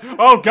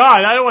 Oh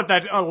God, I don't want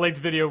that linked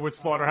video with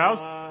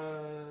slaughterhouse.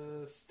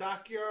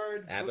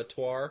 Stockyard.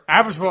 Abattoir.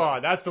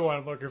 Abattoir, that's the one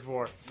I'm looking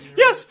for.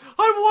 Yes,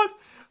 I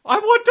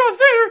want Darth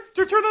Vader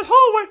to turn that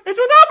hallway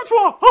into an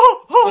abattoir.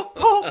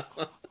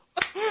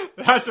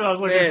 That's what I was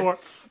looking for.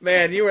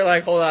 Man, you were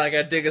like, hold on, I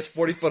gotta dig this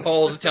 40-foot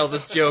hole to tell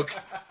this joke.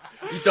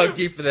 You dug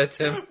deep for that,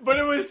 Tim. But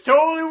it was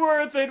totally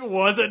worth it,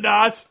 was it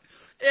not?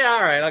 Yeah,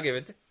 alright, I'll give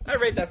it. I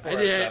rate that 4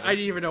 out of 7. I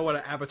didn't even know what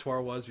an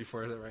abattoir was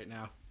before that right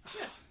now.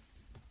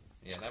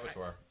 Yeah, an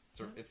abattoir.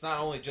 It's not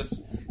only just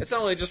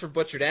for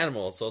butchered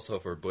animals, it's also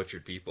for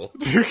butchered people.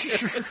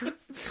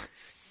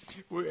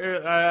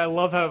 I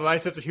love how my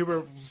sense of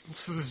humor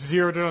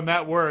zeroed in on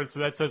that word, so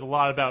that says a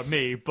lot about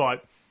me,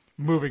 but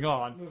moving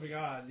on.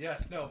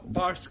 Yes, no.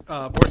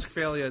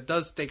 Borskfalia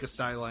does take a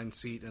sideline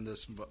seat in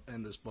this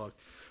book.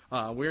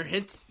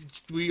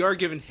 We are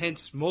given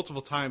hints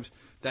multiple times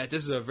that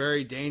this is a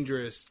very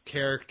dangerous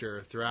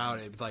character throughout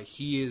it. Like,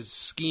 he is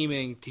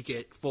scheming to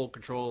get full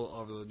control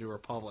over the New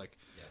Republic.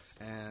 Yes.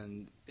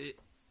 And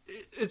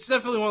it's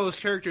definitely one of those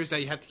characters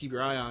that you have to keep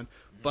your eye on.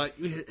 But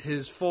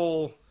his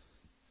full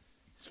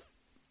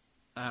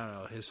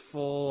Endgame,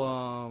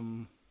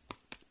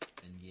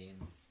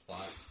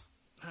 plot,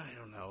 I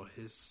don't know,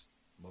 his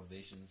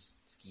motivations,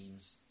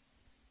 schemes.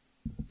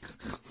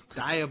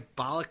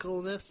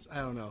 diabolicalness?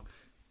 I don't know.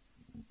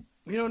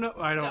 We don't know.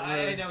 I don't know.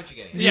 I know what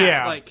you're getting.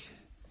 Yeah. Like,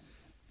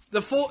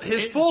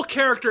 his full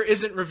character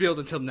isn't revealed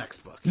until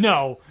next book.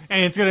 No,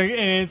 and it's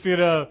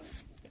gonna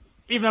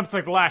even up to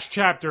like the last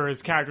chapter,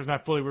 his character's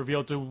not fully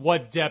revealed to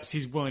what depths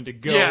he's willing to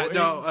go. Yeah,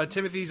 no.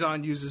 Timothy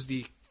Zahn uses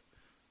the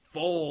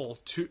full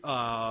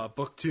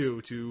book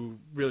 2 to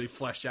really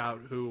flesh out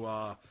who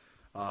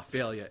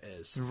Phalia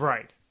is.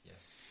 Right.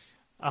 Yes.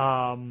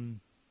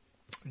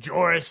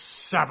 Joris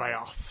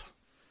Sabayoth.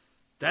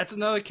 That's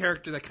another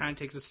character that kind of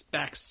takes a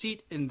back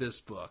seat in this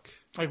book.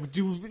 Like,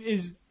 do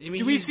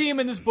we see him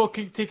in this book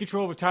take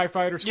control of a TIE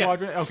fighter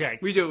squadron? Yeah, okay,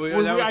 we do.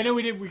 I know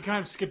we did. We kind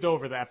of skipped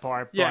over that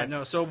part. But. Yeah,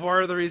 no. So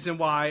part of the reason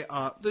why,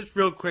 let's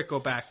real quick go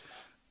back.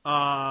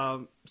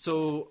 Wow.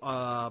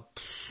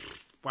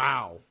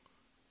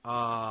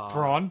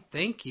 Thrawn.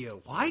 Thank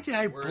you. Why did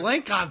I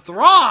blank on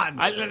Thrawn?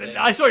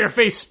 I saw your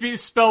face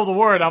spell the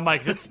word. I'm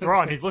like, it's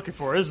Thrawn he's looking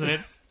for, isn't it?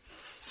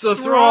 So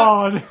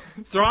Thrawn.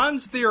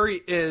 Thrawn's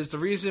theory is the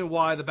reason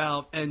why the Battle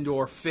of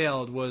Endor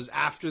failed was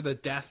after the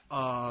death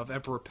of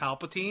Emperor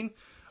Palpatine,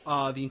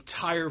 the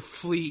entire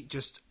fleet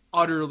just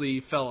utterly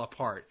fell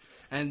apart.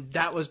 And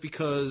that was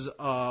because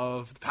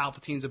of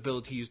Palpatine's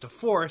ability to use the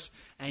Force,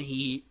 and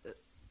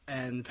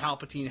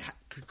Palpatine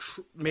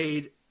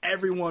made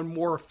everyone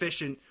more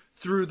efficient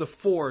through the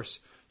Force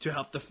to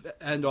help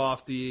end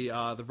off the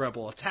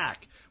rebel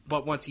attack.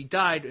 But once he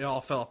died, it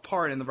all fell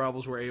apart, and the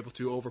rebels were able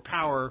to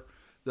overpower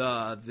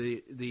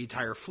the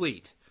entire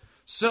fleet.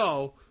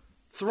 So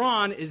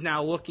Thrawn is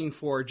now looking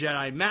for a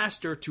Jedi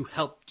Master to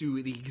help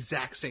do the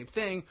exact same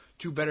thing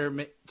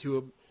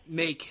to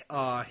make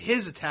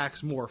his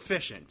attacks more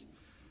efficient.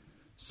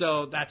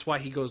 So that's why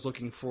he goes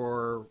looking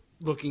for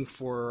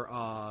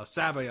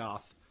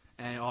Sabayoth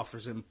and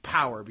offers him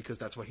power, because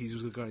that's what he's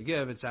going to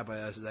give. And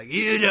Sabayoth is like,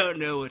 "You don't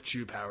know what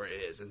true power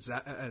is."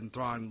 And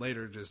Thrawn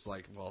later just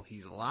like, well,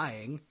 he's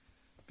lying,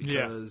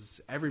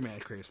 because every man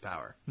craves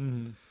power.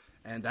 Mm-hmm.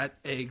 And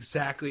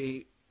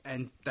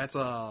that's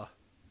a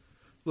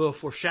little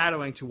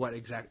foreshadowing to what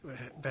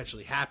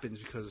eventually happens,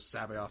 because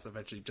Sabayoth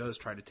eventually does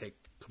try to take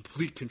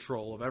complete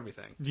control of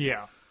everything.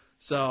 Yeah.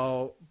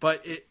 So,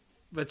 but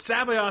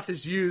Sabayoth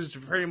is used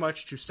very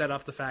much to set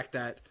up the fact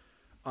that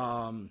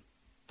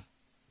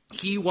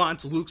he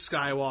wants Luke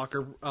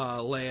Skywalker,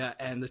 Leia,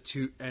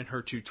 and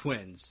her two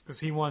twins, because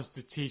he wants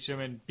to teach them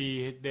and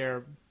be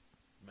their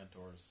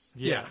mentors.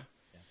 Yeah.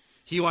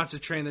 He wants to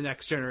train the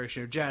next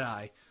generation of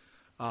Jedi,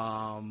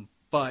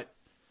 but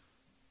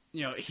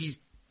he's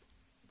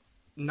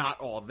not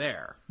all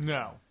there.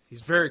 No.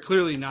 He's very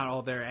clearly not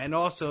all there. And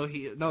also,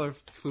 another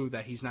clue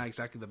that he's not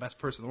exactly the best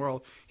person in the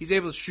world, he's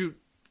able to shoot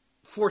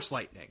Force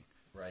lightning.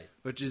 Right.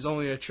 Which is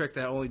only a trick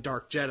that only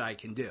Dark Jedi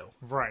can do.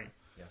 Right.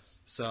 Yes.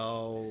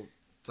 So,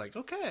 it's like,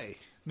 okay.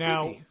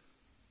 Now, creepy.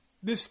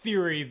 This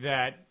theory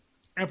that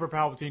Emperor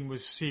Palpatine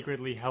was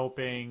secretly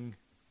helping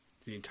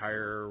the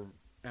entire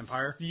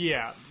Empire?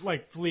 Yeah,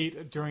 like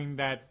fleet during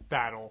that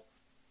battle.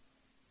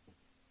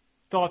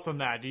 Thoughts on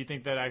that? Do you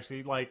think that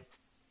actually, like...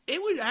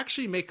 It would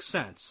actually make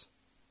sense.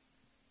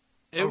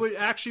 It would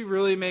actually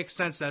really make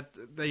sense that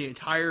the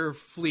entire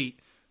fleet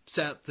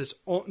set this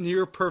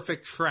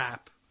near-perfect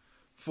trap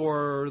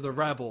for the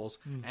rebels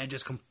and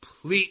just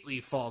completely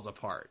falls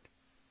apart.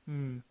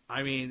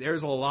 I mean,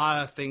 there's a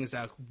lot of things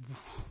that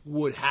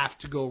would have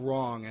to go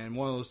wrong, and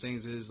one of those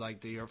things is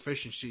like the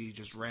efficiency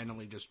just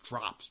randomly just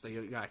drops. They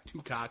got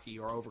too cocky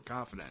or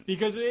overconfident.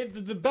 Because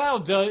the battle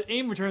does,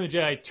 in Return of the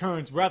Jedi,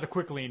 turns rather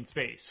quickly in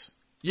space.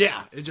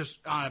 Yeah, it just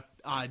on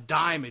a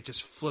dime, it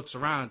just flips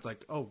around. It's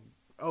like, oh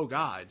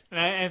God. And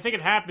I think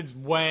it happens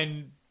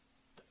when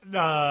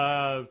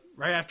right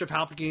after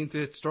Palpatine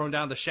gets thrown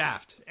down the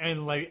shaft,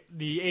 and like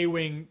the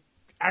A-wing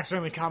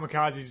accidentally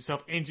kamikazes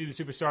itself into the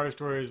Super Star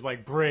Destroyer's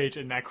like bridge,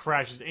 and that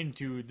crashes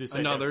into this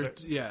another.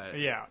 Yeah.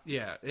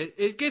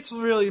 It gets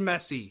really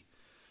messy.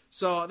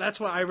 So that's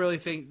why I really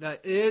think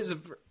that it is.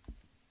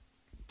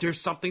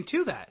 There's something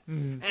to that,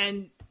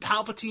 and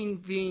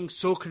Palpatine being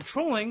so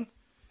controlling,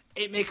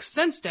 it makes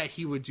sense that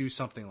he would do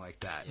something like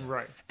that.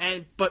 Right.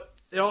 But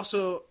it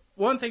also,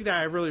 one thing that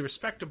I really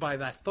respected by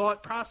that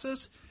thought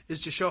process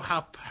is to show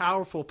how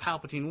powerful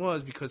Palpatine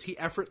was, because he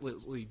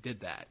effortlessly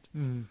did that.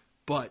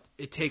 But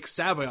it takes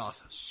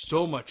Sabayoth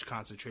so much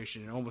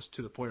concentration and almost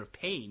to the point of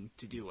pain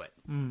to do it.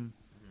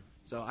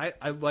 So I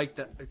like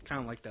that. I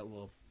kind of like that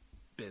little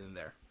bit in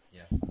there.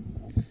 Yeah.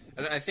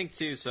 And I think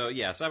too. So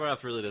yeah,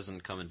 Sabayoth really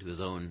doesn't come into his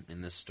own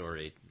in this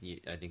story.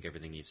 I think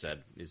everything you've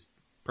said is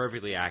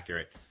perfectly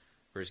accurate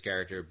for his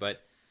character.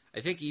 But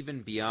I think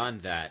even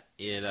beyond that,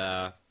 it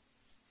I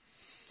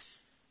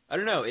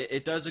don't know.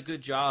 It does a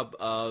good job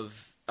of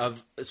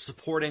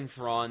supporting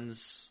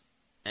Thrawn's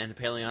and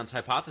Paleon's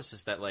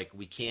hypothesis that like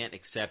we can't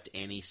accept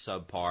any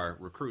subpar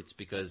recruits,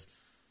 because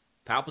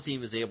Palpatine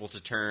was able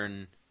to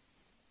turn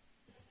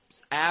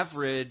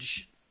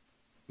average,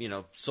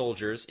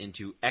 soldiers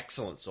into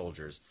excellent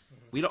soldiers.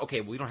 We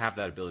don't have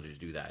that ability to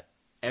do that.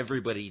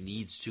 Everybody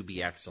needs to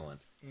be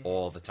excellent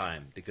all the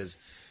time, because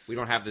we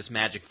don't have this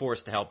magic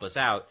force to help us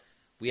out.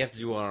 We have to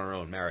do it on our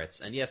own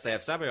merits. And yes, they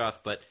have Sabayoth,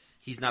 but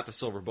he's not the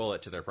silver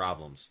bullet to their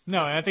problems.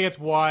 No, and I think that's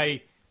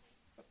why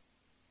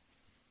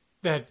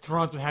that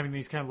Thrawn's been having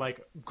these kind of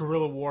like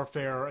guerrilla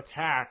warfare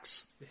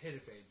attacks. The hit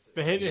evades.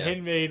 The hit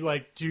invade,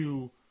 like,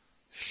 to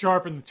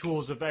sharpen the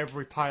tools of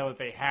every pilot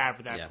they have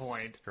at that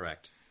point.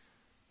 Correct.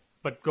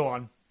 But go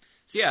on.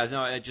 So yeah,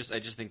 no, I just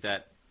think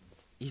that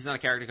he's not a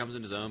character that comes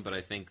into his own, but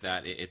I think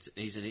that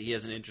he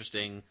has an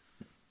interesting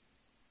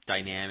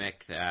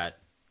dynamic that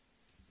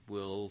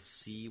we'll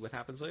see what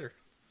happens later.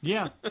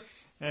 Yeah.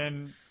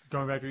 And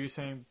going back to what you're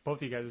saying, both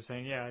of you guys are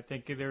saying, yeah, I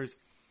think there's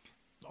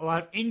a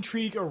lot of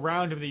intrigue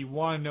around him that you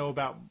want to know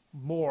about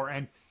more.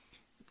 And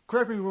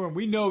correct me if I'm wrong,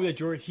 we know that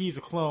he's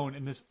a clone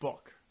in this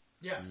book.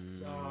 Yeah.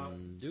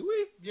 Do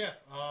we? Yeah.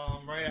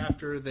 Right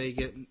after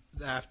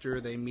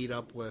they meet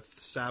up with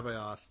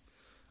Sabayoth,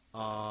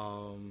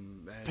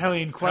 and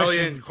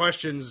Pelion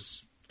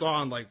questions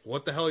Thrawn, like,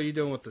 what the hell are you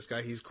doing with this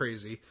guy? He's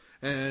crazy.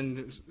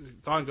 And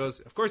Thrawn goes,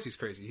 of course he's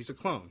crazy. He's a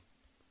clone.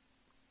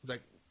 It's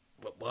like,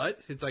 what?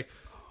 It's like,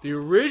 the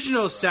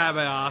original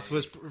Sabayoth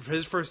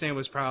his first name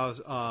was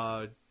pronounced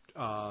Doris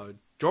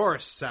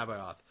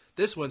Sabayoth.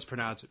 This one's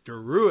pronounced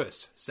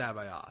Doruis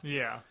Sabayoth.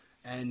 Yeah.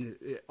 And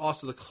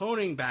also the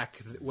cloning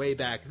way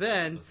back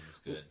then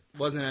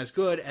wasn't as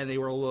good, and they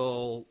were a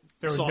little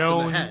soft in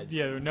the head.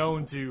 Yeah, they were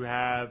known to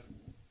have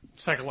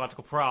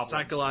psychological problems.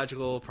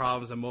 Psychological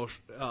problems,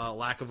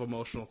 lack of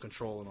emotional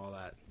control, and all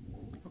that.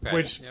 Okay.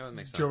 Which yeah, that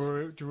makes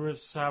sense.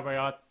 Juris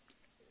Sabayat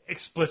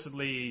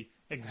explicitly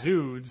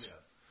exudes.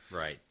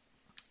 Right.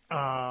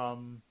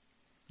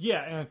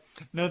 Yeah, and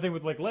another thing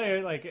with like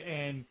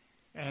Leia,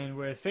 and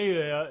with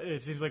Thea,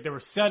 it seems like they were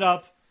set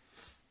up.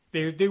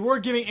 They were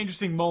giving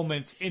interesting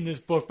moments in this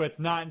book, but it's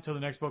not until the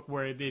next book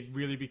where it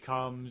really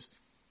becomes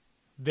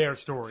their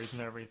stories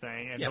and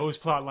everything, and those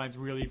plot lines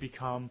really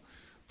become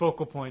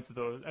focal points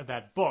of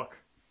that book.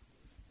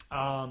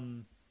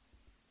 We'll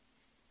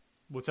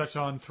touch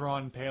on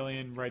Thrawn and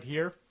Pelion right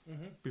here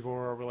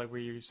before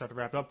we start to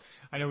wrap it up.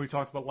 I know we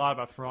talked a lot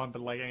about Thrawn,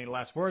 but any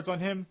last words on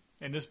him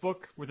in this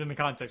book within the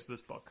context of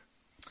this book?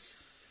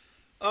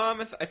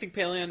 I think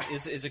Pelion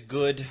is a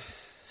good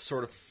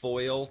sort of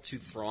foil to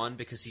Thrawn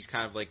because he's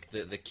kind of like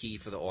the key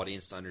for the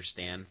audience to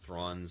understand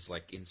Thrawn's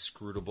like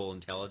inscrutable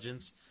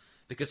intelligence.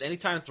 Because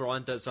anytime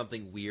Thrawn does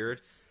something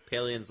weird,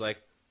 Pelion's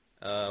like,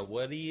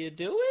 "What are you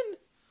doing?"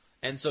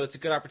 And so it's a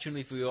good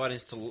opportunity for the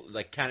audience to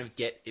like kind of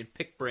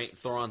pick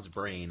Thrawn's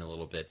brain a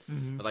little bit.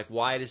 Mm-hmm. But, like,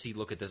 why does he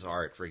look at this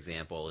art, for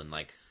example, and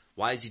like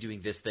why is he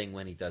doing this thing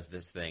when he does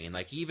this thing? And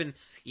like even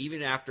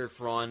after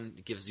Thrawn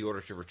gives the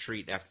order to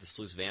retreat after the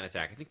Sluice Van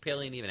attack, I think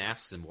Pelion even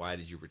asks him, "Why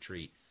did you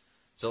retreat?"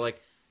 So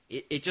like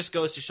it just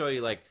goes to show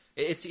you like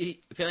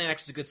Pelion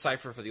acts as a good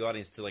cipher for the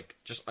audience to like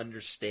just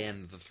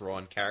understand the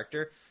Thrawn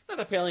character. Not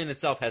that Pelion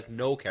itself has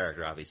no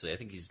character, obviously. I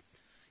think he's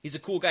a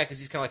cool guy because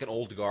he's kind of like an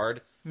old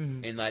guard,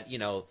 in that, you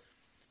know,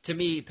 to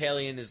me,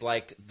 Pelion is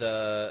like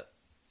the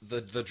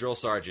drill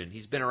sergeant.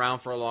 He's been around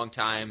for a long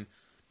time.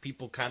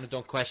 People kind of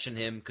don't question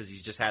him because he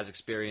just has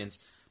experience.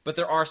 But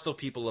there are still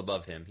people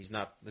above him.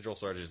 The drill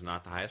sergeant is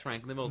not the highest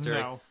rank in the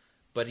military. No.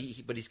 But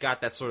he's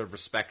got that sort of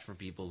respect from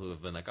people who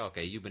have been like,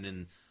 okay, you've been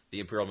in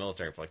the Imperial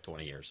military for like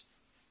 20 years.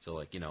 So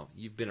like, you know,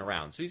 you've been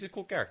around. So he's a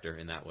cool character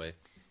in that way.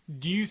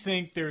 Do you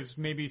think there's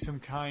maybe some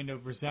kind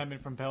of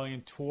resentment from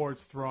Pelion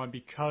towards Thrawn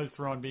because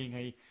Thrawn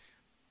being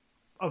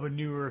of a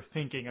newer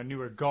thinking, a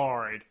newer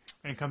guard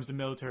when it comes to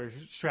military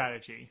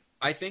strategy?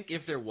 I think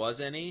if there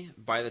was any,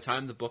 by the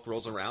time the book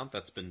rolls around,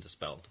 that's been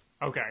dispelled.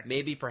 Okay.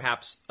 Maybe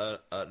perhaps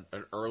an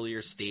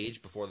earlier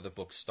stage before the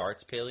book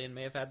starts, Pelion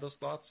may have had those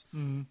thoughts.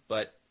 Mm-hmm.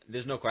 But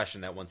there's no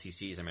question that once he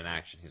sees him in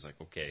action, he's like,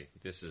 okay,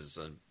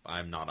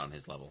 I'm not on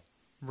his level.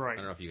 Right. I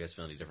don't know if you guys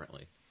feel any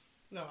differently.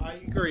 No, I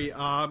agree.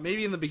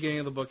 Maybe in the beginning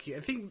of the book, I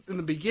think in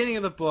the beginning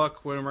of the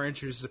book, when we're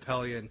introduced to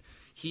Pelion,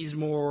 he's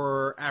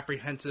more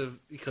apprehensive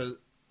because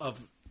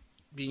of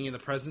being in the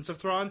presence of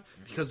Thrawn,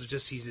 because of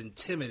just he's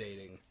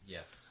intimidating.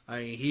 Yes. I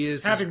mean, he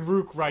is... Having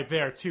Rook right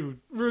there, too.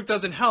 Rook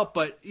doesn't help,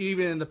 but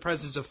even in the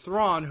presence of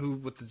Thrawn, who,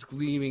 with his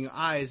gleaming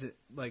eyes,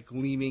 like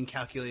gleaming,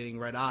 calculating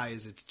red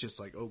eyes, it's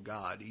just like, oh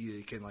god,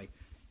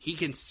 he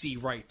can see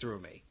right through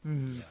me.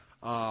 Mm-hmm.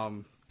 Yeah.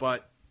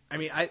 But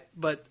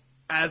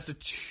as the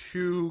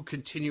two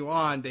continue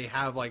on, they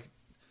have like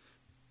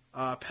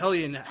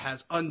Pelion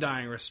has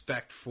undying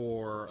respect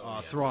for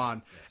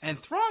Thrawn, and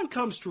Thrawn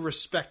comes to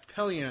respect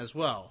Pelion as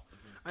well.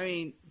 I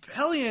mean,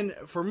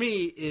 Pelion, for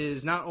me,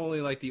 is not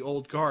only like the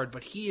old guard,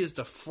 but he is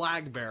the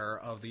flag bearer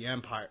of the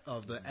Empire,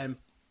 of the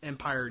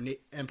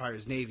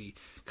Empire's Navy,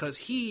 because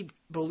he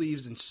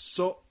believes in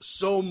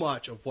so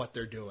much of what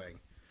they're doing,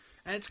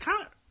 and it's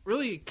kind of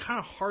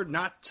hard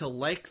not to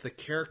like the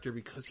character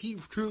because he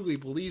truly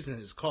believes in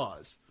his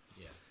cause,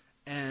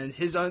 and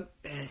his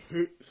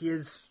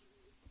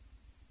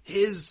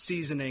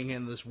seasoning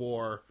in this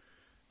war.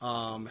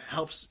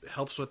 Helps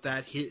with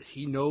that.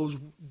 He knows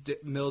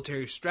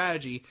military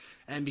strategy,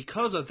 and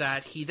because of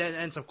that, he then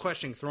ends up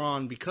questioning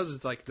Thrawn because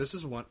it's like this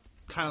is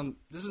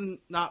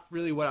not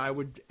really what I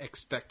would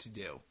expect to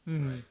do.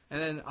 Mm-hmm. Right.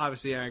 And then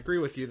obviously I agree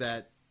with you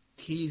that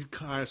he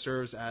kind of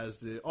serves as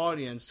the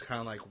audience, kind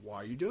of like, why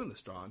are you doing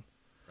this, Thrawn?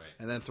 Right.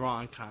 And then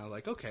Thrawn kind of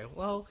like, okay,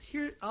 well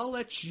here I'll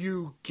let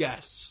you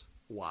guess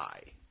why.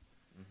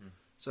 Mm-hmm.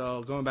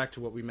 So going back to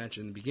what we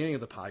mentioned in the beginning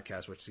of the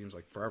podcast, which seems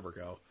like forever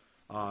ago.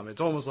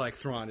 It's almost like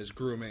Thrawn is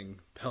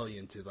grooming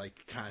Pelion to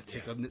like kind of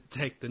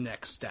take the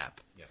next step.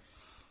 Yes.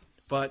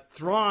 But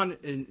Thrawn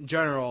in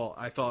general,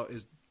 I thought,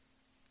 is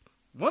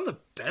one of the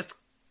best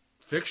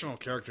fictional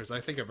characters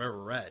I think I've ever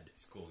read.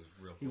 It's cool. He's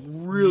real cool.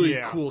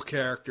 Really cool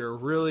character.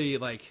 Really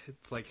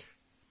it's like,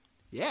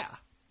 yeah,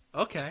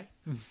 okay.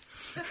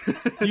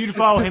 You'd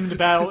follow him to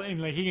battle, and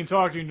like he can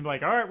talk to you and be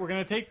like, all right, we're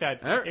gonna take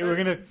that. We're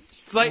gonna.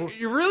 It's like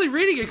you're really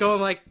reading it,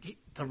 going like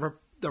the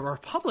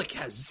Republic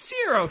has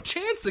zero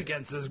chance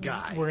against this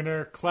guy. We're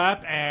going to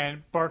clap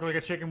and bark like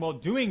a chicken while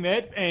doing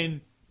that,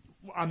 and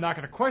I'm not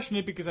going to question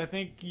it because I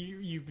think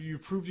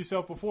you've proved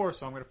yourself before,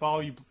 so I'm going to follow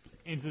you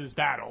into this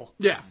battle.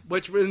 Yeah,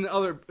 which in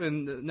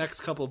the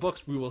next couple of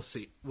books we'll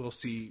see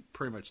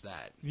pretty much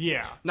that.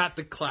 Yeah. Not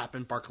the clap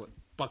and buck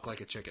like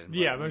a chicken.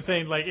 Yeah, but I'm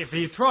saying, like, if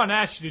Thrawn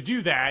asked you to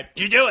do that...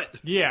 You do it!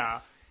 Yeah.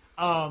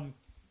 Going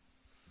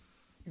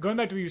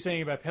back to what you were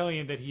saying about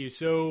Pelion, that he is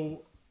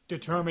so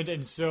determined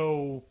and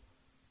so...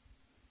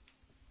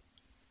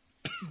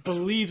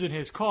 believes in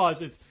his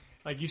cause. It's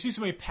like you see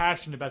somebody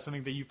passionate about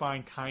something that you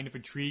find kind of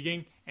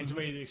intriguing, and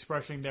somebody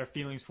expressing their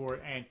feelings for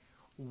it, and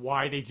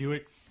why they do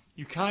it.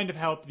 You kind of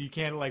help. You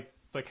can't like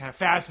kind of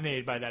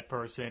fascinated by that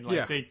person.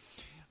 Like say,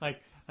 I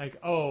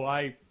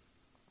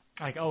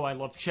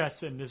love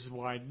chess, and this is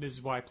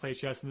why I play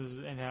chess, and this is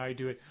and how I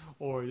do it,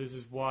 or this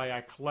is why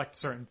I collect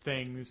certain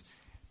things,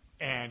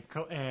 and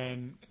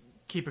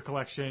keep a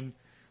collection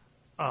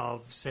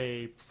of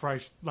say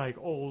like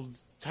old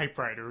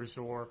typewriters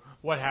or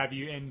what have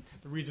you, and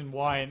the reason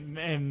why,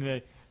 and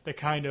the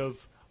kind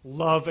of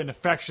love and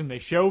affection they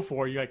show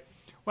for you, like,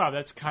 wow,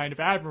 that's kind of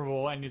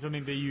admirable, and it's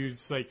something that you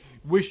like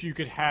wish you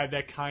could have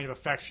that kind of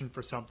affection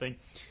for something.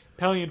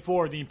 Pelion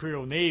for the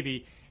Imperial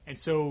Navy, and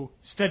so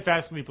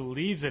steadfastly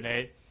believes in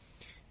it,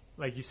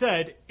 like you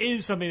said,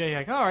 is something that you're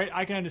like, all right,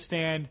 I can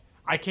understand.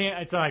 I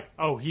can't. It's like,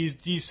 oh, he's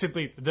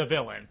simply the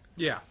villain.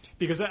 Yeah.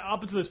 Because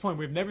up until this point,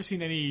 we've never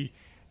seen any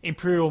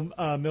Imperial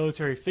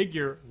military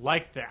figure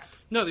like that.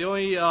 No, the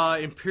only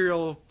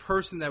Imperial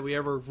person that we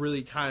ever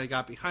really kind of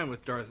got behind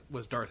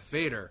was Darth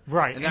Vader.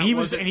 Right, and he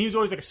was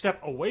always like a step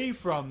away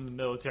from the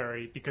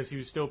military because he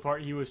was still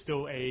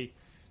a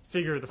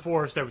figure of the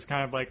Force that was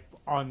kind of like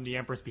on the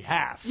Emperor's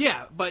behalf.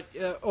 Yeah, but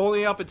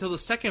only up until the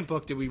second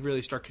book did we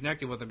really start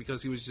connecting with him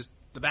because he was just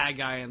the bad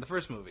guy in the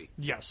first movie.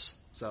 Yes.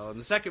 So in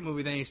the second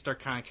movie, then you start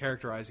kind of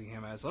characterizing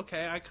him as,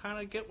 okay, I kind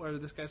of get where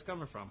this guy's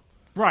coming from.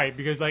 Right,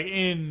 because like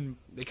in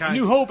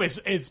New Hope, it's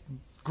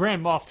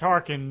Grand Moff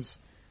Tarkin's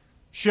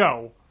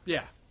show.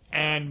 Yeah.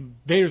 And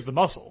Vader's the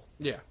muscle.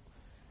 Yeah.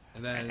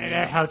 And then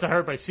how it's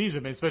hurt by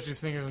Caesar, especially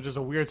thinking of just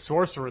a weird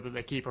sorcerer that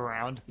they keep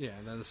around. Yeah,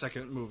 and then the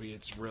second movie,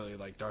 it's really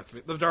like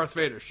the Darth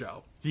Vader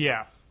show.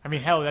 Yeah. I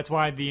mean, hell, that's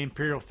why the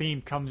Imperial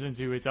theme comes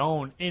into its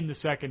own in the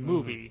second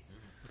movie.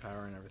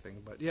 Power and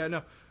everything. But yeah,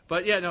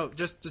 no,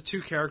 just the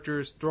two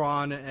characters,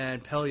 Thrawn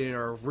and Pelion,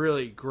 are a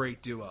really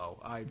great duo.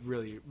 I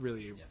really,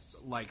 really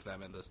like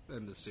them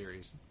in this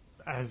series.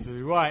 As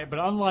do I. But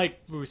unlike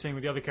we were saying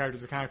with the other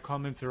characters that kind of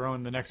come into their own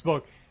in the next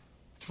book,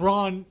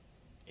 Thrawn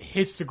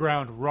hits the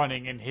ground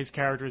running in his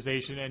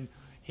characterization and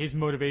his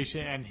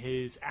motivation and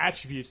his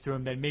attributes to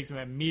him that makes him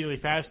immediately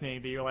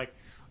fascinating. That you're like,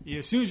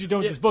 as soon as you're done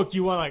with this book,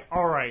 you want like,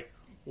 all right,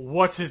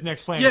 what's his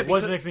next plan? Yeah,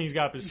 what's the next thing he's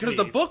got up his sleeve?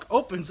 Because the book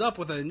opens up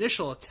with an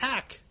initial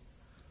attack.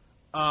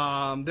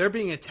 They're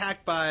being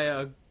attacked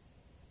by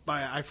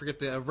I forget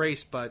the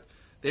race, but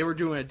they were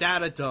doing a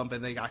data dump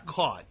and they got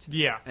caught.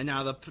 Yeah. And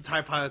now the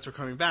TIE pilots are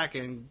coming back,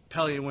 and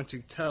Pelion went to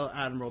tell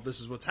Admiral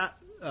this is what's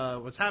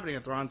happening.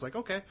 And Thrawn's like,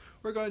 okay,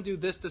 we're going to do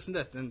this, this, and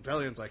this. And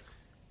Pelion's like,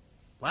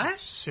 what?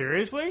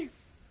 Seriously?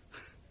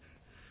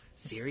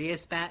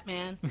 Serious,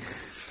 Batman?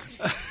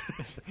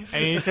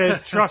 And he says,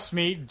 trust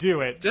me,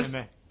 do it. Just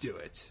do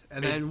it.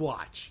 And then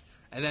watch.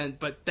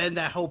 But then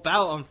that whole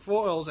battle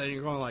unfoils, and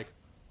you're going like,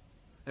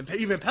 and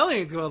even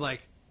Pelion's going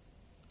like,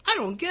 I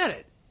don't get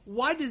it.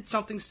 Why did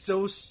something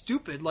so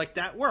stupid like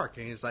that work?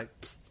 And he's like,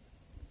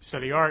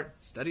 study art.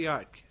 Study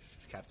art,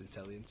 Captain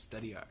Pelion,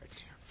 study art.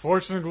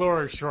 Fortune and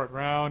glory, short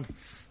round.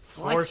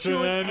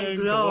 Fortune and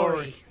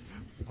glory.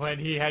 When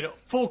he had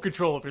full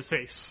control of his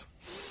face.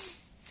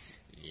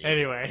 Yeah.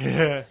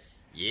 Anyway.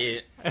 Yeah.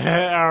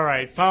 All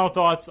right. Final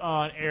thoughts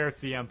on Heir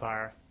to the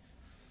Empire.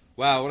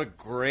 Wow, what a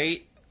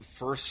great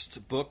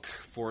first book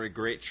for a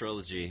great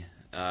trilogy.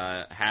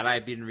 Had I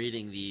been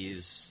reading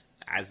these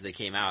as they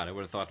came out, I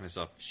would have thought to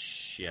myself,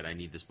 shit, I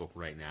need this book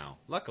right now.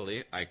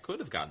 Luckily, I could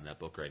have gotten that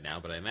book right now,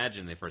 but I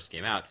imagine they first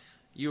came out.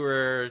 You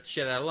were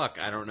shit out of luck.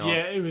 I don't know.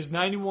 Yeah, it was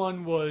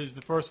 91 was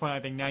the first one.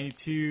 I think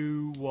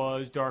 92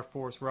 was Dark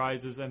Force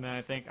Rises, and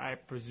then I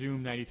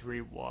presume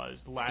 93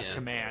 was The Last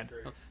Command.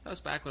 Well, that was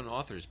back when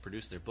authors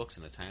produced their books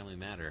in a timely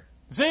manner.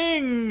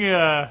 Zing! Do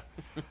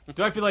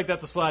I feel like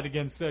that's a slide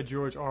against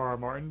George R.R.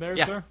 Martin there,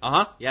 sir?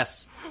 Uh-huh,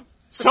 yes.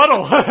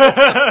 Subtle!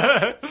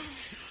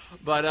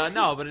 But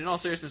no, but in all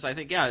seriousness, I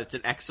think it's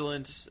an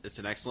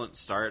excellent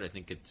start. I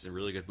think it's a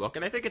really good book,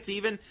 and I think it's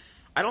even.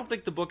 I don't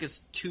think the book is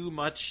too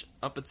much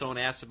up its own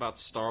ass about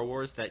Star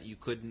Wars that you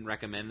couldn't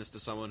recommend this to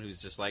someone who's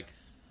just like,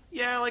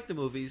 yeah, I like the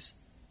movies.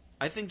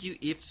 I think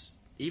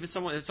if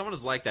someone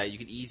is like that, you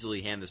could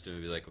easily hand this to them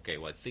and be like, okay,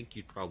 well, I think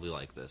you'd probably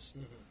like this.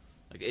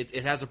 Mm-hmm. Like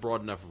it has a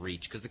broad enough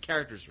reach because the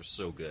characters are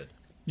so good.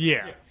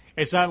 Yeah,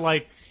 it's not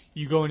like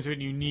you go into it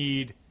and you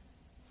need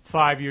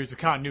 5 years of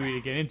continuity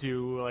to get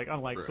into, like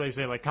unlike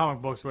say like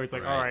comic books where it's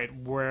like, all right,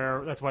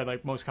 where that's why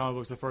like most comic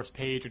books the first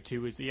page or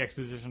two is the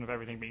exposition of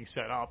everything being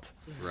set up.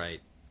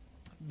 Right.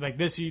 Like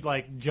this you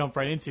like jump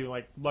right into.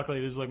 Like luckily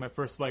this is like my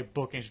first like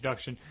book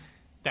introduction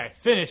that I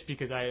finished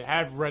because I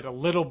have read a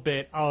little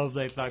bit of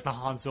like the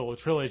Han Solo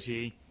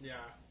trilogy. Yeah.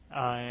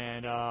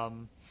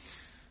 And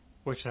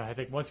which I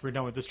think once we're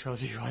done with this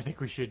trilogy, I think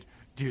we should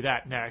do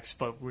that next,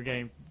 but we're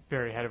getting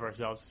very ahead of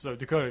ourselves. So,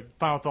 Dakota,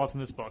 final thoughts on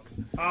this book?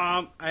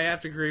 I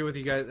have to agree with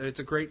you guys. It's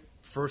a great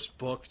first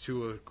book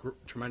to a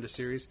tremendous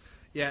series.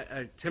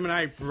 Yeah, Tim and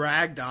I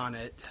bragged on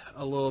it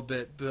a little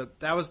bit,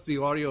 but that was the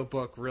audio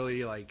book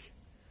really like...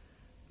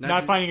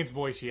 Not finding its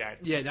voice yet.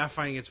 Yeah, not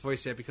finding its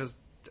voice yet because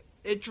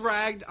it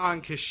dragged on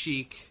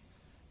Kashyyyk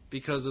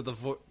because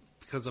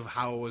of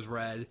how it was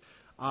read.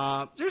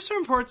 There's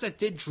some parts that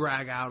did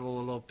drag out a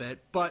little bit,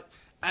 but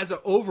as an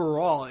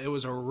overall, it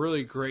was a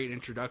really great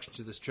introduction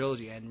to this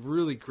trilogy, and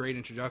really great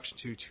introduction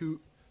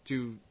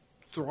to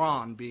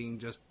Thrawn being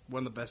just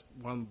one of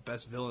the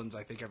best villains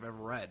I think I've ever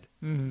read.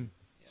 Mm-hmm.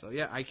 So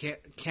yeah, I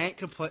can't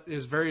complain.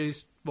 There's very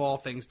small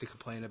things to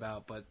complain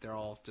about, but they're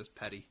all just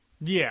petty.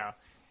 Yeah,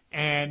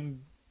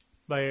 and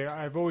like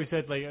I've always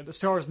said, like the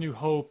Star Wars: New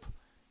Hope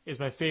is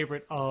my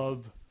favorite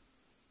of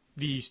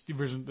the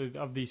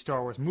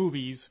Star Wars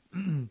movies.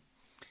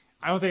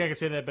 I don't think I can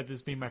say that about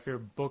this being my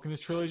favorite book in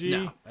this trilogy.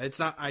 No, it's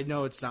not. I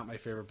know it's not my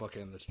favorite book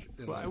in this.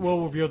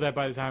 We'll reveal that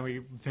by the time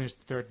we finish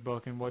the third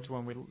book and which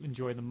one we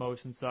enjoy the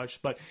most and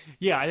such. But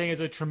yeah, I think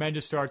it's a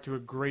tremendous start to a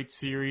great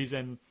series,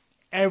 and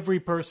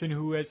every person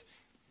who has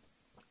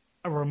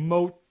a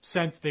remote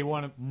sense they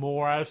want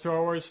more out of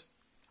Star Wars,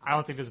 I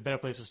don't think there's a better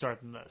place to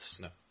start than this.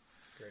 No.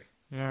 Great.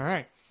 All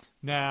right.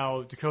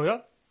 Now,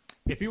 Dakota,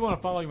 if people want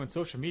to follow you on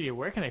social media,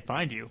 where can they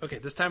find you? Okay,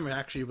 this time I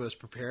actually was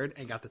prepared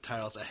and got the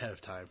titles ahead of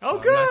time. Oh,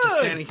 so good! I'm not just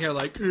standing here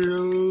like,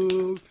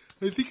 oh,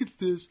 I think it's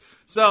this.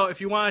 So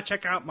if you want to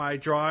check out my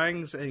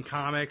drawings and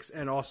comics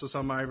and also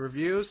some of my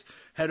reviews,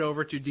 head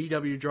over to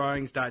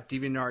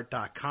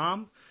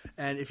dwdrawings.deviantart.com.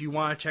 And if you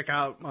want to check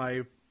out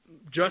my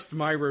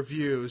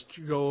reviews,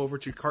 go over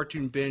to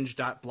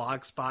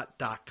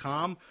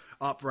cartoonbinge.blogspot.com.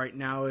 Up right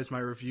now is my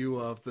review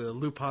of the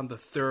Lupin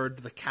III,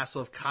 the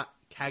Castle of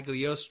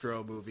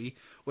Cagliostro movie,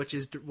 which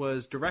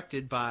was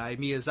directed by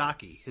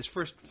Miyazaki. His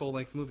first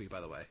full-length movie,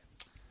 by the way.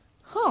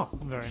 Oh,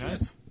 very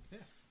nice.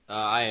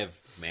 I have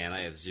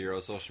zero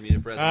social media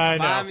presence.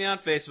 Find me on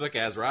Facebook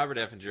as Robert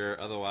Effinger.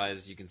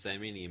 Otherwise, you can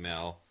send me an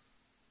email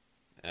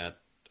at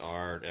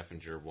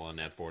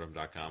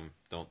reffinger1@fordham.com.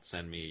 Don't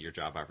send me your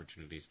job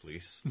opportunities,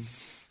 please.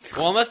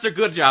 Well, unless they're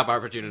good job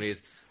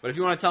opportunities. But if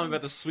you want to tell me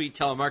about the sweet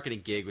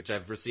telemarketing gig, which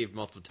I've received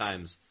multiple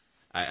times,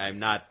 I'm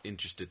not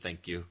interested,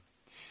 thank you.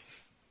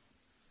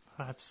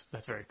 That's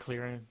very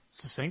clear and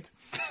succinct.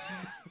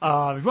 If you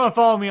want to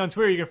follow me on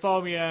Twitter, you can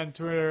follow me on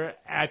Twitter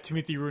at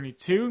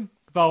TimothyRooney2.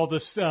 Follow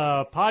this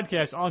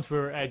podcast on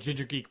Twitter at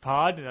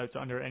GingerGeekPod. That's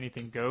under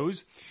Anything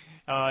Goes.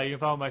 You can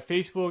follow my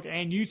Facebook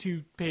and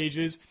YouTube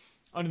pages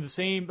under the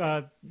same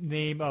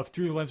name of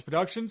Through the Lens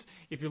Productions.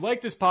 If you like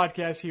this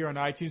podcast here on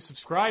iTunes,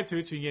 subscribe to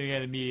it so you can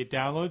get immediate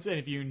downloads. And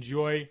if you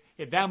enjoy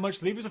it that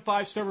much, leave us a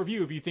 5-star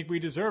review if you think we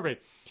deserve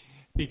it.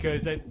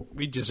 Because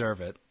we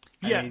deserve it.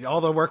 Yeah. I mean,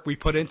 all the work we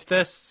put into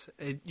this,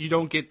 you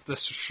don't get the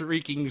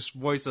shrieking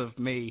voice of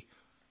me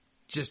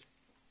just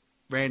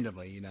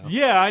randomly, you know.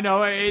 Yeah, I know.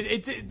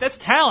 That's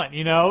talent,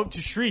 you know,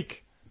 to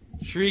shriek.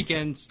 Shriek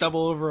and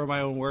stumble over my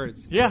own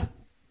words. Yeah.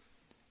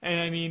 And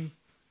I mean,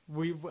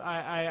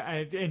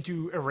 and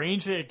to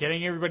arrange it,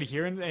 getting everybody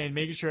here and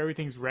making sure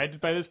everything's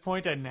read by this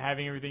point and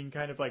having everything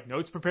kind of like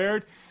notes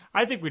prepared,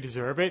 I think we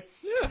deserve it.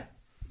 Yeah.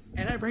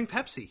 And I bring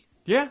Pepsi.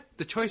 Yeah.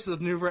 The choice of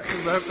the new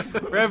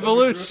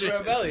revolution.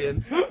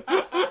 Rebellion.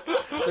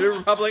 The New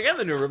Republic and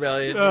the New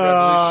Rebellion.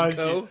 Revolution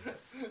Co.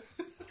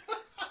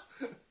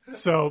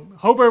 So,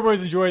 hope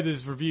everybody's enjoyed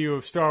this review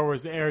of Star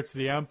Wars: The Heir to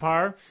the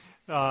Empire.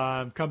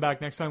 Come back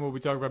next time we'll be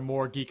talking about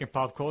more geek and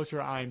pop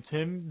culture. I'm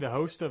Tim, the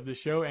host of the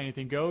show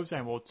Anything Goes,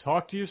 and we'll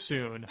talk to you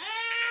soon.